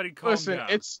 so everybody calm Listen, down.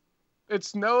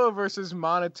 it's Noah versus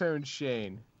monotone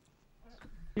Shane.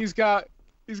 He's got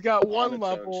one Monotone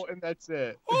level and that's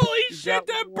it. Holy He's shit, got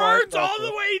that one burns all level.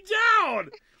 the way down!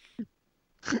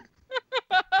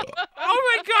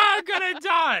 Oh my god, I'm gonna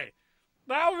die!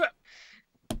 Now,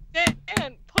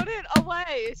 Dan, put it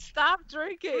away. Stop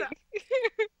drinking.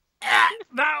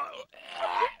 now,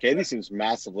 Katie seems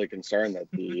massively concerned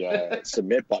that the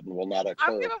submit button will not I'm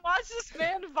occur. gonna watch this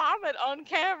man vomit on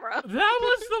camera. that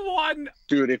was the one.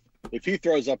 Dude, if he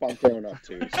throws up, I'm throwing up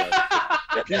too.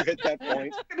 So if you hit that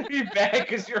point, It's gonna be bad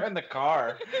because you're in the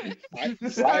car. I'm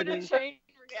Started driving, chain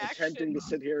attempting reaction. to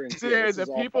sit here and There, this the is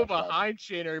all people fucked up. behind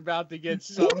Shane are about to get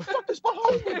Who some. the fuck is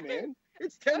behind me, man?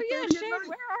 It's 10:30 Oh yeah, at Shane, night.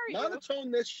 where are you?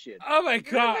 Monotone this shit. Oh my You're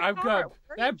in god, the I'm car. good.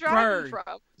 Where are you That driving burned.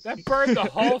 from? That burned the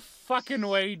whole fucking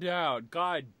way down.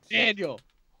 God. Daniel,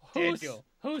 Who's, Daniel.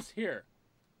 who's here?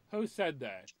 Who said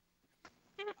that?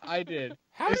 I did.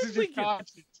 How This did is we your get...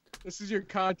 conscience. This is your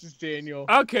conscience, Daniel.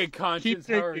 Okay, Conscience,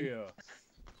 Keep how are drinking.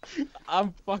 you?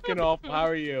 I'm fucking awful. How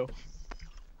are you?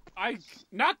 I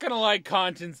not gonna lie,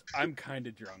 Conscience, I'm kind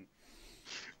of drunk.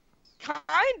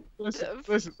 Kind Listen, of.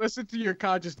 listen to your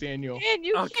conscience, Daniel. Man,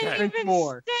 you Okay. can't Drink even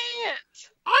more. stand.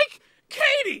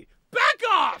 Katie, back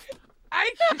off!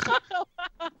 I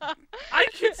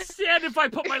can stand if I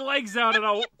put my legs out and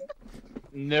I'll.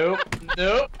 Nope.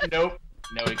 No,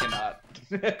 he cannot.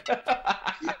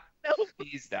 Nope.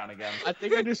 He's down again. I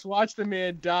think I just watched a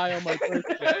man die on my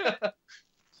birthday.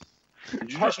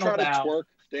 Did you just try to Down. twerk,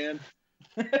 Dan?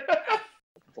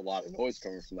 That's a lot of noise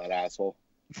coming from that asshole.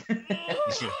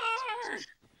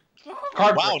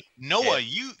 Card Wow, break. Noah,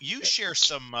 you share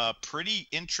some pretty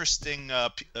interesting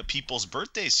people's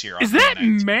birthdays here. On Is that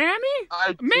Monday.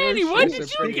 Manny? Manny, when Those did are you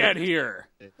pretty get good. here?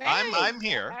 I'm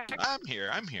here.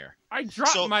 I'm here. I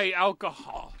dropped So- my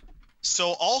alcohol.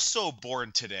 So also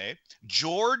born today,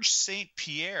 George St.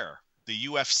 Pierre, the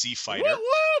UFC fighter. Whoop,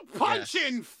 whoop.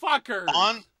 punching fucker.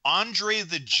 Andre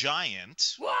the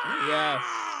Giant. Yes.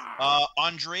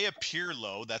 Andrea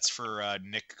Pirlo. That's for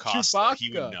Nick Costa. Chewbacca.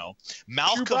 He would know.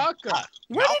 Malcolm. Chewbacca.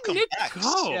 Where Malcolm did Nick X.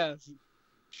 go? Yes.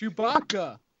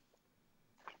 Chewbacca.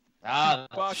 Ah,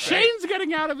 Chewbacca. Shane's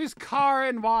getting out of his car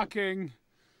and walking.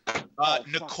 fuck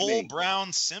Nicole me.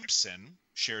 Brown Simpson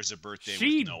shares a birthday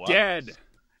She with Noah. dead.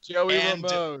 Joey And-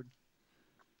 Ramone.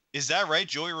 Is that right,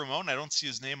 Joey Ramone? I don't see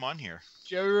his name on here.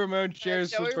 Joey Ramone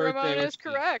shares Joey his birthday Ramone with is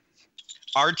me. correct.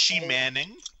 Archie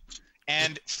Manning,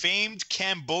 and famed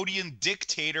Cambodian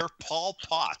dictator Pol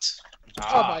Pot.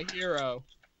 Oh, my hero.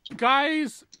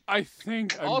 Guys, I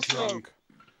think I'm Also- drunk.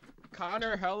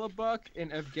 Connor Hellebuck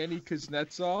and Evgeny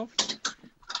Kuznetsov.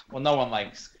 Well, no one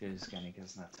likes Kuzgani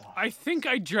because that's all. I think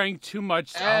I drank too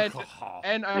much And- alcohol.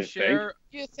 And I You share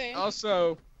You think?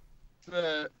 also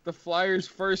the Flyers'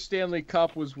 first Stanley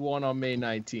Cup was won on May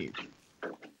 19th.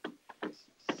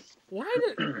 Why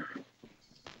did...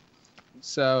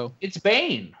 So It's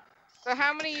Bane. So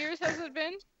how many years has it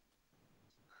been?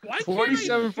 Why can't I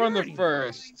 47 from hear the anything?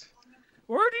 first.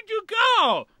 Where did you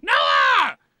go?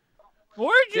 Noah!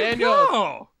 Where'd you Daniel.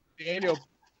 go? Daniel,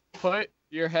 put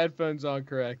your headphones on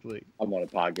correctly. I'm on a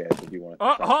podcast if you want.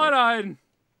 Oh, hold on.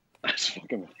 That's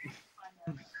fucking.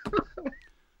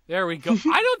 There we go.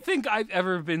 I don't think I've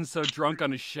ever been so drunk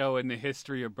on a show in the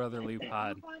history of Brotherly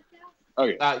Pod.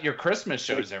 Okay, Your Christmas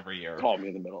shows every year. call me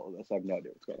in the middle of this. I have no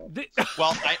idea what's going on.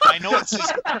 Well, I know it's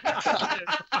his.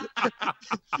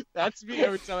 That's me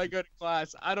every time I go to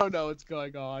class. I don't know what's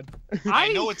going on.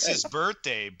 I know it's his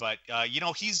birthday, but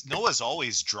Noah's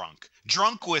always drunk.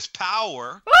 Drunk with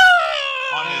power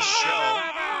on his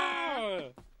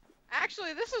show.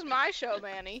 Actually, this is my show,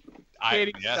 Manny.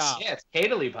 Katie, Yes. stop. Yeah, it's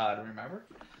Caterly Pod, remember?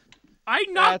 I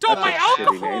knocked That's all my not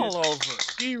alcohol over.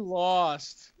 He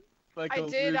lost. Like a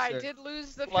loser. I did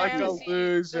lose the Like a fantasy,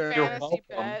 loser. the You're fantasy welcome.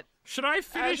 bet. Should I I was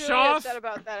finish really off upset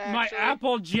about that, my actually.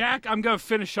 Applejack? I'm going to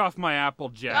finish off my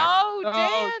Applejack. No, No,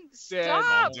 Dan, Dan.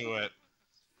 stop. Don't do it.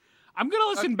 I'm going to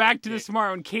listen back to this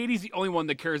tomorrow, and Katie's the only one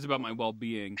that cares about my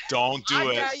well-being. Don't do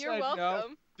it. Yeah, you're Said no.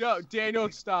 welcome. No,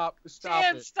 Daniel, stop. Stop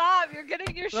Dan, it. stop. You're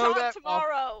getting your Throw shot that off.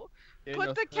 tomorrow. Daniel,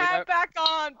 Put the throw cat that- back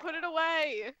on. Put it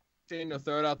away. Daniel,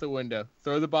 throw it out the window.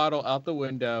 Throw the bottle out the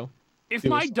window. If Do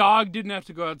my something. dog didn't have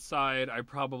to go outside, I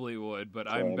probably would,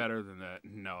 but I'm Same. better than that,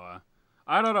 Noah.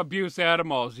 I don't abuse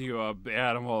animals, you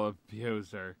animal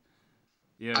abuser.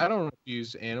 Yeah. I don't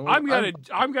abuse animals.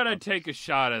 I'm gonna take a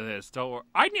shot of this. Don't worry.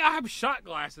 I have shot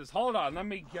glasses. Hold on, let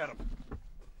me get them.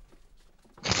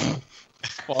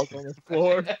 falls on the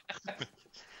floor.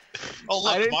 Oh,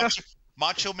 I look, didn't know-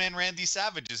 Macho Man Randy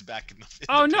Savage is back in the.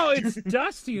 Oh no, it's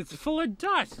dusty. It's full of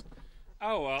dust.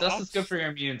 Oh well. Dust is good for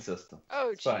your immune system. Oh,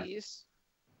 It's fine. jeez.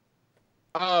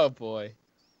 Oh boy.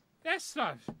 That's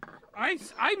not.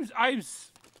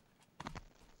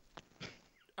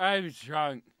 I'm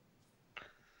drunk.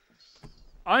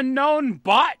 Unknown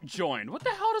bot joined. What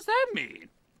the hell does that mean?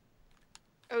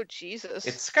 Oh, Jesus.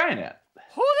 It's Skynet.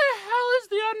 Who the hell is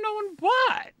the unknown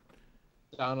bot?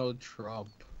 Donald Trump.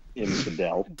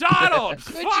 Infidel. Donald,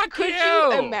 fuck could you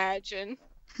you! imagine?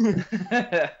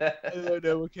 I don't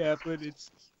know what happened. It's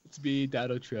me,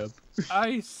 Donald Trump.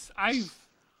 I'm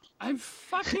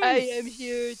fucking. I am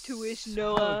here to wish so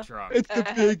Noah drunk. It's the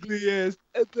happy- big ass.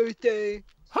 a birthday.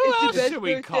 Who It's the else best should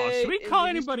we call? Should we birthday call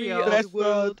in the anybody history else? of the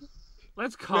world.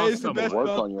 Let's call Raise the someone. best Work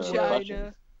belt on your in impressions.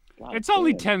 China. God It's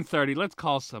only damn. 10:30. Let's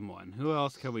call someone. Who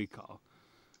else can we call?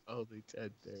 Only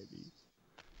 10:30.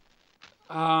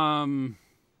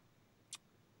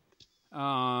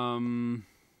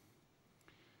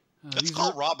 Let's these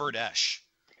call are- Robert Esch.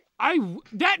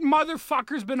 That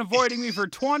motherfucker's been avoiding me for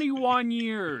 21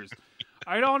 years.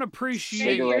 I don't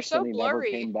appreciate. You're Cigarettes so and he never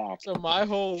blurry. came back. So my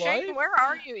whole life. Shane, where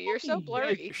are you? You're so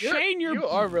blurry. Shane, You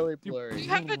are really blurry. Do you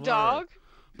have a blurry. dog?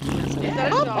 Is that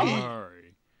a dog?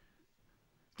 Sorry.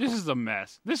 This is a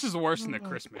mess. This is worse than the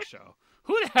Christmas show.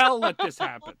 Who the hell let this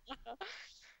happen?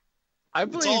 I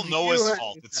It's believe all Noah's you.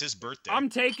 fault. It's his birthday. I'm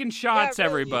taking shots, Yeah,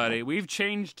 really. everybody. We've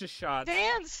changed to shots.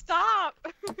 Dan, stop!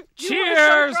 You are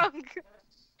Cheers! so drunk.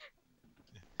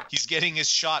 He's getting his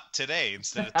shot today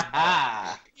instead of tomorrow.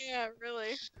 Ah, Yeah,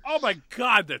 really. Oh my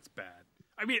god, that's bad.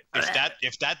 I mean,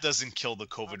 If that doesn't kill the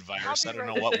COVID virus, I I'll be don't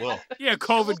know right what back. will. yeah, We'll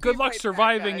COVID. be Good luck right back,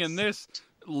 surviving guys. in this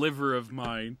liver of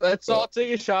mine. Let's all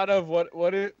take a shot of what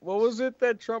was it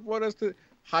that Trump wanted us to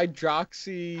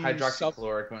hydroxy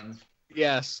hydroxychloroquine.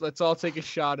 Yes, let's all take a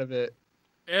shot of it.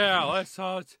 Yeah, let's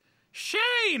all.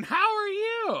 Shane, how are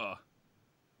you?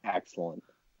 Excellent.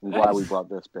 I'm glad we brought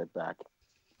this bit back.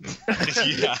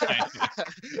 Yeah.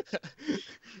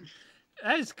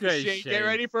 That's good, Shane, Shane. get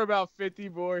ready for about 50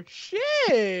 more.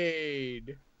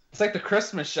 Shade. like the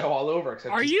Christmas show all over.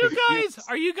 Except Are just you big guys cubes.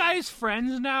 are you guys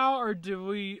friends now, or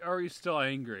are you still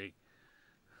angry?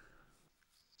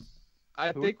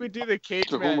 I think we do the cage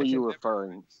To match. whom are you and-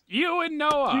 referring? You and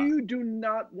Noah. You do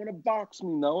not want to box me,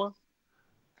 Noah.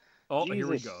 Oh, here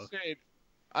we Jesus. go. Shane,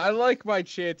 I like my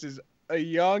chances. A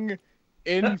young,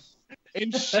 in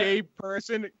shape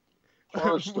person.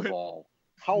 First of all,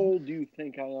 how old do you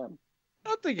think I am? I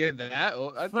don't think you're that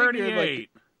old. I think you're 38. like,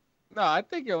 no, I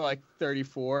think you're like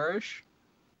 34-ish.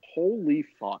 Holy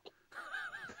fuck.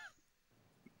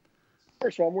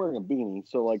 First of all, I'm wearing a beanie,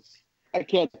 so like I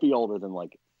can't be older than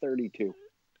like 32.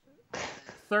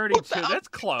 32. That's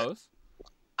close.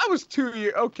 I was 2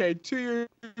 years. Okay, 2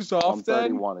 years off I'm then.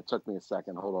 31. It took me a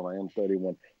second. Hold on, I am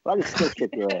 31. But I can still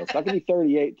kick your ass. I can be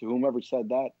 38 to whomever said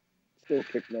that. Still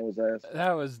kick Noah's ass.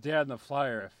 That was Dan the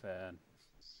Flyer fan.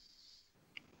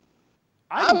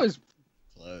 I was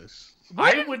close.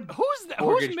 I would Who's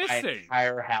mortgage my missing?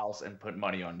 entire house and put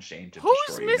money on Shane to Who's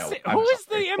destroy missing? You. No, I'm Who's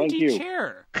sorry. the Thank empty you.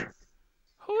 chair?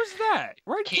 Who's that?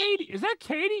 Right, Katie? Is that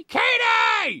Katie?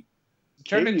 Katie!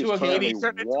 Turned Katie into is a currently baby.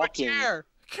 Turned into a walking chair.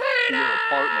 to your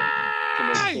apartment to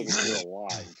make sure Katie! that you're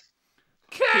alive.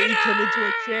 Katie turned into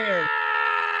a chair.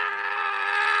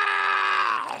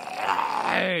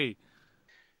 Hey!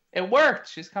 It worked.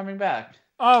 She's coming back.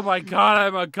 Oh my god,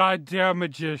 I'm a goddamn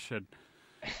magician.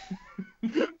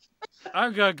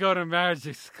 I'm gonna go to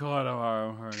magic school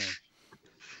tomorrow morning.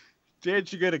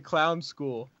 Did you go to clown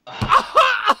school?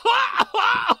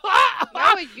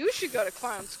 Noah, you should go to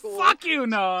clown school. Fuck you,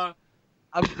 Noah.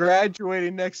 I'm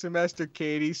graduating next semester,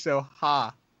 Katie, so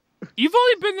ha. You've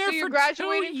only been there So you're for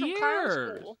graduating 2 from clown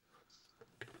years. school.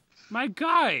 My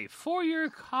guy, 4-year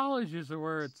college is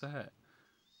where it's at.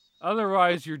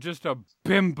 Otherwise, you're just a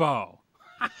bimbo.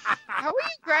 How are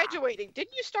you graduating?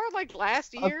 Didn't you start like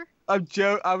last year?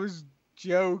 I was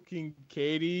joking,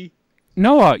 Katie.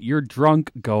 Noah, you're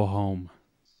drunk. Go home.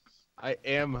 I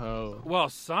am ho. Well,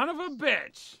 son of a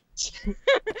bitch.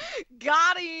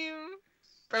 Got him.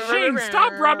 Shane,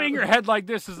 stop rubbing your head like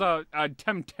this is a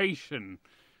temptation.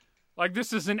 Like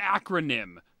this is an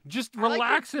acronym. Just I like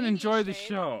relax your and enjoy the Shane.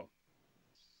 show.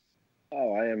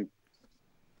 Oh, I am.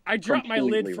 I dropped my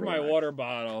lid Completely for my relaxed. water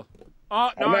bottle. Oh,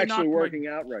 no, I'm I actually knocked working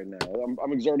out right now.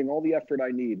 I'm exerting all the effort I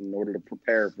need in order to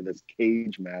prepare for this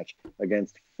cage match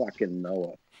against fucking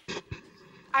Noah.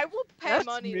 I will pay That's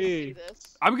money me. to see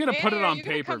this. I'm gonna put Manny, it are on you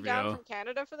gonna come down pay-per-view. from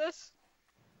Canada for this?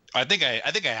 I think I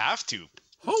have to.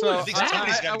 Who So was think that?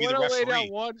 somebody's gotta be the wanna lay referee.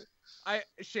 down one.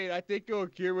 Shane, I think you'll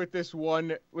agree with this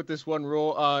one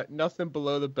rule. Nothing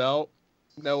below the belt.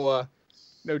 No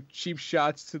cheap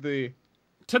shots to the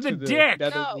To the dick.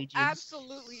 nether No, regions.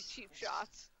 absolutely cheap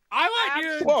shots. I want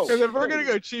you. Whoa. Because if we're gonna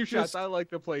go cheap Just shots, I like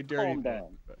to play dirty. calm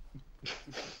down.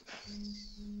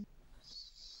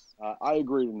 I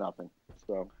agree to nothing.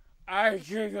 So I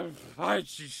can't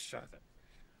fight you, shut it.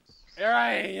 Here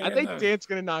I am. I think Dan's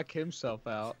gonna knock himself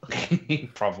out. He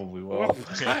probably will. Oh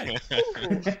my!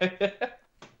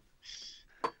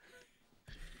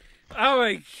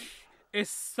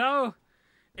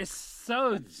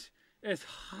 It's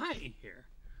hot in here.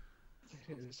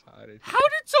 It is hot in How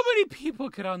did so many people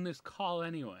get on this call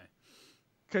anyway?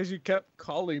 Because you kept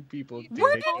calling people.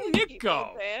 Where Dick. did Nick People,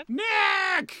 go? man.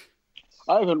 Nick!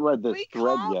 I haven't read this We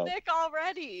thread called yet. Nick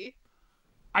already.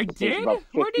 I There's did? about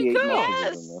Where'd he 58 go? messages in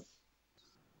Yes. this.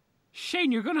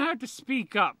 Shane, you're gonna have to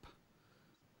speak up.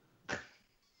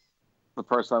 The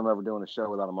first time I'm ever doing a show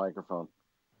without a microphone.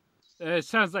 It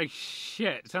sounds like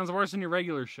shit. It sounds worse than your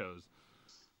regular shows.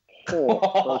 Oh, first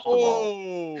of all,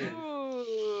 Oh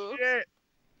Ooh. shit!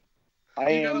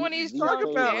 I Even am when he's the talk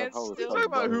drunk, about- Dan host still of talk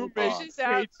about the who Buddy makes Pod. pushes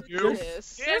out Hey, to you. do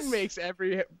this. Dan makes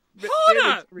every. Hold Dan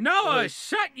up! makes every Noah, choice.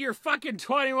 shut your fucking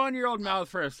 21-year-old mouth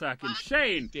for a second.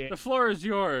 Shane, Dan. the floor is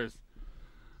yours.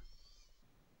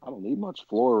 I don't need much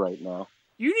floor right now.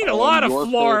 You need I a am lot of your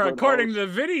floor favorite according host. to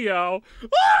the video.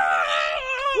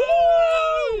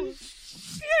 Oh,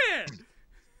 shit!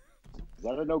 Is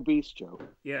that an obese joke?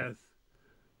 Yes.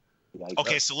 Yikes.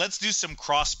 Okay, so let's do some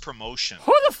cross promotion.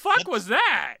 Who the fuck was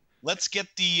that? Let's get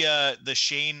the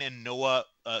Shane and Noah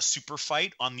super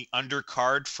fight on the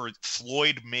undercard for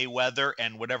Floyd Mayweather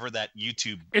and whatever that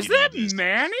YouTube Is idiot that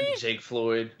Manny? Jake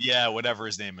Floyd. Yeah, whatever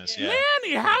his name is. Yeah.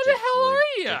 Manny, how the Jake hell Floyd,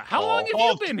 are you? Jake How long have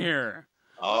Paul. you been here?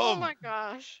 Oh my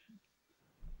gosh.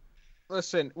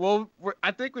 Listen, well,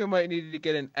 I think we might need to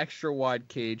get an extra wide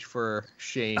cage for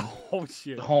Shane. Oh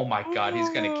shit! Oh my god, he's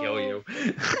gonna kill you.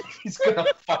 He's gonna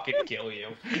fucking kill you.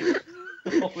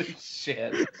 Holy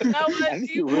shit. Noah, I do think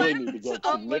you you really plan need to get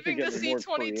on living to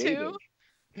significantly see more 22?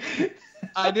 creative.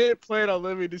 I didn't plan on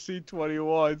living to see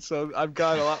 21, so I've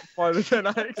got a lot farther than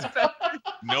I expected.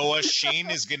 Noah, Shane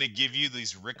is gonna give you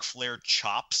these Ric Flair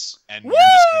chops, and you're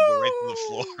just gonna go right to the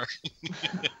floor.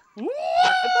 I'd like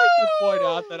to point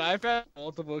out that I've had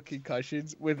multiple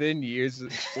concussions within years.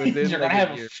 Within You're like gonna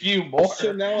have year. a few more.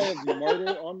 So now I have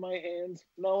murder on my hands,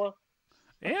 Noah.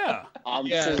 Yeah. I'm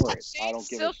Yeah. for it. I don't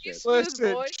give a Silky shit. smooth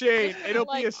Listen, boy. Shane, Gonna, it'll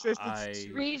like, be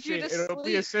assisted. read you Shane, to it'll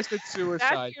be sleep. assisted That's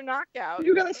suicide. your knockout.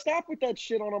 You gotta stop with that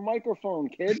shit on a microphone,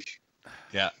 kid.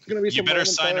 Yeah. There's gonna be You some better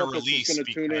random sign a therapist release that's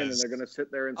gonna tune in and because- they're gonna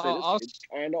sit there and say I'll- this kid's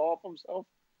kind of off himself.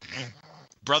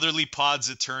 Brotherly Pod's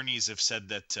attorneys have said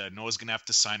that Noah's gonna have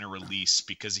to sign a release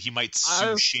because he might sue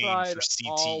I'll Shane sign for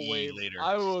all CTE waivers.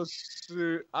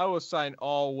 later. I will sign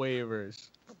all waivers.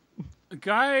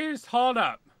 Guys, hold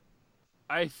up.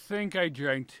 I think I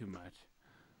drank too much.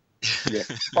 Yeah,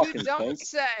 You fucking don't think.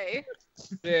 say.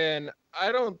 Dan,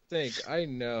 I don't think I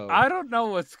know. I don't know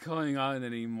what's going on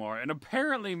anymore. And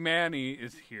apparently Manny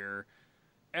is here.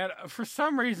 And for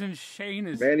some reason Shane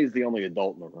is Manny's the only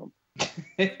adult in the room.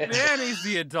 Manny's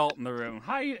the adult in the room.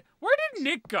 Hi. Where did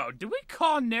Nick go? Did we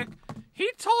call Nick? He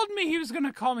told me he was going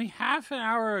to call me half an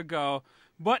hour ago,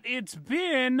 but it's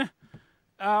been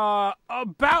about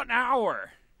an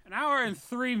hour. An hour and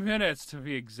 3 minutes to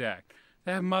be exact.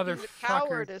 That motherfucker. He's a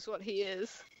coward, is what he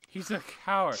is. He's a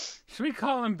coward. Should we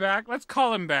call him back? Let's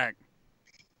call him back.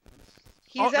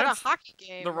 He's Oh, at a that's hockey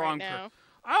game the right wrong now.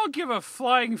 I don't give a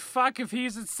flying fuck if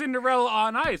he's at Cinderella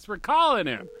on Ice. We're calling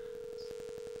him.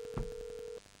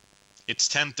 It's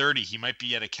 10:30. He might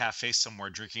be at a cafe somewhere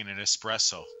drinking an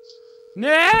espresso.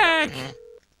 Nick!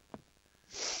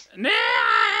 Nick!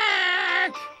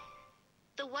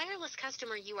 The wireless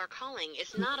customer you are calling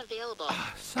is not available.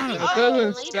 Son of That a...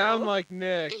 doesn't sound like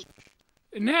Nick.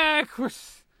 Nick,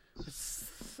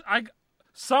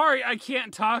 sorry, I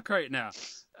can't talk right now.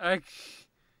 I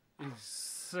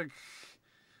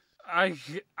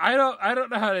don't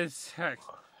know how to text.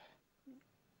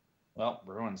 Well,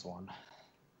 Bruins won.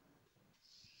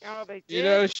 Oh, they did. You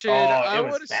know, Shane, I it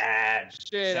was would bad.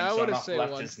 Shane, I would have Samsonov said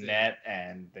left one his thing. net,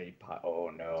 and they. Oh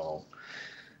no.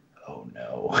 Oh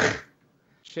no.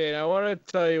 Shane, I want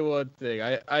to tell you one thing.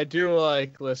 I do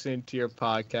like listening to your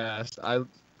podcast.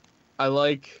 I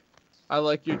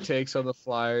like your takes on the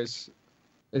Flyers.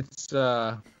 It's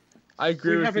I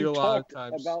agree We with haven't you a lot of talked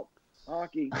times. about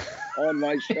hockey on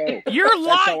my show. You're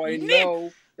That's how I lying, Nick.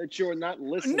 know that you're not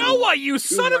listening. Noah, you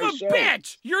son of my a show.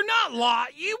 bitch! You're not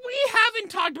lying. We haven't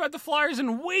talked about the Flyers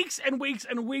in weeks and weeks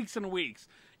and weeks and weeks.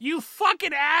 You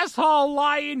fucking asshole,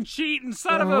 lying, cheating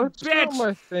son of a What show bitch! am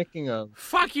I thinking of?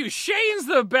 Fuck you. Shane's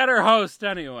the better host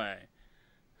anyway.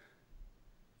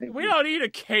 Thank We you. don't need a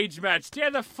cage match.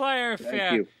 Dan the Flyer Thank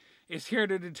fan you. is here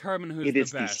to determine who's It the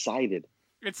is best. decided.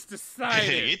 It's decided.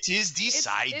 It is It's-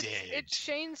 decided. It's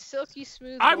Shane's silky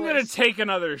smooth I'm gonna voice. take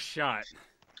another shot.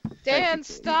 Dan, you.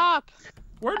 stop.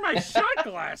 Where'd my shot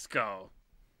glass go?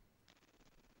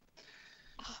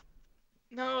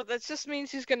 No, that just means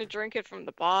he's gonna drink it from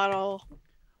the bottle.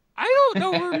 I don't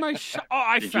know where my shot. Oh,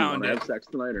 I Did you found want to it. have sex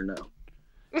tonight or no?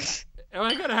 Am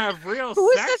I gonna have real Who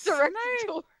is sex that directed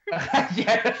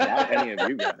tonight? toward? Not any of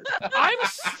you guys. I'm.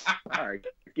 All right,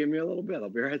 give me a little bit. I'll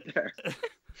be right there.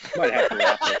 Might have to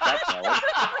wrap this up, fella.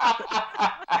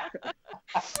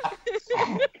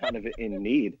 Kind of in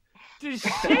need. Did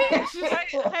Shane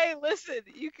just... hey, listen,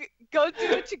 you can go do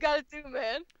what you gotta do,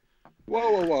 man.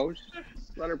 Whoa.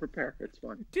 Just let her prepare. It's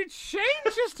fine. Did Shane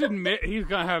just admit he's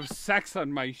gonna have sex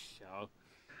on my show?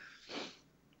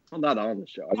 Well, not on the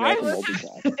show. I mean, I can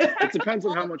multitask. It depends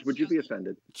on how much. Would you be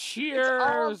offended?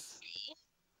 Cheers.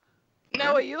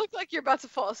 Noah, you look like you're about to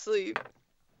fall asleep.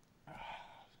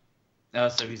 No,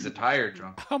 so he's a tired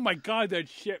drunk. Oh my god, that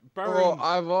shit burned. Well,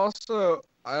 I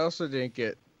also didn't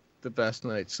get the best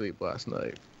night's sleep last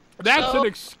night. That's So, an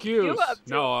excuse, You up to it,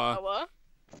 Noah. Noah.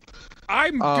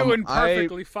 I'm doing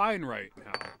perfectly fine right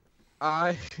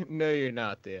now. No, you're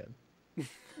not, Dan.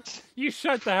 You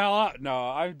shut the hell up. No,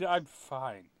 I'm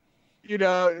fine. You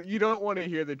know, you don't want to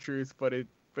hear the truth, but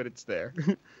it's there.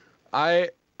 I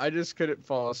just couldn't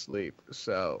fall asleep,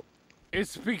 so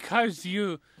It's because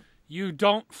you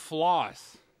don't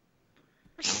floss.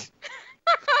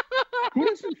 Who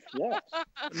doesn't floss?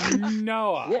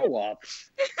 Noah. Grow up.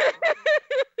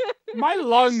 My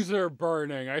lungs are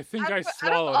burning. I think I Out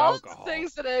swallowed of all alcohol. the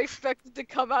things that I expected to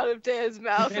come out of Dan's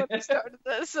mouth when he started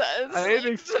this sentence. I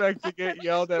didn't expect to get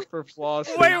yelled at for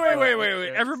flossing.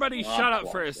 Wait. Everybody Stop shut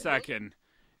up for a flossing. second.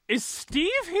 Is Steve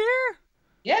here?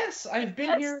 Yes, I've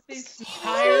been here this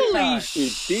entire Holy time.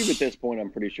 Steve, at this point,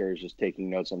 I'm pretty sure, is just taking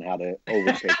notes on how to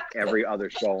overtake every other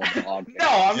show on the podcast. No,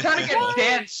 I'm trying to get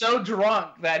Dan so drunk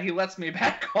that he lets me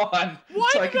back on Why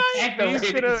so I did can I- tank the He's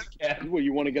ratings gonna- again. Well,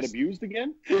 you want to get abused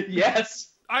again? Yes.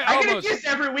 I get accused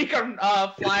every week on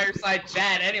Flyer Side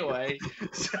chat anyway.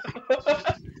 So...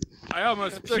 I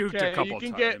almost puked a couple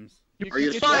times. Are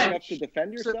you smart enough to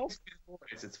defend yourself?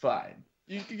 It's fine.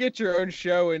 You can get your own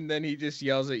show, and then he just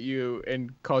yells at you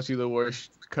and calls you the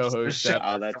worst co-host.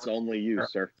 That's only you,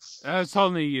 sir. That's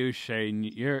only you, Shane.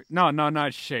 You're no,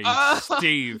 not Shane.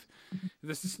 Steve.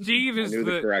 The Steve is I knew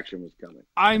the correction was coming.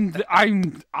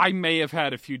 I may have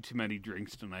had a few too many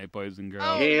drinks tonight, boys and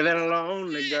girls. Hey, that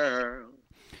lonely girl.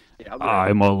 Yeah,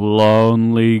 I'm a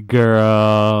lonely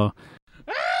girl.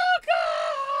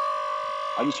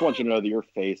 I just want you to know that your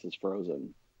face is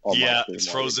frozen. Yeah, it's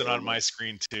frozen on my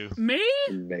screen too. Me?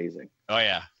 Amazing. Oh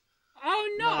yeah.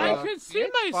 Oh no, I could see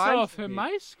myself in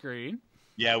my screen.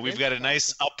 Yeah, we've got a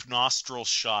nice up nostril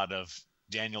shot of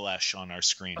Daniel Esch on our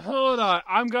screen. Hold on,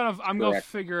 I'm gonna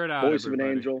figure it out. Voice of an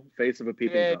angel, face of a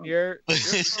peeping Tom. You're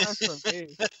from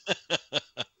me.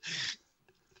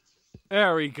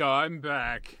 There we go. I'm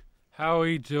back. How are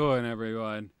we doing,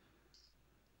 everyone?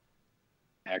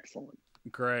 Excellent.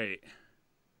 Great.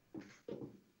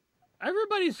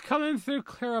 Everybody's coming through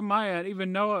clear on my end.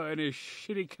 Even Noah and his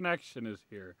shitty connection is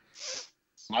here.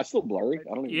 Am I still blurry?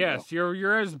 I don't even know.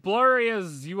 You're as blurry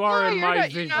as you are in my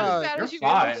vision. You're not as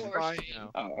bad as you were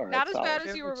before. Not as bad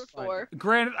as you were before.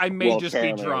 Granted, I may just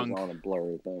be drunk. On a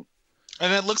blurry thing.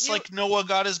 And it looks like Noah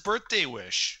got his birthday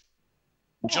wish.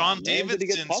 John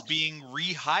Davidson's being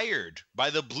rehired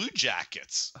by the Blue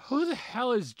Jackets. Who the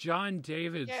hell is John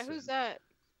Davidson? Yeah, who's that?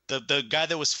 The guy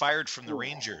that was fired from the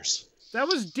Rangers. That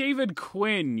was David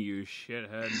Quinn, you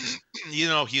shithead. You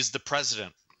know, he's the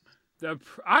president.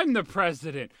 I'm the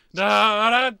president.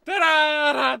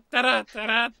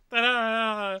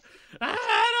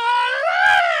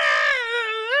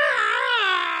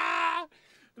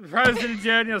 President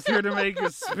Daniel's here to make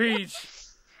his speech.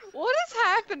 What is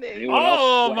happening?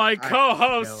 All my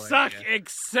co-hosts suck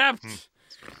except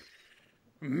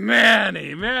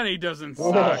Manny. Manny doesn't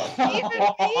suck.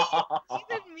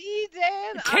 Even me,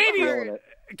 Dan.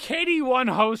 Katie won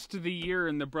host of the year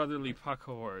in the Brotherly Puck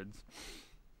Awards.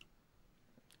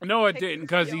 Noah didn't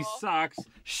because he sucks.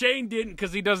 Shane didn't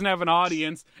because he doesn't have an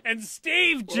audience. And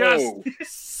Steve just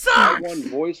sucks. One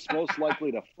voice most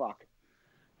likely to fuck.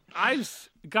 I'm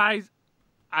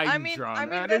drunk.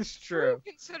 That is true.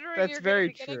 Considering that's you're very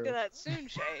getting true. to that soon,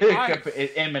 Shane.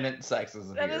 Imminent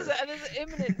sexism. That is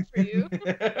imminent for you.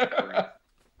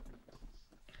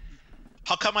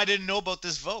 How come I didn't know about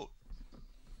this vote?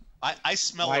 I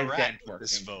smell a rat with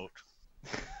this vote.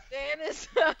 Dan is.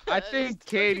 I think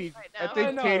Katie. I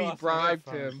think Katie bribed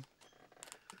him.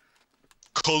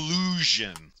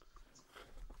 Collusion.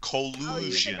 Oh,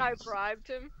 you think I bribed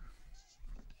him?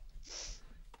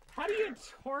 How do you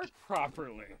twerk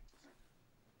properly?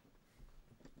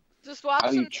 Just watch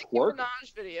some Nicki twerk?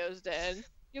 Minaj videos, Dan.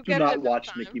 You'll Do get not it watch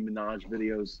time. Nicki Minaj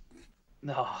videos.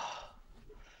 No.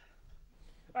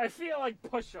 I feel like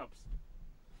push-ups.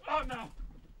 Oh no.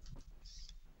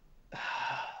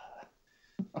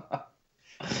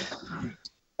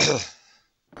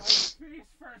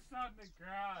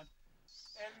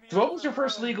 So what was your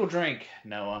first legal drink,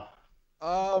 Noah?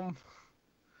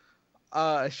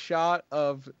 A shot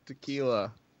of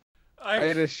tequila. I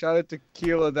had a shot of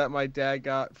tequila that my dad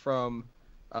got from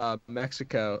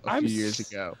Mexico a few years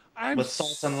ago. With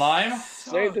salt and lime?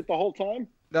 Saved it the whole time?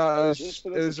 No, Just it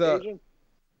for this was occasion?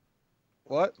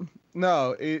 what?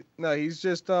 No, he's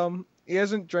just he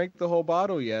hasn't drank the whole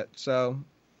bottle yet, so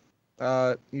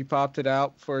he popped it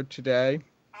out for today.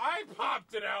 I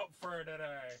popped it out for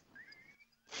today.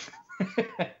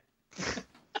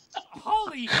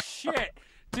 Holy shit!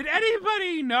 Did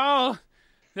anybody know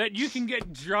that you can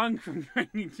get drunk from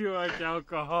drinking too much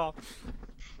alcohol?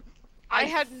 I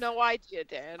had no idea,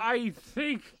 Dan. I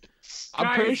think.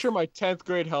 I'm pretty sure my 10th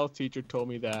grade health teacher told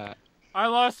me that. I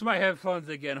lost my headphones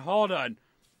again. Hold on.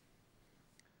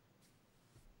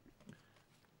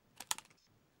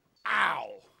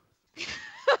 Ow.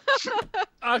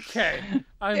 Okay,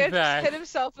 I'm Dan back. just hit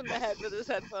himself in the head with his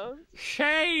headphones.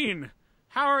 Shane,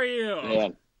 how are you? Yeah.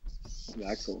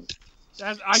 Excellent.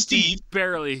 I can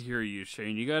barely hear you,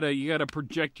 Shane. You gotta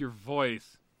project your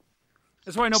voice.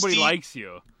 That's why nobody likes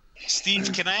you.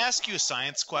 Steve, can I ask you a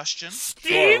science question?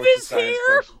 Steve is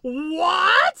here?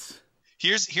 What?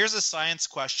 Here's a science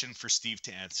question for Steve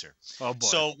to answer. Oh boy.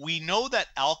 So we know that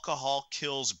alcohol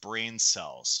kills brain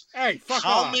cells. Hey, fuck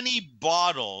How off. many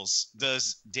bottles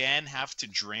does Dan have to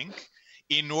drink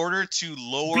in order to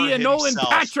lower Be a himself Nolan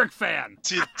Patrick fan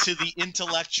to the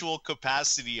intellectual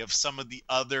capacity of some of the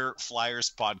other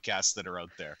Flyers podcasts that are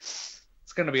out there?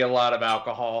 It's going to be a lot of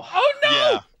alcohol. Oh no!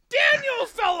 Yeah. Daniel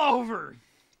fell over.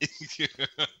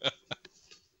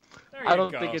 I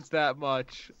don't think it's that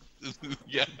much.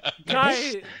 Yeah.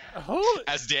 Guy, who?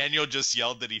 As Daniel just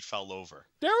yelled that he fell over.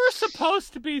 There were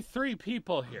supposed to be 3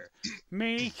 people here.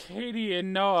 Me, Katie,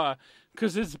 and Noah.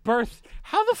 Because it's birth.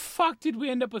 How the fuck did we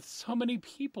end up with so many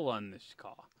people on this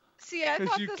call? See, I Because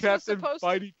thought you this was kept supposed.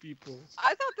 inviting people.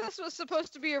 I thought this was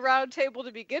supposed to be a round table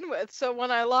to begin with. So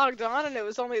when I logged on and it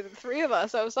was only the 3 of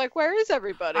us, I was like, "Where is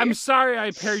everybody?" I'm sorry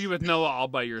I paired you with Noah all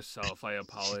by yourself. I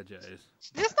apologize.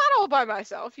 It's not all by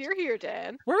myself. You're here,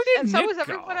 Dan, Where did and so Nick is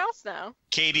everyone go? else now.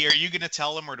 Katie, are you going to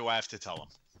tell him or do I have to tell him?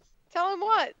 Tell him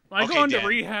what? I Okay, go into Dan.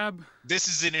 rehab. This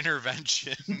is an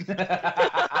intervention.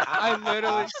 I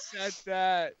literally said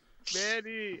that.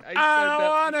 Manny, I said I that. don't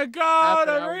want to go half an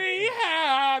to hour ago.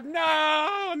 rehab.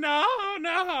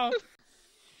 No.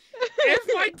 If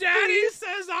my daddy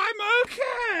says I'm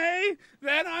okay,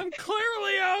 then I'm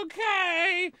clearly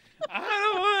okay.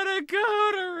 I don't want to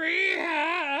go to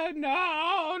rehab. No.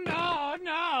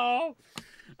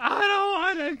 I don't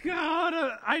want to go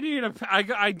to.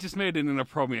 I just made an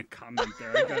inappropriate comment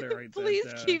there. I gotta write that Please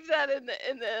down. keep that in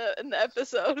the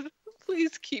episode.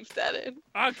 Please keep that in.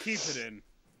 I'll keep it in.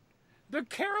 The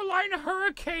Carolina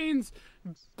Hurricanes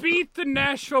beat the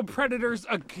Nashville Predators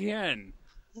again.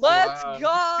 Let's Wow.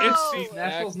 go. It's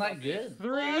Nashville's not good.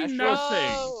 3-0.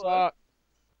 go.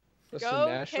 Listen, Go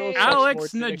Nashville's Canes. Alex more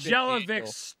cynic than Daniel.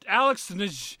 Najelevic. Alex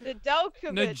Nedeljkovic.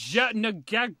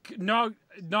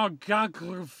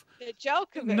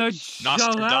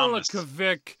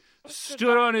 Najelevic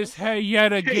stood on his head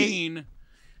yet again.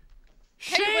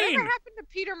 Hey, Shane, whatever happened to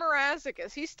Peter Mrazek?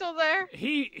 Is he still there?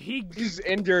 He's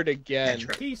injured again.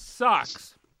 he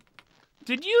sucks.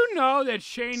 Did you know that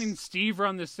Shane and Steve are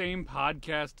on the same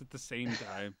podcast at the same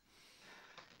time?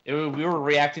 We were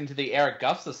reacting to the Eric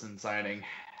Gustafson signing.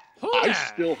 Who I the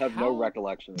still have no hell?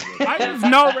 recollection of this. I have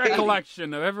no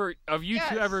recollection of you Yes.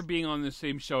 two ever being on the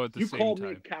same show at the You same called me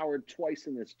a time. coward twice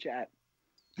in this chat.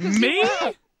 Me?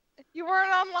 You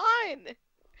weren't online.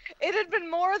 It had been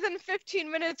more than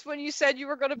 15 minutes when you said you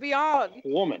were going to be on.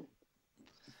 Woman.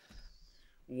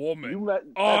 Woman. You met,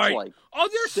 Oh, that's like Oh,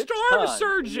 they're 6 storm times in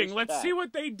surging. this Let's chat see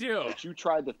what they do. that you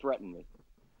tried to threaten me.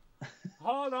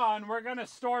 Hold on, we're gonna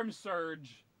storm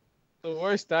surge. The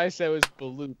worst I said was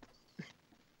Baloop.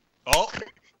 Oh,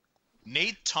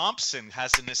 Nate Thompson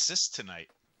has an assist tonight.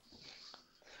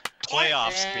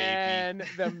 Playoffs, baby. And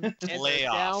the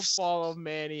Playoffs. downfall of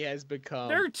Manny has become.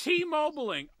 They're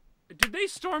T-mobiling. Did they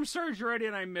storm surge already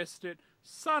and I missed it?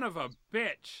 Son of a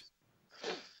bitch.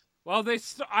 Well,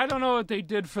 I don't know what they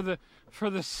did for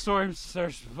the storm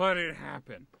surge, but it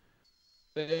happened.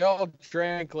 They all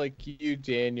drank like you,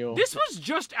 Daniel. This was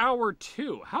just hour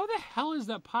 2. How the hell is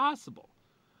that possible?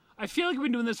 I feel like we've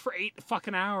been doing this for 8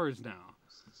 fucking hours now.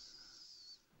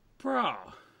 Bro.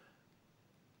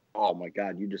 Oh my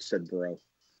god, you just said bro.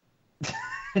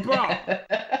 Bro.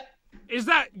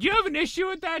 You have an issue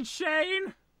with that,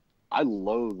 Shane? I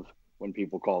loathe when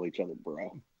people call each other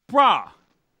bro. Bruh.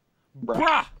 Bruh.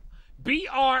 Bruh.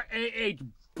 B-R-A-H.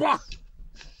 Bruh.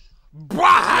 Bruh,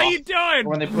 how you doing?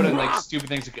 When they put in like Bruh. stupid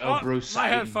things like, "Oh, Bruce." My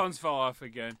headphones fell off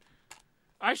again.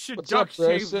 I should What's duct up,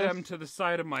 tape Broseph? them to the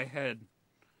side of my head.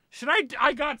 Should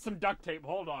I got some duct tape.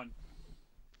 Hold on.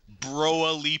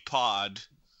 Broly pod.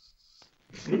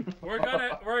 We're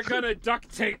gonna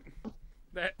duct tape.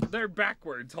 They're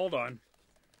backwards. Hold on.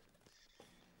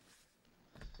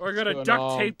 We're gonna going duct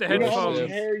on? tape the You know how much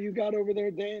headphones. hair you got over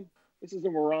there, Dan? This is a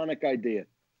moronic idea.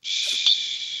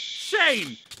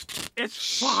 Shane,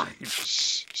 it's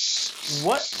fine.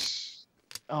 What?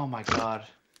 Oh my god.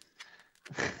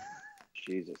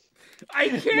 Jesus. I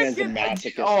Man's can't a get.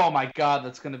 masochist. Oh my god,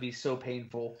 that's gonna be so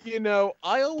painful. You know,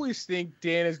 I always think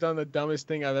Dan has done the dumbest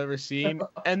thing I've ever seen,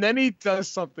 and then he does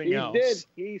something He else. did.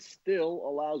 He still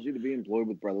allows you to be employed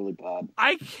with Brotherly Pod.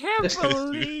 I can't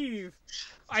believe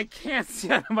I can't see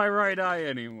out of my right eye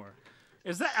anymore.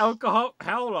 Is that alcohol?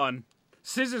 Hold on.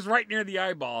 Scissors right near the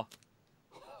eyeball.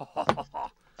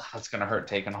 That's gonna hurt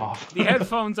taking off. The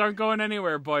headphones aren't going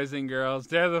anywhere, boys and girls.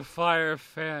 Dare the Flyer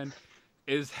fan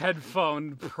is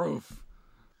headphone proof.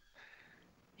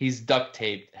 He's duct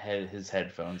taped his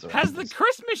headphones around. Has the his-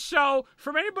 Christmas show,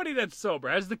 from anybody that's sober,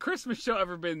 has the Christmas show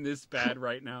ever been this bad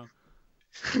right now?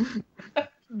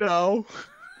 No.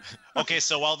 Okay,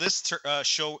 so while this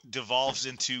show devolves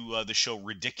into the show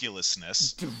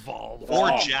Ridiculousness Devolve.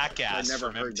 or Oh, Jackass I never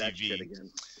from heard that shit MTV,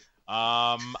 again.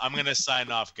 I'm gonna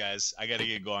sign off, guys. I gotta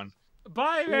get going.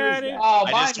 Bye, Manny. Oh,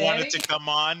 I bye, just wanted Danny. to come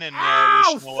on and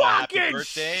Ow, wish Noah a happy fucking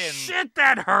birthday, and shit,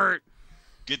 that hurt.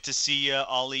 good to see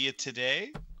Ollie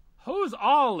today. Who's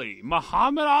Ollie?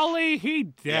 Muhammad Ali? He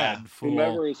dead, Yeah. fool.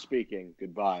 Whomever is speaking,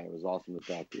 goodbye. It was awesome to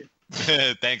talk to you.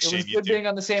 Thanks, It Shane. was You good too. being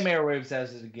on the same airwaves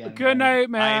as it again. Good night,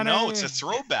 man. I know it's a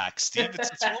throwback, Steve. It's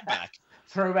a throwback.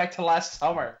 Throwback to last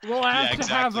summer. We'll have Yeah,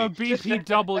 to have a exactly.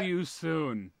 BPW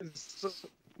soon.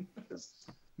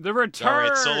 The return. All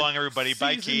right, so long, everybody.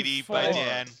 Bye, Season Katie. 4. Bye,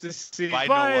 Dan. Bye,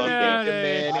 Bye, Noah.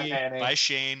 Manny. Bye, Manny. Bye,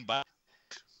 Shane. Bye.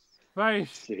 Bye.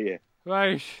 See ya.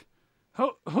 Bye.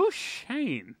 Who's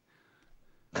Shane?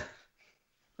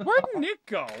 Where'd Nick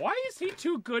go? Why is he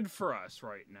too good for us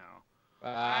right now?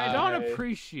 I don't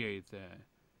appreciate that.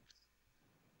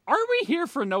 Are we here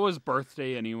for Noah's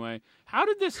birthday anyway? How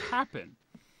did this happen?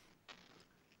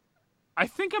 I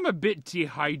think I'm a bit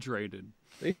dehydrated.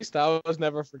 At least I was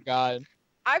never forgotten.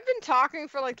 I've been talking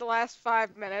for like the last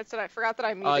 5 minutes, and I forgot that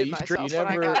I muted myself when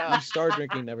I got you up. start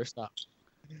drinking, never stop.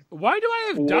 Why do I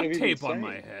have What duct have you tape been on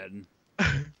my saying?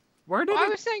 head? Where did Well, I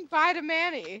it... was saying bye to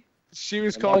Manny. She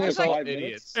was And calling that us was all 5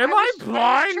 idiots. Am I was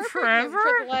blind chirping him forever?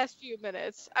 For the last few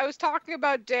minutes, I was talking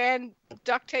about Dan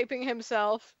duct taping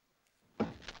himself.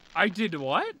 I did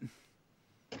what?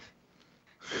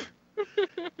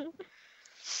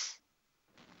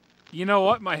 You know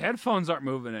what? My headphones aren't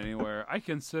moving anywhere. I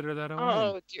consider that a win.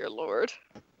 Oh dear lord!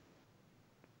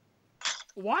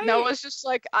 Why? Noah's just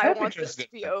like, I hope want it just this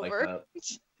to be gets like over.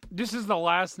 that. This is the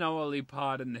last Noah Lee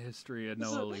pod in the history of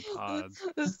Noah Lee pods.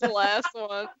 This is the last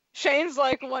one. Shane's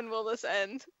like, when will this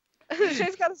end?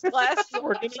 Shane's got his glasses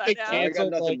We're gonna upside get down. I got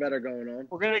Canceled, nothing like- better going on.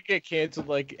 We're gonna get canceled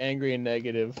like angry and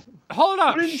negative. Hold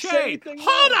up, You didn't say Shane. anything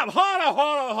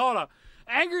Hold up.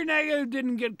 Angry Negative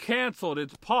didn't get canceled.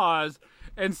 It's paused.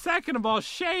 And second of all,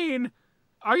 Shane,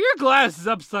 are your glasses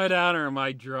upside down or am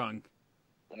I drunk?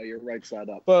 Oh, you're right side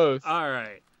up. Both. All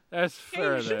right. That's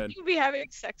fair Shane, then. shouldn't you be having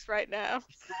sex right now?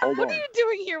 Hold What on. are you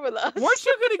doing here with us? Weren't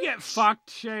you going to get fucked,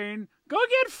 Shane? Go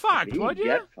get fucked, You would you?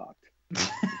 get fucked.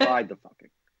 Tried the fucking.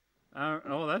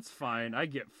 Oh, that's fine. I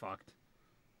get fucked.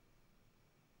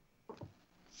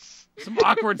 Some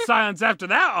awkward silence after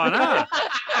that one,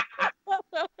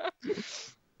 huh?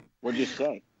 What'd you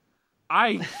say?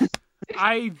 I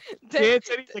Dan, Can't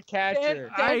say he's a catcher.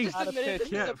 Dan I- just admitted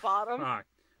to Yeah, the bottom. fuck.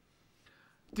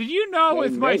 Did you know I with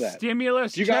didn't my know that.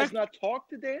 stimulus Did you check, guys not talk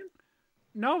to Dan?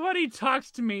 nobody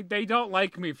talks to me. They don't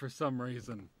like me for some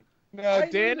reason. No, I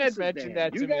knew Dan this had of mentioned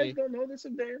Dan. that to You guys me. don't know this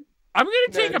of Dan? I'm gonna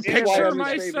take No, a this is That's why picture I'm of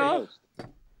his favorite myself. host.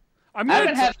 I'm I gonna,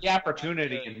 haven't had the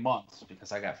opportunity in months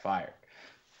because I got fired.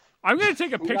 I'm gonna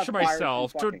take a Who got picture of fired from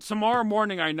myself. fucking? Tomorrow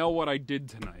morning, I know what I did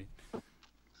tonight.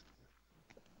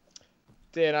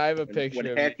 Dan, I have a When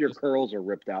picture of half you. your curls are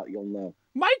ripped out, you'll know.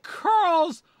 My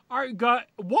curls are got.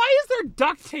 Why is there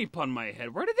duct tape on my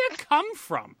head? Where did that come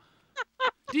from?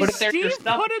 Did Put it there Steve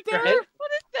yourself, put it there? right?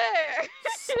 Put it there.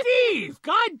 Steve,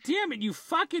 god damn it, you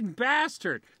fucking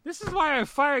bastard! This is why I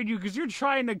fired you, because you're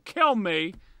trying to kill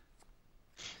me.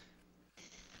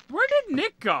 Where did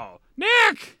Nick go?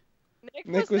 Nick!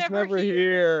 Nick was never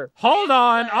here. Hold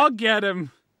on, I'll get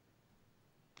him.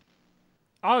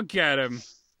 So you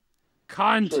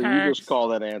Contact. just call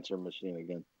that answer machine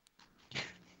again.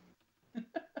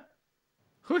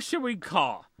 Who should we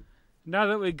call? Now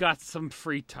that we got some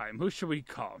free time, who should we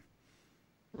call?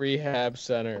 Rehab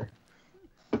center.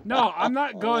 No, I'm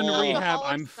not going to Oh. rehab. Oh,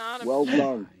 I'm it's not a- Well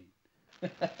done.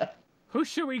 Who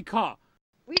should we call?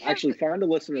 We have, Actually, find a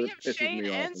listener we that have pisses Shane me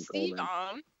off and and call Steve them.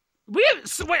 on. We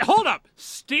have. Wait, hold up.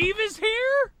 Steve is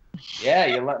here? Yeah,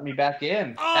 you let me back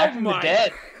in. Oh Back from the my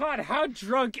dead. god! How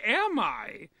drunk am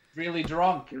I? Really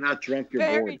drunk. You're not drunk, you're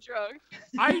Very bored. drunk.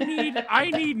 I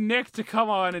need Nick to come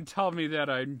on and tell me that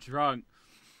I'm drunk.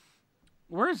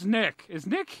 Where's Nick? Is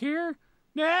Nick here?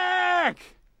 Nick!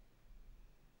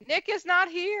 Nick is not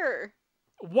here.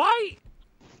 Why?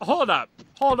 Hold up.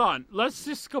 Hold on. Let's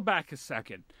just go back a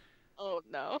second. Oh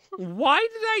no. Why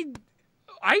did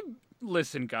I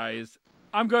listen, guys.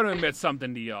 I'm going to admit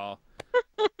something to y'all.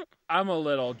 I'm a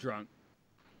little drunk.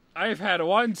 I've had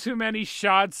one too many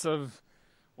shots of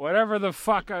whatever the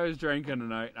fuck I was drinking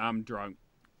tonight. I'm drunk.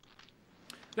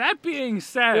 That being You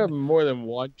said, have more than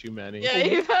one too many. Yeah,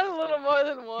 you've had a little more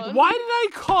than one. why did I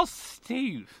call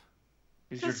Steve?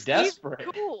 Because you're Steve's desperate.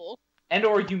 Cool. And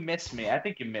or you miss me. I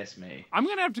think you miss me. I'm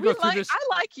going to have to We go through like, this. I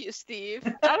like you, Steve.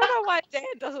 I don't know why Dan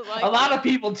doesn't like A lot you. of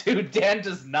people do. Dan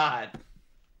does not.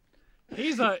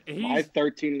 He's My he's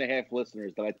 13 and a half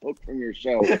listeners that I took from your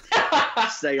show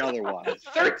say otherwise.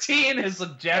 13 is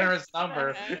a generous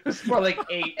number. It's more like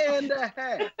 8. And a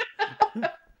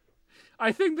half.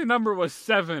 I think the number was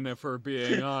 7 if we're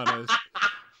being honest.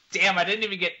 Damn, I didn't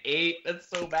even get 8. That's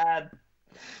so bad.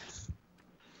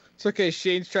 It's okay.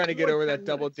 Shane's trying to get over that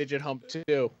double-digit hump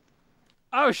too.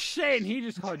 Oh, Shane, he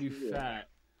just called you fat.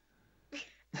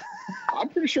 I'm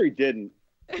pretty sure he didn't.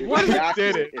 What He'd be did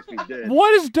accurate it? If he did.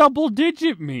 What does double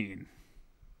digit mean?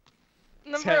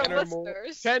 number of 10 or more.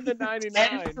 listeners. 10 to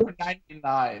 99. 10 for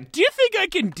 99. Do you think I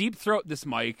can deep throat this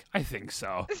mic? I think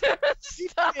so.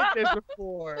 Stop. Did this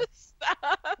before.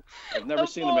 Stop. I've never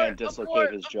seen a man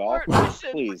dislocate his jaw. Abort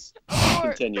mission. Please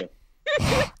Abort. continue.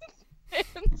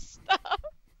 Stop.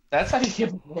 That's how you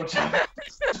give a blowjob.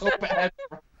 So bad.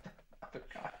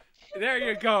 There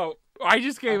you go. I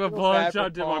just gave I a feel bad for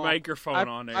blowjob to my Paul. microphone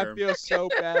on air. I feel so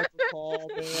bad for Paul,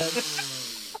 man.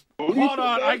 Hold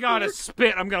on, I gotta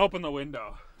spit. I'm gonna open the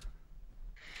window.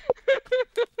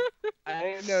 I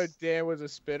didn't know Dan was a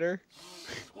spitter.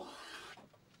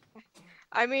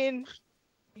 I mean,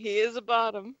 he is a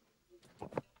bottom.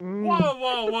 Whoa,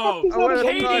 whoa, whoa! What does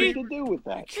that have Katie, to do with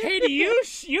that? Katie,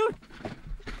 you.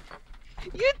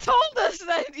 You told us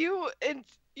that you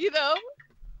know.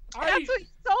 That's what you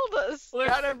told us.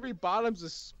 Not every bottom's a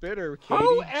spitter, Katie.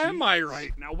 How am I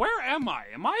right now? Where am I?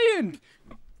 Am I in?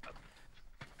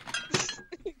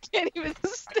 Can't even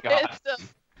stand up.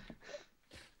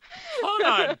 Hold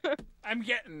on, I'm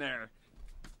getting there.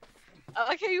 I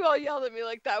like how you all yelled at me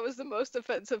like that was the most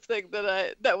offensive thing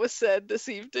that was said this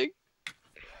evening.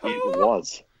 It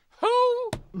was.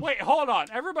 Who? Wait, hold on.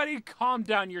 Everybody calm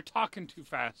down. You're talking too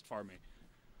fast for me.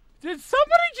 Did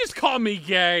somebody just call me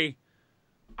gay?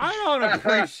 I don't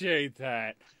appreciate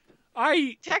that.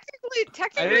 Technically,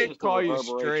 I didn't Just a call you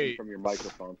reverberation straight. from your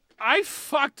microphone. I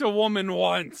fucked a woman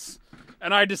once,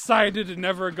 and I decided to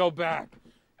never go back.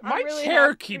 My I'm really chair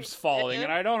happy, keeps falling, Dan.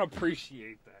 and I don't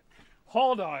appreciate that.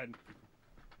 Hold on.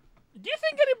 Do you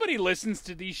think anybody listens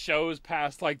to these shows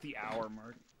past, like, the hour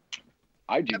mark?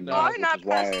 I do not. Probably Which not is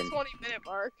why past the I'm 20-minute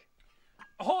mark.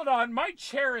 Hold on. My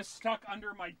chair is stuck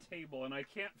under my table, and I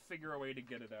can't figure a way to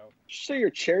get it out. So your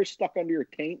chair's stuck under your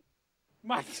taint?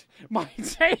 My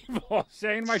table,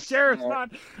 Shane. My chair's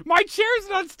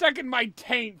not stuck in my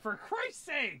taint, for Christ's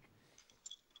sake.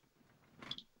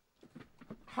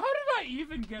 How did I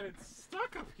even get it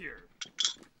stuck up here?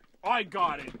 I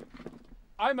got it.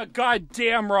 I'm a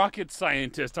goddamn rocket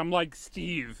scientist. I'm like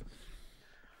Steve.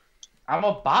 I'm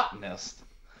a botanist.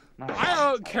 I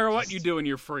don't care what you do in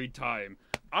your free time.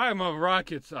 I'm a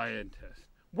rocket scientist.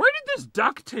 Where did this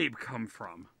duct tape come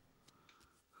from?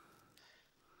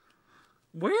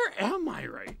 Where am I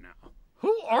right now?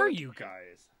 Who are you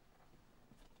guys?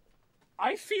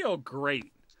 I feel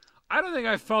great. I don't think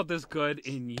I've felt this good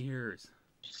in years.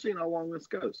 Just seeing how long this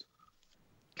goes.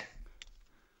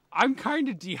 I'm kind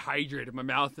of dehydrated. My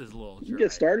mouth is a little You dry.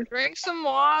 get started? Drink some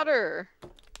water.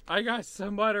 I got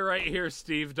somebody right here,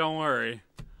 Steve. Don't worry.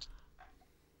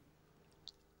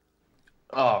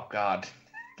 Oh, God.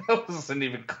 That wasn't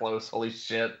even close. Holy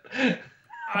shit. You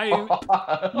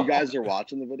guys are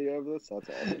watching the video of this? That's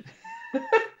awesome.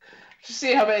 Just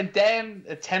see how bad Dan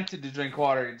attempted to drink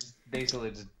water. He just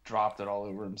basically just dropped it all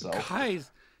over himself.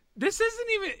 Guys, this isn't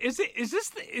even. Is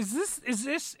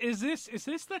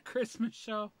this the Christmas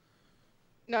show?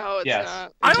 No, it's Yes.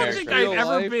 not. I don't Very think true. I've Real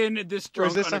ever life? been this Or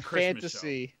is drunk this on a a Christmas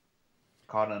fantasy?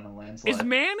 Caught in a show. landslide. Is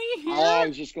Manny here? Oh, I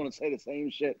was just going to say the same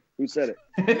shit. Who said it?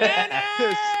 Who finished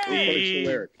the Manny!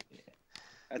 lyric?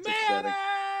 That's upsetting.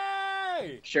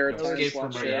 Manny! Share a Escape time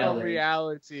from slot. Real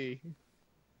reality.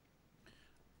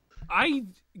 reality.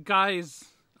 Guys,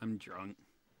 I'm drunk.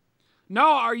 No,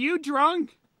 are you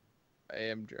drunk? I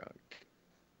am drunk.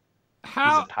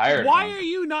 How? He's a tired Why drunk. are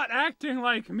you not acting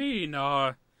like me,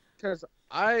 Noah? Because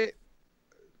the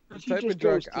He type just of drunk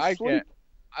goes to I sleep. get,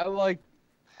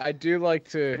 I do like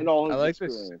to, In all his I like to,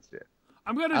 experience.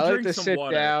 I'm gonna I like drink to some sit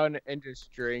water. down and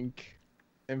just drink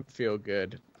and feel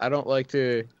good. I don't like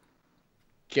to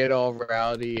get all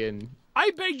rowdy and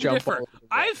I beg to jump differ. all over the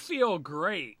I place. feel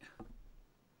great.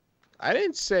 I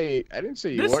didn't say you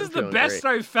This weren't is the feeling best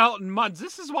great. I've felt in months.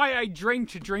 This is why I drink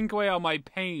to drink away all my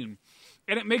pain.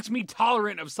 And it makes me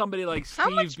tolerant of somebody like How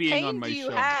Steve much being pain on my do you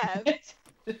show. have?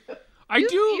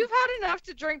 You've had enough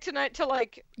to drink tonight to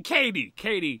like. Katie,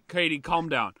 calm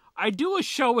down. I do a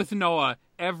show with Noah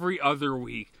every other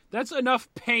week. That's enough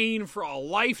pain for a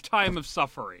lifetime of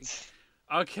suffering.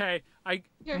 Okay,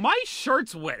 my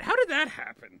shirt's wet. How did that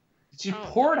happen? You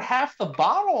poured half the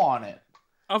bottle on it.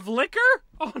 Of liquor?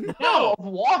 Oh no! No, of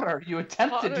water. You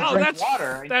attempted to Oh, drink that's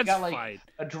water. And that's you got like fine.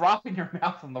 a drop in your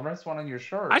mouth and the rest one on your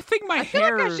shirt. I think my I feel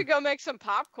hair. like I should go make some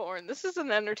popcorn. This is an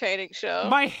entertaining show.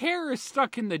 My hair is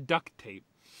stuck in the duct tape.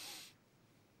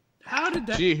 How did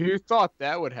that? Gee, who thought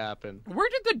that would happen? Where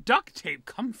did the duct tape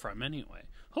come from anyway?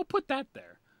 Who put that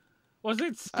there? Was it I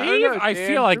don't Steve? know, I Dan.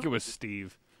 feel like it was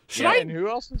Steve. Should Yeah, and who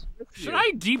else is with Should you?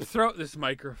 I deep throat this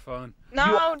microphone?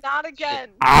 No, not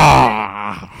again.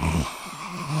 Ah!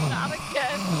 Not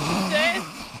again. Dan,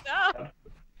 no.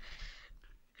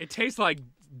 It tastes like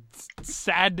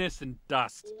sadness and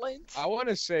dust. Lint. I want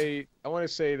to say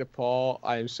to Paul,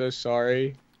 I am so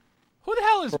sorry. Who the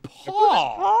hell is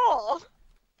Paul? Paul.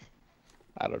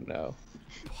 I don't know.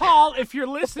 Paul, if you're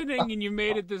listening and you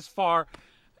made it this far,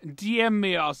 DM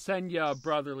me. I'll send you a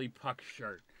Brotherly Puck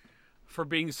shirt for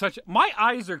being such. My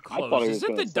eyes are I thought closed. he was Is it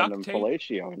going the to send him duct tape?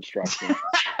 fellatio instructions.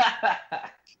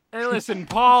 Hey, listen,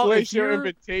 Paul. Place If your you're,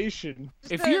 invitation.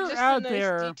 if you're Just out a nice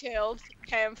there detailed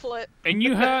pamphlet. and you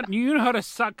know how to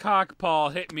suck cock, Paul,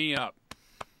 hit me up.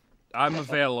 I'm I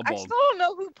available. still don't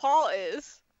know who Paul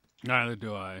is. Neither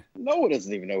do I. No one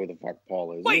doesn't even know who the fuck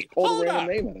Paul is. Wait, He just pulled hold a random up.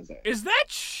 name on his ass. Is that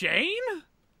Shane?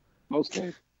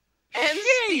 Mostly. And Shane,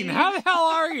 Steve. how the hell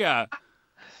are you? I'm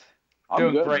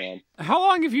Doing good, great. man. How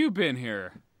long have you been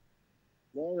here?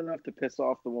 Long enough to piss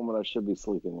off the woman I should be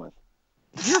sleeping with.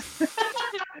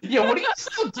 Yeah, what are you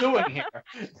still doing here?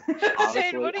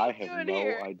 Honestly, what are I you have doing no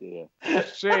here? idea.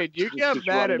 Shane, you get Just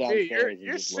mad run at me. downstairs and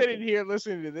You're just sitting listen. here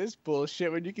listening to this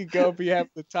bullshit when you could go be having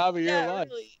the time of your Yeah, life.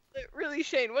 really,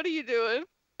 Shane, what are you doing?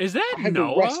 Is that I had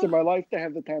the rest of Noah? my life to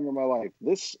have the time of my life.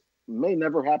 This may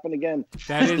never happen again.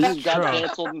 That is Steve got true.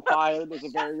 canceled and fired. There's a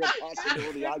very real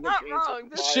possibility I You're get not canceled wrong.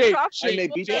 and This fired. Shane, drop I may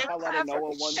sheet beat the will hell out of never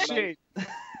Noah one night. Shane, Who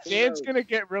Dan's knows? gonna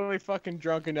get really fucking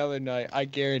drunk another night. I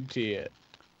guarantee it.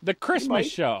 The Christmas might.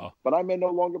 show. But I may no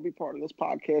longer be part of this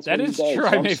podcast. That when is he does, true. so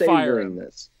I I'm may fire savoring him.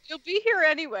 this. You'll be here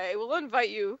anyway. We'll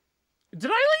invite you. Did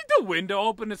I leave the window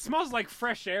open? It smells like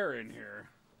fresh air in here.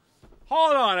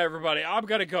 Hold on, everybody. I'm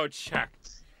gonna go check.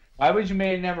 Why would you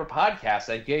never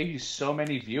podcast? I gave you so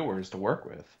many viewers to work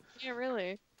with. Yeah,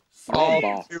 really. Oh, Steve,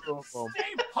 boss. Two of them.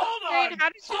 Steve, hold Shane, on. how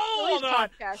did you Hold Phillies on.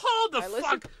 podcast? Hold the I listened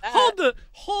fuck. to that.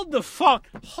 Hold the phone.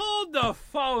 Hold the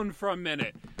phone for a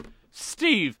minute.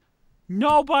 Steve,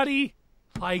 nobody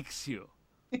likes you.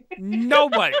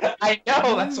 Nobody. I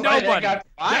know, that's why I Nobody. got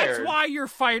fired. That's why you're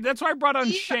fired. That's why I brought on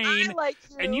Steve, Shane. I like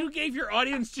you. And you gave your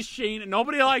audience to Shane, and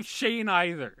nobody likes Shane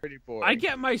either. Pretty boring. I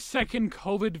get my second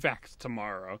COVID vax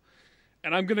tomorrow,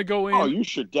 and I'm gonna go in Oh, you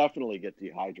should definitely get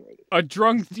dehydrated. a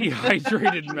drunk,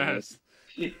 dehydrated mess.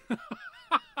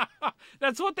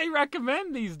 That's what they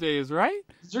recommend these days, right?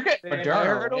 You're getting I Moderna,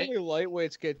 heard right? only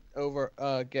lightweights get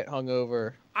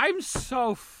hungover. I'm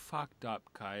so fucked up,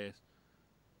 Caius.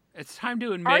 It's time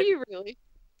to admit Are you really?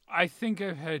 I think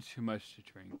I've had too much to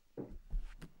drink.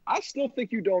 I still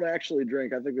think you don't actually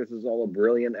drink. I think this is all a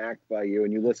brilliant act by you,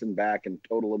 and you listen back in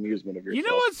total amusement of yourself. You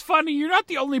know what's funny? You're not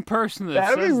the only person that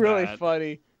That'd be says really that.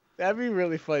 funny. That'd be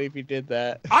really funny if you did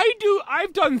that.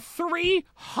 I've done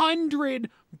 300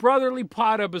 Brotherly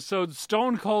Pod episodes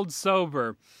stone cold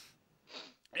sober.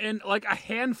 And like a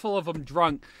handful of them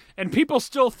drunk. And people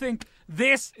still think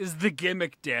this is the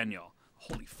gimmick, Daniel.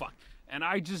 Holy fuck. And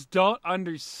I just don't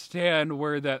understand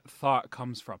where that thought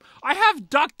comes from. I have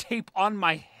duct tape on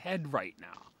my head right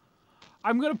now.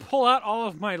 I'm going to pull out all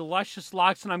of my luscious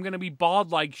locks and I'm going to be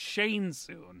bald like Shane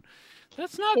soon.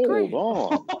 That's not great.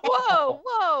 Hold on.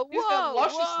 Whoa, He's got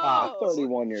luscious locks.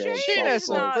 31-year-old. Shane has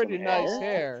some not pretty nice bald.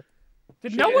 hair.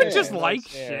 Did Shane no one has just nice like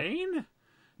hair. Shane?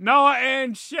 Noah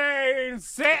and Shane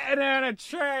sitting in a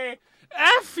tray.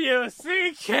 Fucking.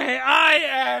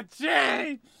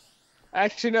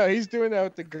 Actually, no, he's doing that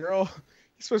with the girl.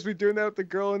 He's supposed to be doing that with the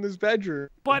girl in his bedroom.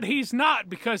 But he's not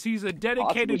because he's a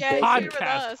dedicated Yeah, he's here with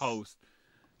podcast us. host.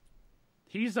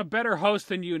 He's a better host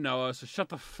than you, Noah, so shut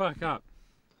the fuck up.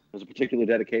 There's a particular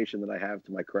dedication that I have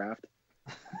to my craft.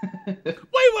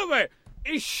 Wait.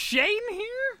 Is Shane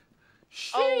here?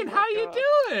 Shane, my how you God.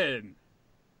 doing?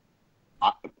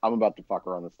 I'm about to fuck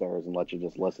her on the stairs and let you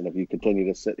just listen if you continue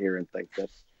to sit here and think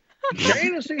this.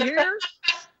 Shane, is he here?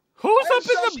 Who's I up have in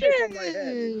the something on my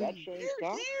head. Is that Shane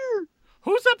Scott?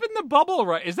 Who's up in the bubble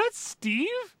right? Is that Steve?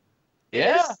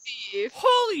 Yeah. Steve.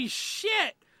 Holy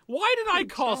shit! Why did I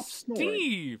call Stop snoring.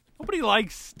 Steve? Nobody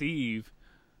likes Steve.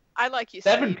 I like you,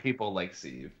 7 Steve. people like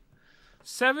Steve.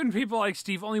 7 people like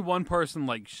Steve. Only 1 person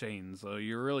likes Shane. So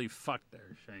you're really fucked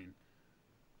there, Shane.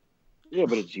 Yeah,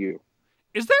 but it's you.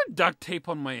 Is there duct tape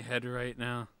on my head right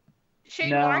now?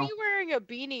 Shane, No. why are you wearing a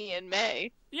beanie in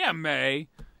May? Yeah, May.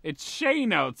 It's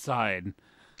Shane outside.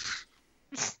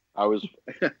 I was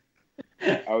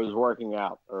I was working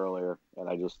out earlier, and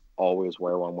I just always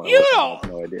wear one when You I work know, out. I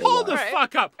have no idea hold why. the Alright,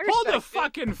 fuck up. I Hold the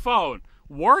respect it. fucking phone.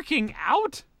 Working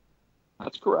out?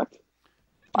 That's correct.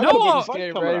 I No, got a big He's fight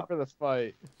Getting coming ready up. for the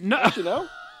fight. No. You know,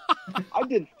 I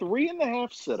did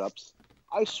 3.5 sit-ups.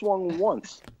 I swung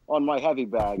once on my heavy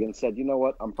bag and said, "You know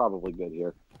what? I'm probably good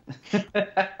here."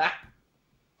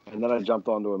 And then I jumped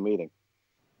onto a meeting.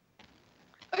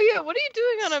 Oh yeah, what are you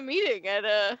doing on a meeting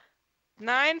at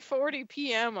 9:40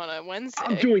 p.m. on a Wednesday?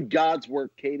 I'm doing God's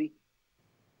work, Katie.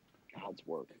 God's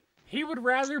work. He would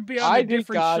rather be on I a did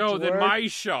different God's show than work. my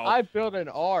show. I built an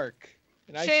ark.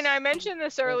 And Shane, I mentioned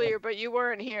this earlier, but you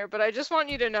weren't here. But I just want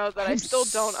you to know that I I'm still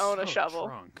don't own a so shovel.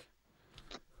 drunk.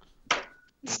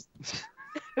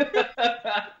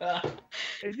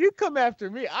 If you come after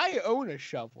me, I own a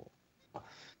shovel.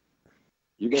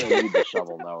 You're gonna need the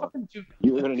shovel, Noah.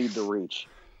 You're gonna need the reach.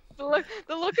 The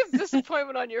look of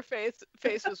disappointment on your face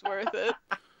was worth it.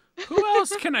 Who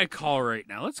else can I call right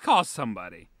now? Let's call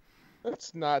somebody.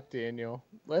 Let's not, Daniel.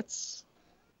 Let's.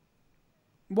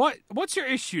 What's your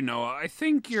issue, Noah? I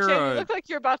think you're. Shane, you look like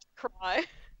you're about to cry.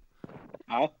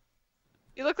 Huh?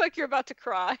 You look like you're about to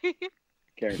cry.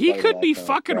 Can't He tell you could that be kind of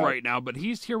fucking crap. right now, but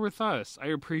he's here with us. I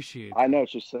appreciate it. I know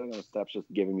she's sitting on the steps,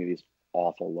 just giving me these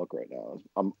awful look right now.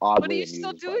 I'm oddly What are you amused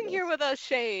still by doing this. here with us,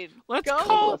 Shane? Let's Go. For the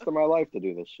call. rest of my life to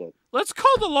do this shit. Let's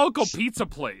call the local pizza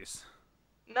place.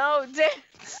 No, Dan,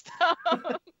 stop.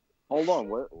 Hold on,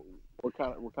 what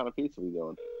kind of pizza are we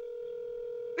doing?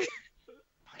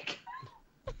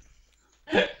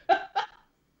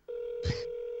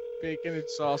 Bacon and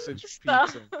sausage Stop.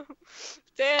 pizza.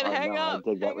 Dan, Oh, hang no, up. I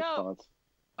dig that Hang up. response.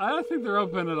 I don't think they're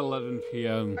open at 11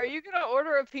 p.m. Are you gonna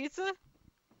order a pizza?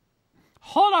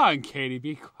 Hold on, Katie.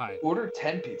 Be quiet. Order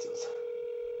 10 pizzas.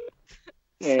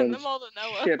 Send And them all to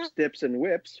Noah. chips, dips, and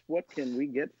whips. What can we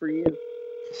get for you?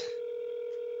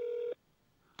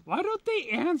 Why don't they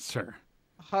answer?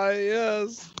 Hi,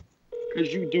 yes.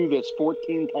 Because you do this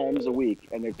 14 times a week,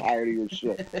 and they're tired of your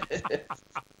shit.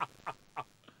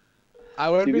 I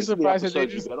wouldn't See, be this is the surprised if they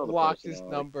episode you just get on the blocked his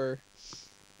personality. number.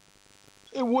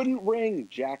 It wouldn't ring,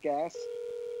 jackass.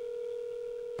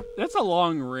 That's a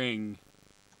long ring.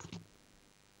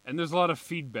 And there's a lot of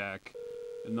feedback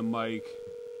in the mic.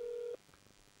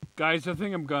 Guys, I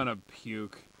think I'm gonna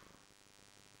puke.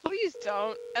 Please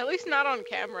don't. At least not on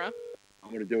camera.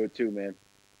 I'm gonna do it too, man.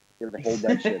 We're gonna hold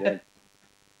that shit in.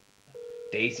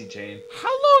 Daisy chain. How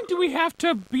long do we have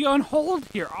to be on hold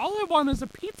here? All I want is a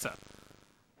pizza.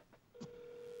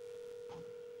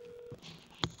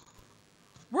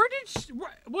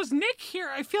 Was Nick here?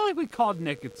 I feel like we called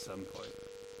Nick at some point.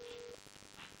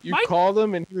 You My- called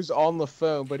him and he was on the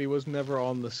phone, but he was never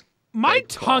on the. My Big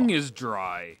tongue call. is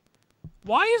dry.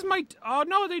 Why is my... Oh,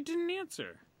 no, they didn't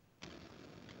answer.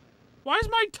 Why is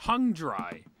my tongue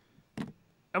dry?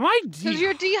 Am I... Because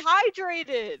you're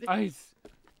dehydrated.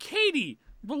 Katie,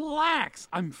 relax.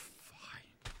 I'm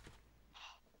fine.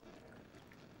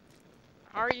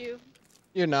 Are you?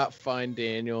 You're not fine,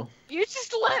 Daniel. You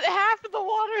just let half of the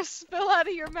water spill out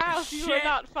of your mouth. You are Shit.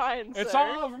 not fine, It's sir.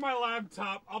 all over my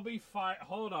laptop. I'll be fine.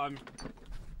 Hold on.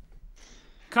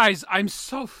 Guys, I'm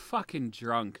so fucking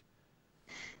drunk.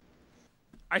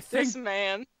 I think This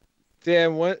man.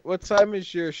 Dan, what time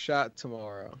is your shot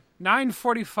tomorrow?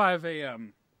 9:45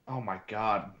 a.m. Oh my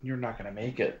god, you're not gonna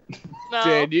make it. No.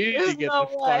 Dan, you need there's to get no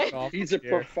the way. fuck off. He's a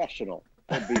here. professional.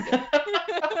 He'll be there.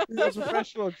 He's a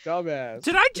professional dumbass.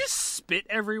 Did I just spit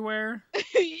everywhere?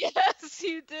 Yes,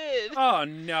 you did. Oh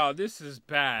no, this is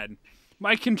bad.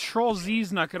 My Control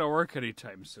Z's not gonna work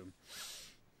anytime soon.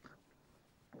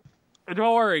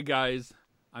 Don't worry, guys.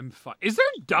 I'm fine. Is there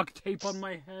duct tape on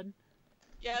my head?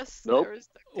 Yes, Nope. there was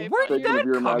duct tape Where on did you. Thinking of that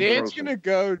your come? imagination. Dan's gonna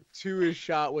go to his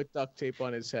shot with duct tape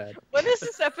on his head. When is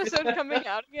this episode coming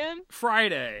out again?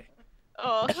 Friday.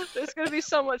 Oh, there's gonna be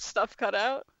so much stuff cut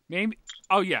out. Maybe.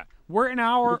 Oh yeah, we're an You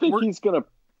hour. think he's gonna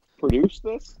produce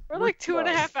this? We're like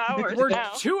 2.5 hours We're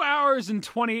now. 2 hours and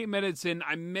 28 minutes in.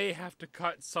 I may have to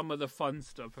cut some of the fun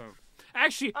stuff out.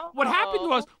 Actually, what happened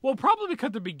was we'll probably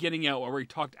cut the beginning out where we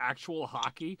talked actual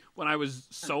hockey when I was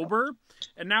sober,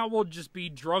 and now we'll just be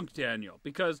drunk Daniel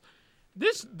because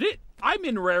this I'm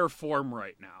in rare form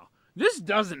right now. This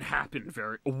doesn't happen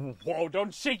very. Whoa!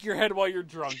 Don't shake your head while you're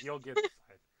drunk. You'll get.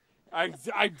 I'm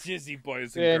dizzy,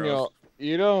 boys and Daniel, girls.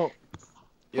 you don't.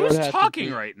 You Who's don't have to talking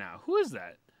be right now? Who is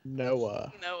that?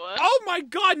 Noah. Noah. Oh my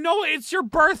God, Noah! It's your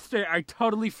birthday. I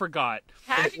totally forgot.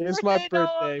 Happy It is my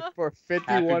birthday Noah. for Happy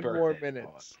 51 birthday, more Noah.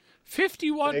 minutes.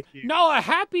 51. Thank you. Noah,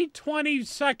 happy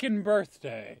 22nd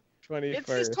birthday. 21st.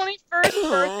 It's his 21st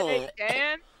birthday,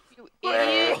 Dan. You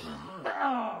idiot.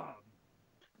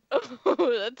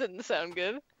 Oh, that didn't sound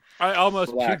good. I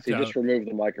almost Relax. He puked out. just removed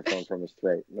the microphone from his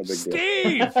throat. No big deal.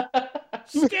 Steve!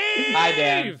 Steve! Hi,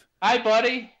 Dan. Hi,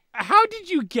 buddy. How did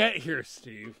you get here,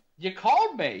 Steve? You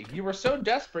called me. You were so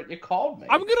desperate, you called me.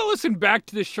 I'm going to listen back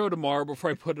to the show tomorrow before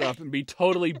I put it up and be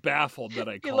totally baffled that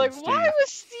I You're called like, Steve. why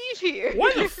was Steve here?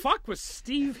 Why the fuck was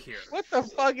Steve here? What the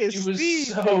fuck is He was Steve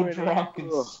so doing drunk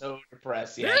and Ugh. so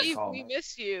depressed. Yeah, Steve, call we me.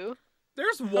 miss you.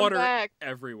 There's Come water back.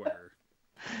 everywhere.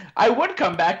 I would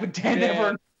come back, but Dan Dan. never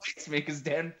invites me because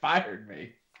Dan fired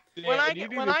me. When I you get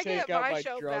need when to I take get out my my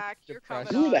show drunk back, you're coming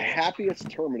depression. You are the on. happiest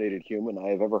terminated human I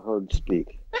have ever heard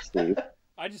speak, Steve.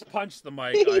 I just punched the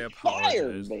mic. He I fired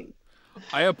apologize. me.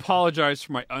 I apologize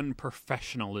for my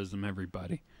unprofessionalism,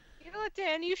 everybody. You know what,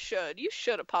 Dan? You should. You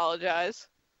should apologize.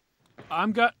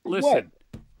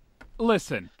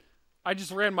 Listen. I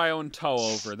just ran my own toe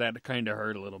over. That kind of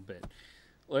hurt a little bit.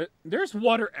 There's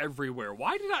water everywhere.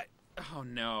 Why did I... Oh,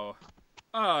 no.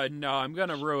 Oh, no. I'm going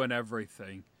to ruin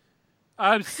everything.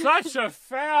 I'm such a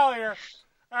failure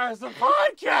as a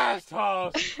podcast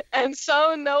host. And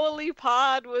so Noah Lee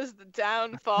Pod was the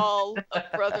downfall of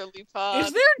Brotherly Pod.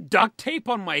 Is there duct tape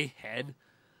on my head?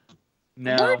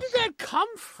 No. Where did that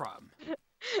come from?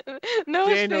 Noah's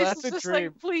Daniel, face that's is a just dream.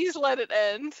 like, please let it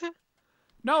end.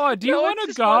 Noah, do you Noah want to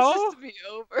just go? wants this to be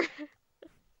over.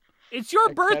 It's your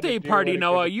I birthday kinda do party, wanna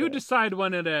Noah. go to You bed. decide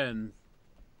when it ends.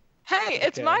 Hey,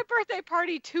 it's Okay. my birthday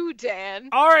party too, Dan.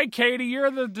 All right, Katie, you're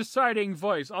the deciding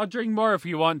voice. I'll drink more if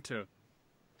you want to.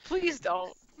 Please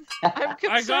don't. I'm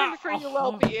concerned for your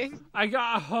well-being. I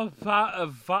got a whole bottle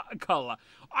of vodka.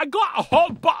 I got a whole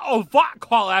bottle of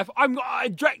vodka left. I'm gonna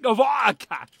drink the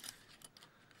vodka.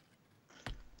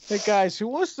 Hey guys,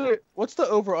 what's the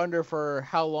over under for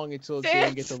how long until Dan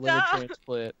Dan, gets a liver stop.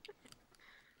 transplant?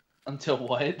 Until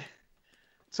what?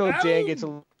 So Dan Oh. gets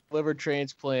a liver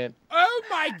transplant. Oh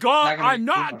my God! Not gonna I'm be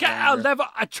not too getting much a longer.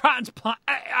 liver transplant.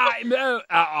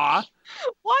 Why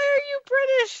are you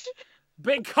British?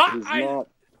 Because He's not.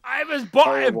 I was born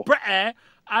in Horrible. Britain.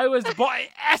 I was born in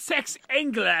Essex,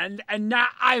 England, and now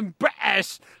I'm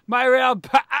British. My real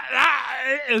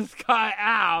is cut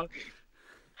out.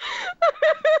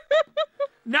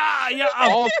 Nah, yeah.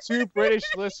 All 2 British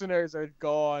listeners are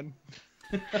gone.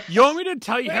 You want me to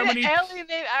tell you Way how to many?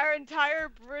 alienate our entire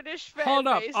British fan Hold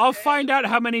up, base, I'll Dan. find out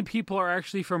how many people are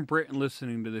actually from Britain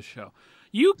listening to this show.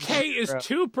 UK is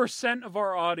 2% of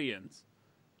our audience.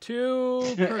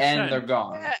 2%. And they're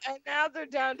gone. Yeah, and now they're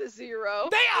down to 0.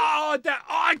 They are what they're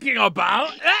arguing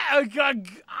about.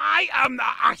 I am the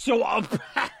actual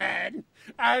pen.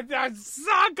 And I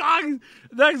suck on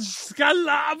the skull.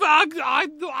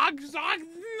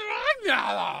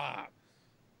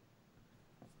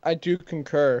 I do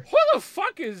concur. Who the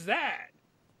fuck is that?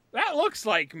 That looks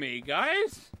like me,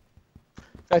 guys.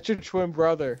 That's your twin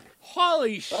brother.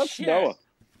 Holy That's shit. Noah.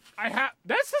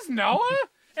 This is Noah?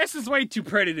 This is way too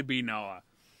pretty to be Noah.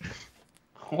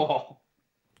 Whoa.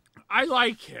 I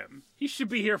like him. He should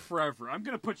be here forever. I'm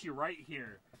gonna put you right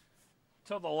here.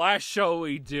 Till the last show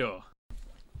we do.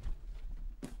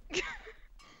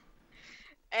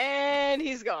 And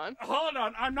he's gone. Hold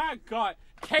on, I'm not gone.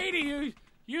 Katie,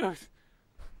 you...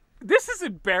 This is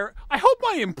embarrassing. I hope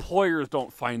my employers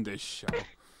don't find this show.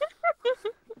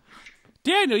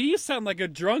 Daniel, you sound like a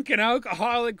drunken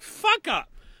alcoholic fuck-up.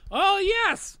 Oh,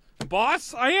 yes.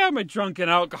 Boss, I am a drunken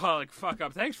alcoholic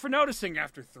fuck-up. Thanks for noticing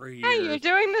after 3 years. Hey, you're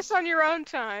doing this on your own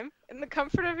time, in the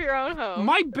comfort of your own home.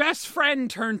 My best friend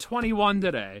turned 21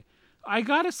 today. I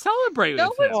gotta celebrate No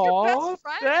with one's him. your Aw, best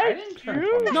friend. I didn't turn you.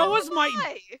 21. Noah's my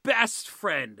Why? best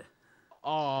friend.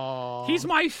 Aww. He's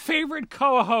my favorite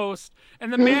co-host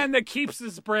and the man that keeps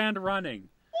this brand running.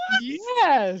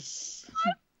 Yes.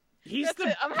 He's That's the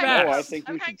it. I'm best. hanging Oh, I up. think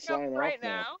I'm you should hanging up sign right off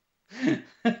now. now.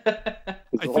 Because I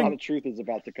a think- lot of truth is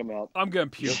about to come out I'm gonna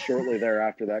puke. just shortly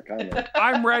thereafter that comment.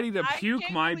 I'm ready to I puke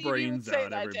can't my believe you would brains say out,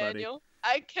 that, everybody. Daniel.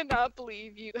 I cannot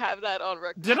believe you have that on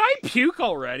record. Did I puke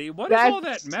already? What is all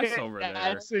that mess it. over there?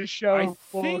 That's the show. I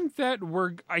think that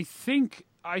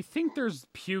I think there's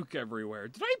puke everywhere.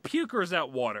 Did I puke or is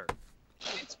that water?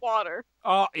 It's water.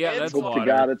 Oh, yeah, It's that's Hope to water.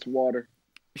 God it's water.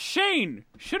 Shane,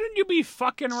 shouldn't you be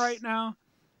fucking right now?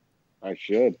 I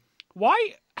should.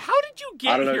 Why? How did you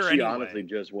get I don't know. here She anyway? honestly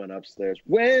just went upstairs.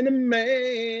 When a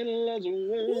man loves a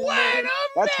woman. When a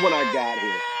That's when I got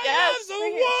here. Yes, loves a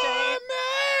sing it, Shane.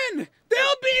 woman,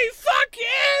 they'll be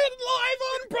fucking live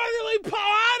on Brotherly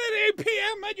Pod at 8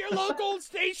 p.m. at your local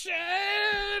station.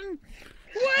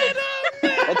 When a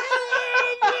man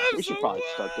loves We should a probably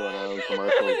start doing our own woman.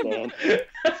 commercials, Dan.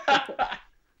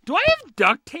 Do I have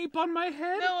duct tape on my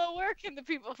head? Noah, where can the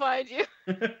people find you?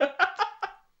 What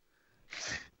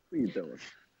are you doing?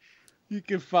 You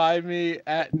can find me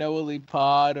at Noah Lee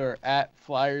Pod or at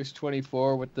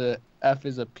Flyers24 with the F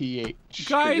is a PH.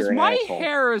 Guys, You're an my asshole.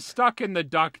 hair is stuck in the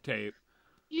duct tape.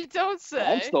 You don't say.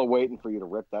 I'm still waiting for you to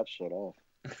rip that shit off.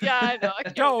 Yeah, I know. I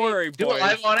can't Don't wait. worry, Do boys. it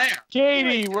live on air. Katie,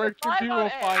 Wait, where can live people on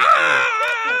find air.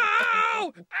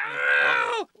 Ow!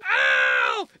 Ow!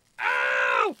 Ow!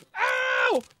 Ow! Ow!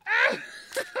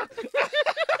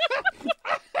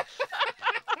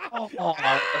 Oh,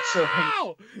 that's so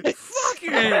Ow! Fucking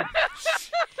shit!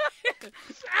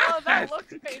 Oh, that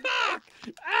looks painful. Cock!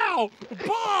 Ow!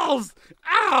 Balls!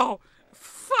 Ow!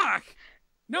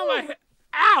 No,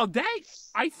 ow,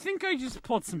 I think I just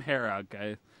pulled some hair out,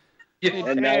 guys.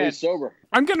 And now he's sober.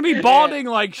 I'm gonna be balding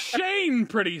like Shane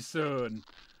pretty soon.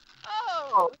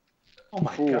 Oh. Oh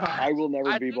my Ooh, god. I will never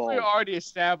I be think we bald. already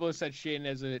established that Shane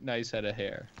has a nice head of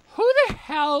hair. Who the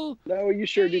hell? No, you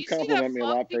sure Hey, do you see compliment that me a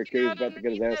fluff lot for a kid peeking who's out about to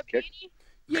get his underneath ass that kicked. beanie?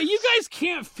 Yeah, you guys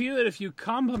can't feel it if you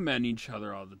compliment each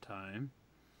other all the time.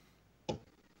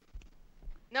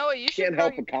 Noah, you should Can't grow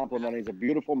help your- but compliment. He's a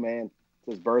beautiful man.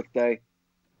 It's his birthday.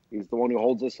 He's the one who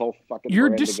holds this whole fucking You're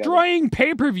brand destroying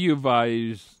pay-per-view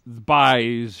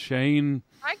buys, Shane.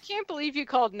 I can't believe you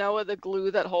called Noah the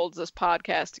glue that holds this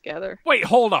podcast together. Wait,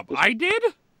 hold up. I did?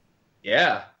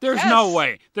 Yeah. There's Yes. no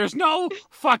way. There's no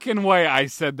fucking way I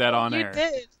said that on you air.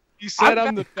 did. You said I'm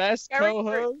I'm the best very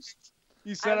co-host.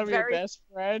 You said I'm I'm your very- best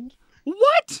friend.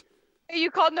 What?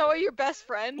 You called Noah your best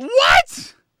friend?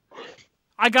 What?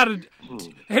 I gotta.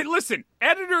 Hey, listen,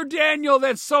 editor Daniel,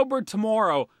 that's sober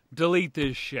tomorrow. Delete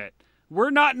this shit. We're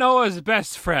not Noah's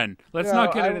best friend. Let's No,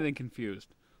 not get I- anything confused.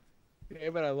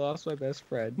 Damn it, I lost my best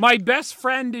friend. My best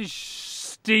friend is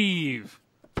Steve.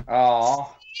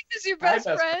 Oh. Steve is your best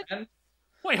friend?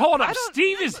 Wait, hold I up. don't-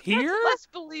 Steve is that's here? less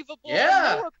believable.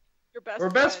 Yeah. Noah, your best We're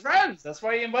best friend. friends. That's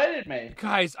why you invited me.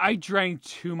 Guys, I drank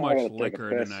too much gotta take a liquor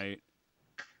piss. tonight.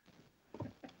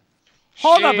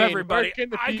 Hold up, Shane, everybody. where can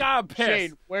the I pe- got pissed.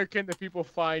 Shane, where can the people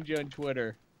find you on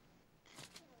Twitter?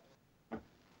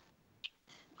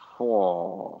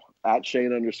 Oh, at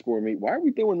Shane_me. Why are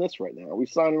we doing this right now? Are we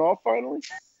signing off finally?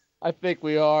 I think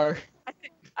we are.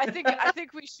 I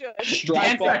think we should. Strap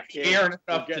Dan's up, not kid. caring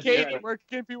enough We're to getting do Kate, it. where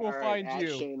can people All right, find at you?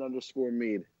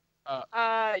 Shane_Mead.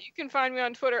 You can find me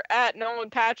on Twitter at Nolan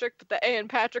Patrick, but the A in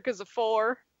Patrick is a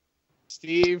 4.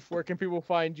 Steve, where can people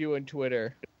find you on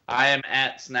Twitter? I am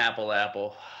at Snapple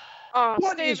Apple. Oh,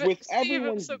 What is with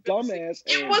everyone's dumbass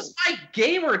It was my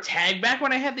gamer tag back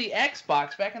when I had the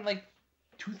Xbox back in like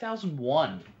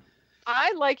 2001.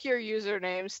 I like your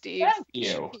username, Steve. Thank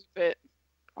you. Keep it.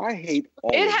 I hate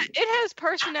all It of ha- you. it has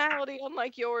personality,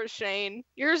 unlike yours, Shane.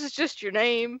 Yours is just your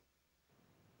name.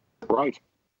 Right.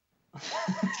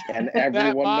 And That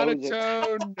everyone knows it.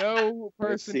 monotone, no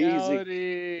It's easy.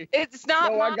 personality. It's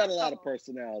not. No, I got a lot of monotone.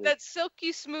 personality. That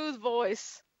silky smooth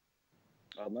voice.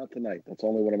 Not tonight. That's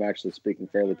only when I'm actually speaking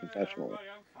fairly professionally.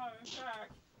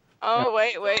 Oh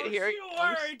wait, here he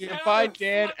comes. You can find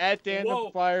Dan at Dan Whoa,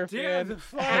 the Flyer Dan fan. the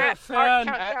Flyer At Art fan.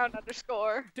 Countdown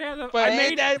underscore. Dan the, But I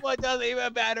made that one doesn't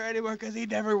even matter anymore because he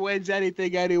never wins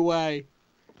anything anyway.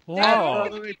 Whoa.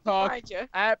 Brotherly talk Find you.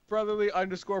 at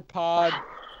brotherly_pod.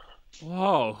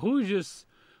 Whoa,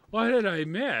 what did I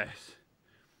miss?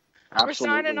 Absolutely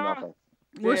signing off. nothing.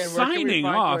 We're Dan, where can we signing find you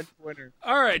on off. Twitter?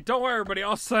 All right, don't worry, everybody.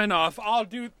 I'll sign off.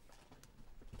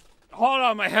 Hold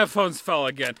on, my headphones fell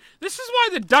again. This is why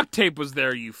the duct tape was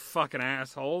there, you fucking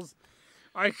assholes.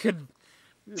 I could...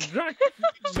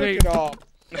 Take it off.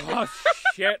 Oh,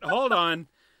 shit. Hold on.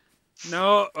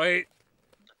 No, wait.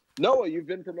 Noah, you've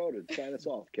been promoted. Sign us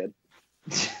off, kid.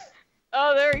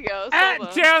 Oh, there he goes. Hold At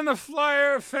on. Dan the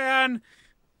Flyer fan.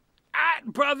 At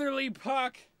Brotherly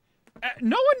Puck.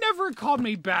 No one never called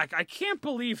me back. I can't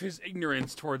believe his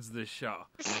ignorance towards this show.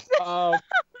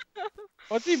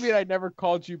 What do you mean I never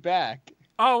called you back?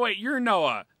 Oh, wait, you're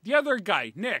Noah. The other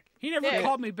guy, Nick. He never Nick.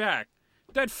 called me back.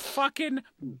 That fucking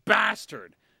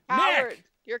bastard. Coward. Nick!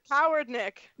 You're coward,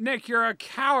 Nick. Nick, you're a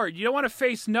coward. You don't want to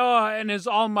face Noah and his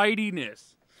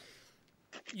almightiness.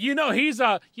 He's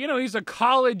a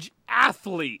college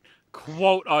athlete,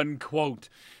 quote unquote.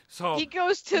 So He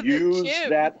goes to the Use gym.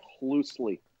 that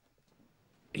loosely.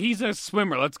 he's a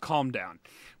swimmer. Let's calm down.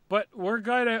 But we're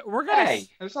gonna Hey,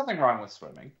 there's nothing wrong with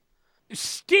swimming.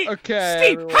 Steve. Okay,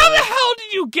 Steve, everyone. how the hell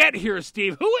did you get here,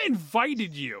 Steve? Who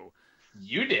invited you?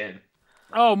 You did.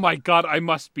 Oh my God, I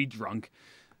must be drunk.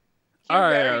 All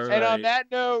right, all right. And on that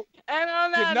note, And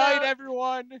on good that night, note,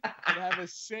 everyone, and have a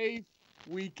safe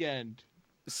weekend.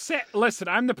 Listen,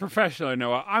 I'm the professional,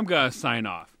 Noah. I'm gonna sign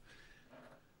off.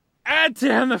 At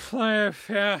Dan the Flyer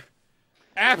fan.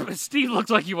 Steve looks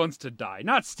like he wants to die.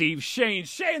 Not Steve, Shane.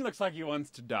 Shane looks like he wants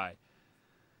to die.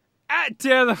 At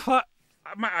Dan the Flyer.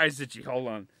 My eyes itchy. Hold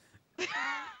on.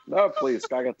 No, please.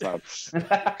 I got time.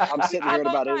 I'm sitting here at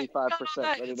about 85%,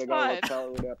 ready to go. Let's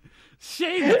tell it up.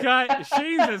 Shane's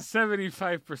at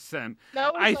 75%.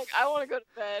 Noah's I- like, I want to go to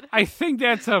bed. I think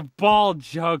that's a ball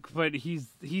joke, but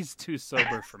he's too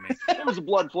sober for me. It was a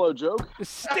blood flow joke.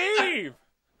 Steve!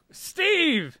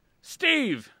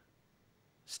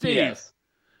 Yes.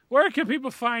 Where can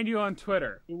people find you on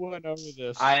Twitter? We went over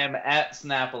this. I am at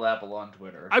Snapple Apple on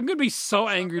Twitter. I'm going to be so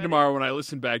angry tomorrow when I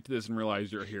listen back to this and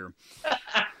realize you're here.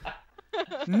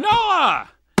 Noah!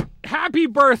 Happy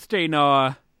birthday,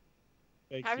 Noah.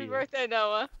 Thank Happy you. birthday,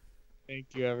 Noah.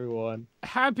 Thank you, everyone.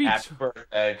 Happy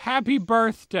birthday. Happy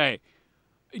birthday.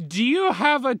 Do you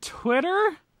have a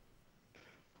Twitter?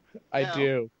 I No.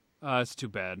 do. It's too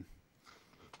bad.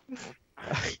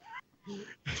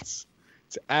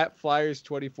 It's at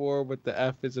Flyers24 with the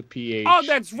F is a PH. Oh,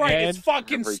 that's right. And It's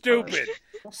fucking every stupid.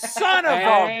 Son of a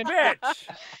And- bitch.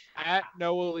 at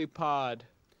Noah Pod.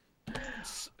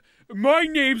 My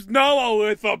name's Noah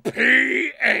with a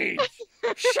PH.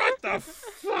 Shut the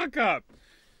fuck up.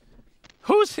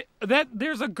 Who's that?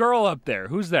 There's a girl up there.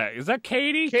 Who's that? Is that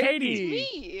Katie? Katie.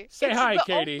 Me. Say It's hi, the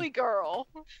Katie. only girl.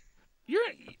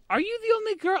 Are you the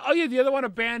only girl? Oh yeah, the other one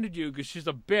abandoned you because she's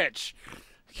a bitch.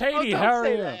 Katie, Oh, how don't are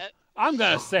say you? that. I'm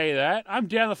gonna say that. I'm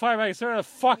down the five. I can say whatever the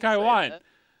fuck I Say want. that.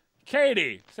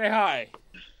 Katie, say hi.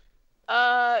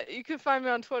 You can find me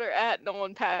on Twitter at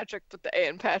Nolan Patrick, but the A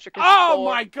in Patrick is Oh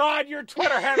 4. my god, your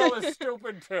Twitter handle is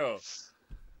stupid too.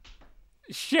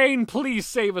 Shane, please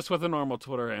save us with a normal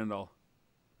Twitter handle.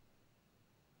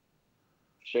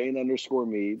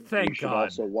 Shane_Mead. Thank you should God.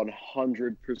 also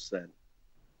 100%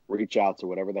 reach out to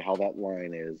whatever the hell that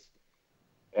line is.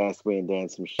 Ask me and Dan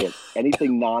some shit.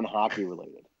 Anything non-hockey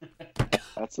related.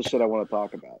 That's the shit I want to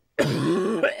talk about.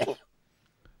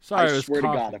 Sorry, I was swear to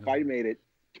God, coughing. if I made it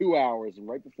 2 hours and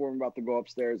right before I'm about to go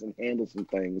upstairs and handle some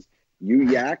things, you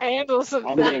yak, Handle some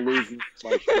I'm gonna things. lose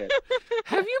my shit.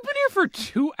 Have you been here for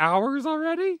 2 hours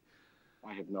already?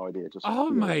 I have no idea. It just Oh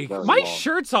feels my! very My long.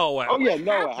 shirt's all wet. Oh yeah, What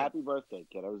Noah, happened? happy birthday,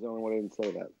 kid. I was the only one who didn't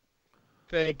say that.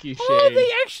 Thank you, Shane. Oh, they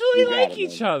actually You got like it,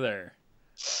 each man. other.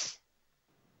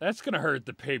 That's gonna hurt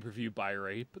the pay-per-view buy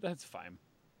rate, but that's fine.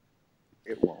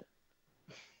 It won't.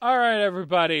 All right,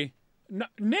 everybody.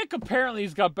 Nick apparently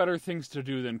has got better things to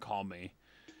do than call me.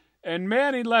 And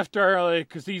Manny left early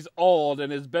because he's old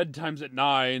and his bedtime's at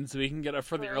 9, so he can get up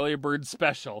for the early bird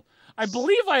special. I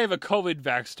believe I have a COVID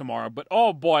vax tomorrow, but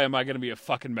oh boy, am I going to be a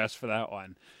fucking mess for that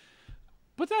one.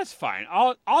 But that's fine.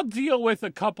 I'll deal with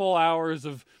a couple hours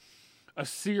of a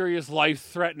serious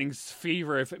life-threatening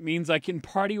fever if it means I can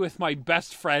party with my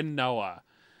best friend Noah.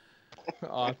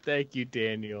 Oh, thank you,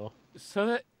 Daniel.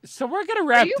 So we're gonna Are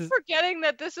wrap. you forgetting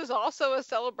that this is also a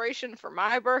celebration for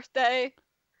my birthday?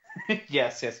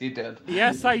 Yes, you did.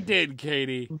 Yes, I did,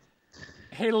 Katie.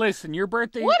 Hey, listen, your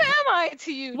birthday. What am I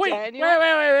to you, Wait, Daniel?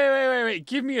 wait.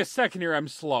 Give me a second here. I'm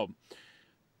slow.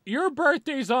 Your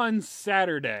birthday's on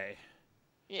Saturday.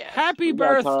 Yes. Happy We got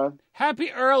birthday. time.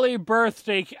 Happy early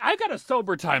birthday. I got a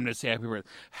sober time to say happy birthday.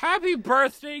 Happy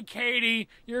birthday, Katie.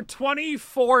 You're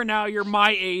 24 now. You're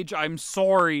my age. I'm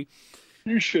sorry.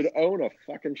 You should own a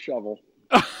fucking shovel.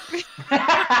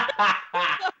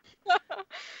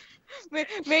 Maybe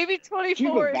Do you have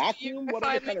 24 a is vacuum? you What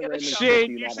other finally kind of get a random shovel. shit Shane,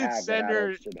 do you not should have that send her-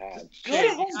 adults should have? Go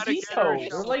to Home gotta get Depot. her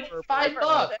They're like for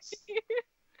 $5.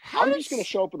 I'm just going to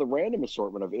show up with a random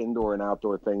assortment of indoor and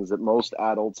outdoor things that most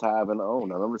adults have and own.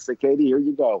 And I'm going to say, Katie, here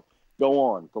you go. Go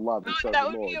on to love and serve That the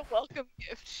would Lord. be a welcome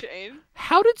gift, Shane.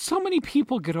 How did so many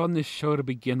people get on this show to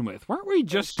begin with? Weren't we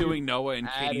just she doing Noah and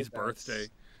added Katie's us. birthday?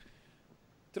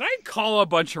 Did I call a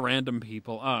bunch of random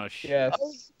people? Oh, shit. Yes.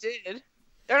 Oh, you did.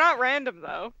 They're not random,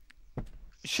 though.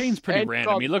 Shane's pretty And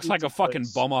random. He looks like a pizza fucking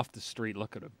place. bum off the street.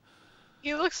 Look at him.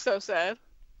 He looks so sad.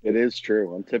 It is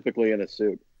true. I'm typically in a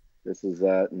suit. This is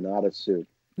not a suit.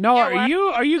 Noah,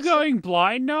 Yeah, are you going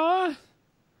blind, Noah?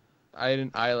 I had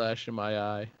an eyelash in my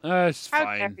eye. It's How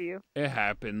fine. dare you? It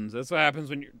happens. That's what happens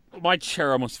when my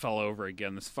chair almost fell over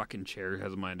again. This fucking chair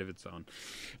has a mind of its own.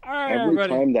 All right, Every everybody.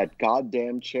 time that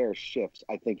goddamn chair shifts,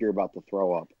 I think you're about to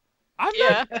throw up. I'm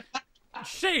Yeah. not,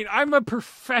 Shane, I'm a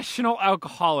professional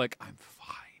alcoholic. I'm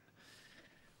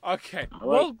fine. Okay. All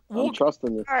right. Well, I'm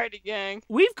trusting you. Alrighty, gang.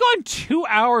 we've gone 2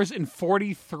 hours and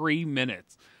 43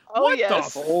 minutes. Oh, what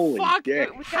yes. the Holy fuck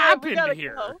dick. We happened gotta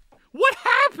here? go. What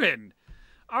happened?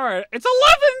 All right, it's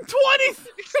 11:23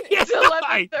 It's at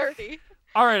night. 11:30.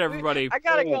 All right, everybody. I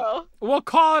gotta go. We'll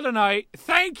call it a night.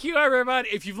 Thank you, everybody.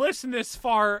 If you've listened this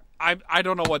far, I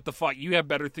don't know what the fuck. You have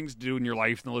better things to do in your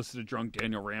life than listen to drunk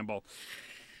Daniel ramble.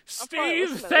 I'll probably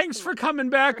listen Steve, to thanks this for coming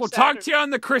back. for We'll talk to Saturday. you on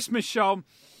the Christmas show.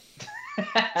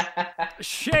 Can't wait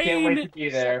Shane to be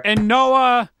there. and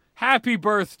Noah, happy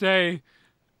birthday.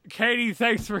 Katie,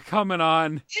 thanks for coming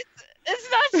on.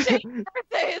 It's not Shane's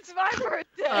birthday. It's my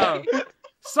birthday. Oh.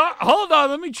 So, hold on,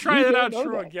 let me try You that don't out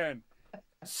know that. again.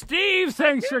 Steve,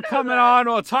 thanks for coming on.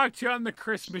 We'll talk to you on the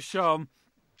Christmas show.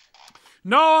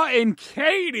 Noah and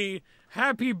Katie,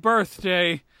 happy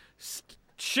birthday.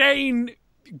 Shane,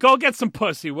 go get some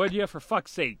pussy, would you, for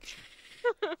fuck's sake?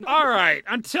 All right,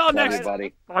 until Love next you,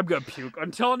 buddy. I'm gonna puke.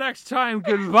 Until next time,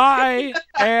 goodbye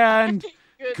and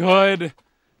Good. good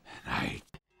night.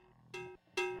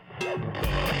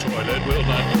 The toilet will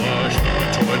not flush. The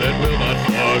toilet will not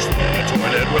flush. The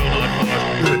toilet will not flush.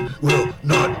 It will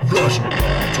not flush. The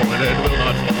toilet will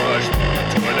not flush. The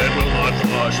toilet will not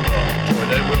flush. The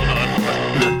toilet will not flush.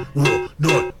 It will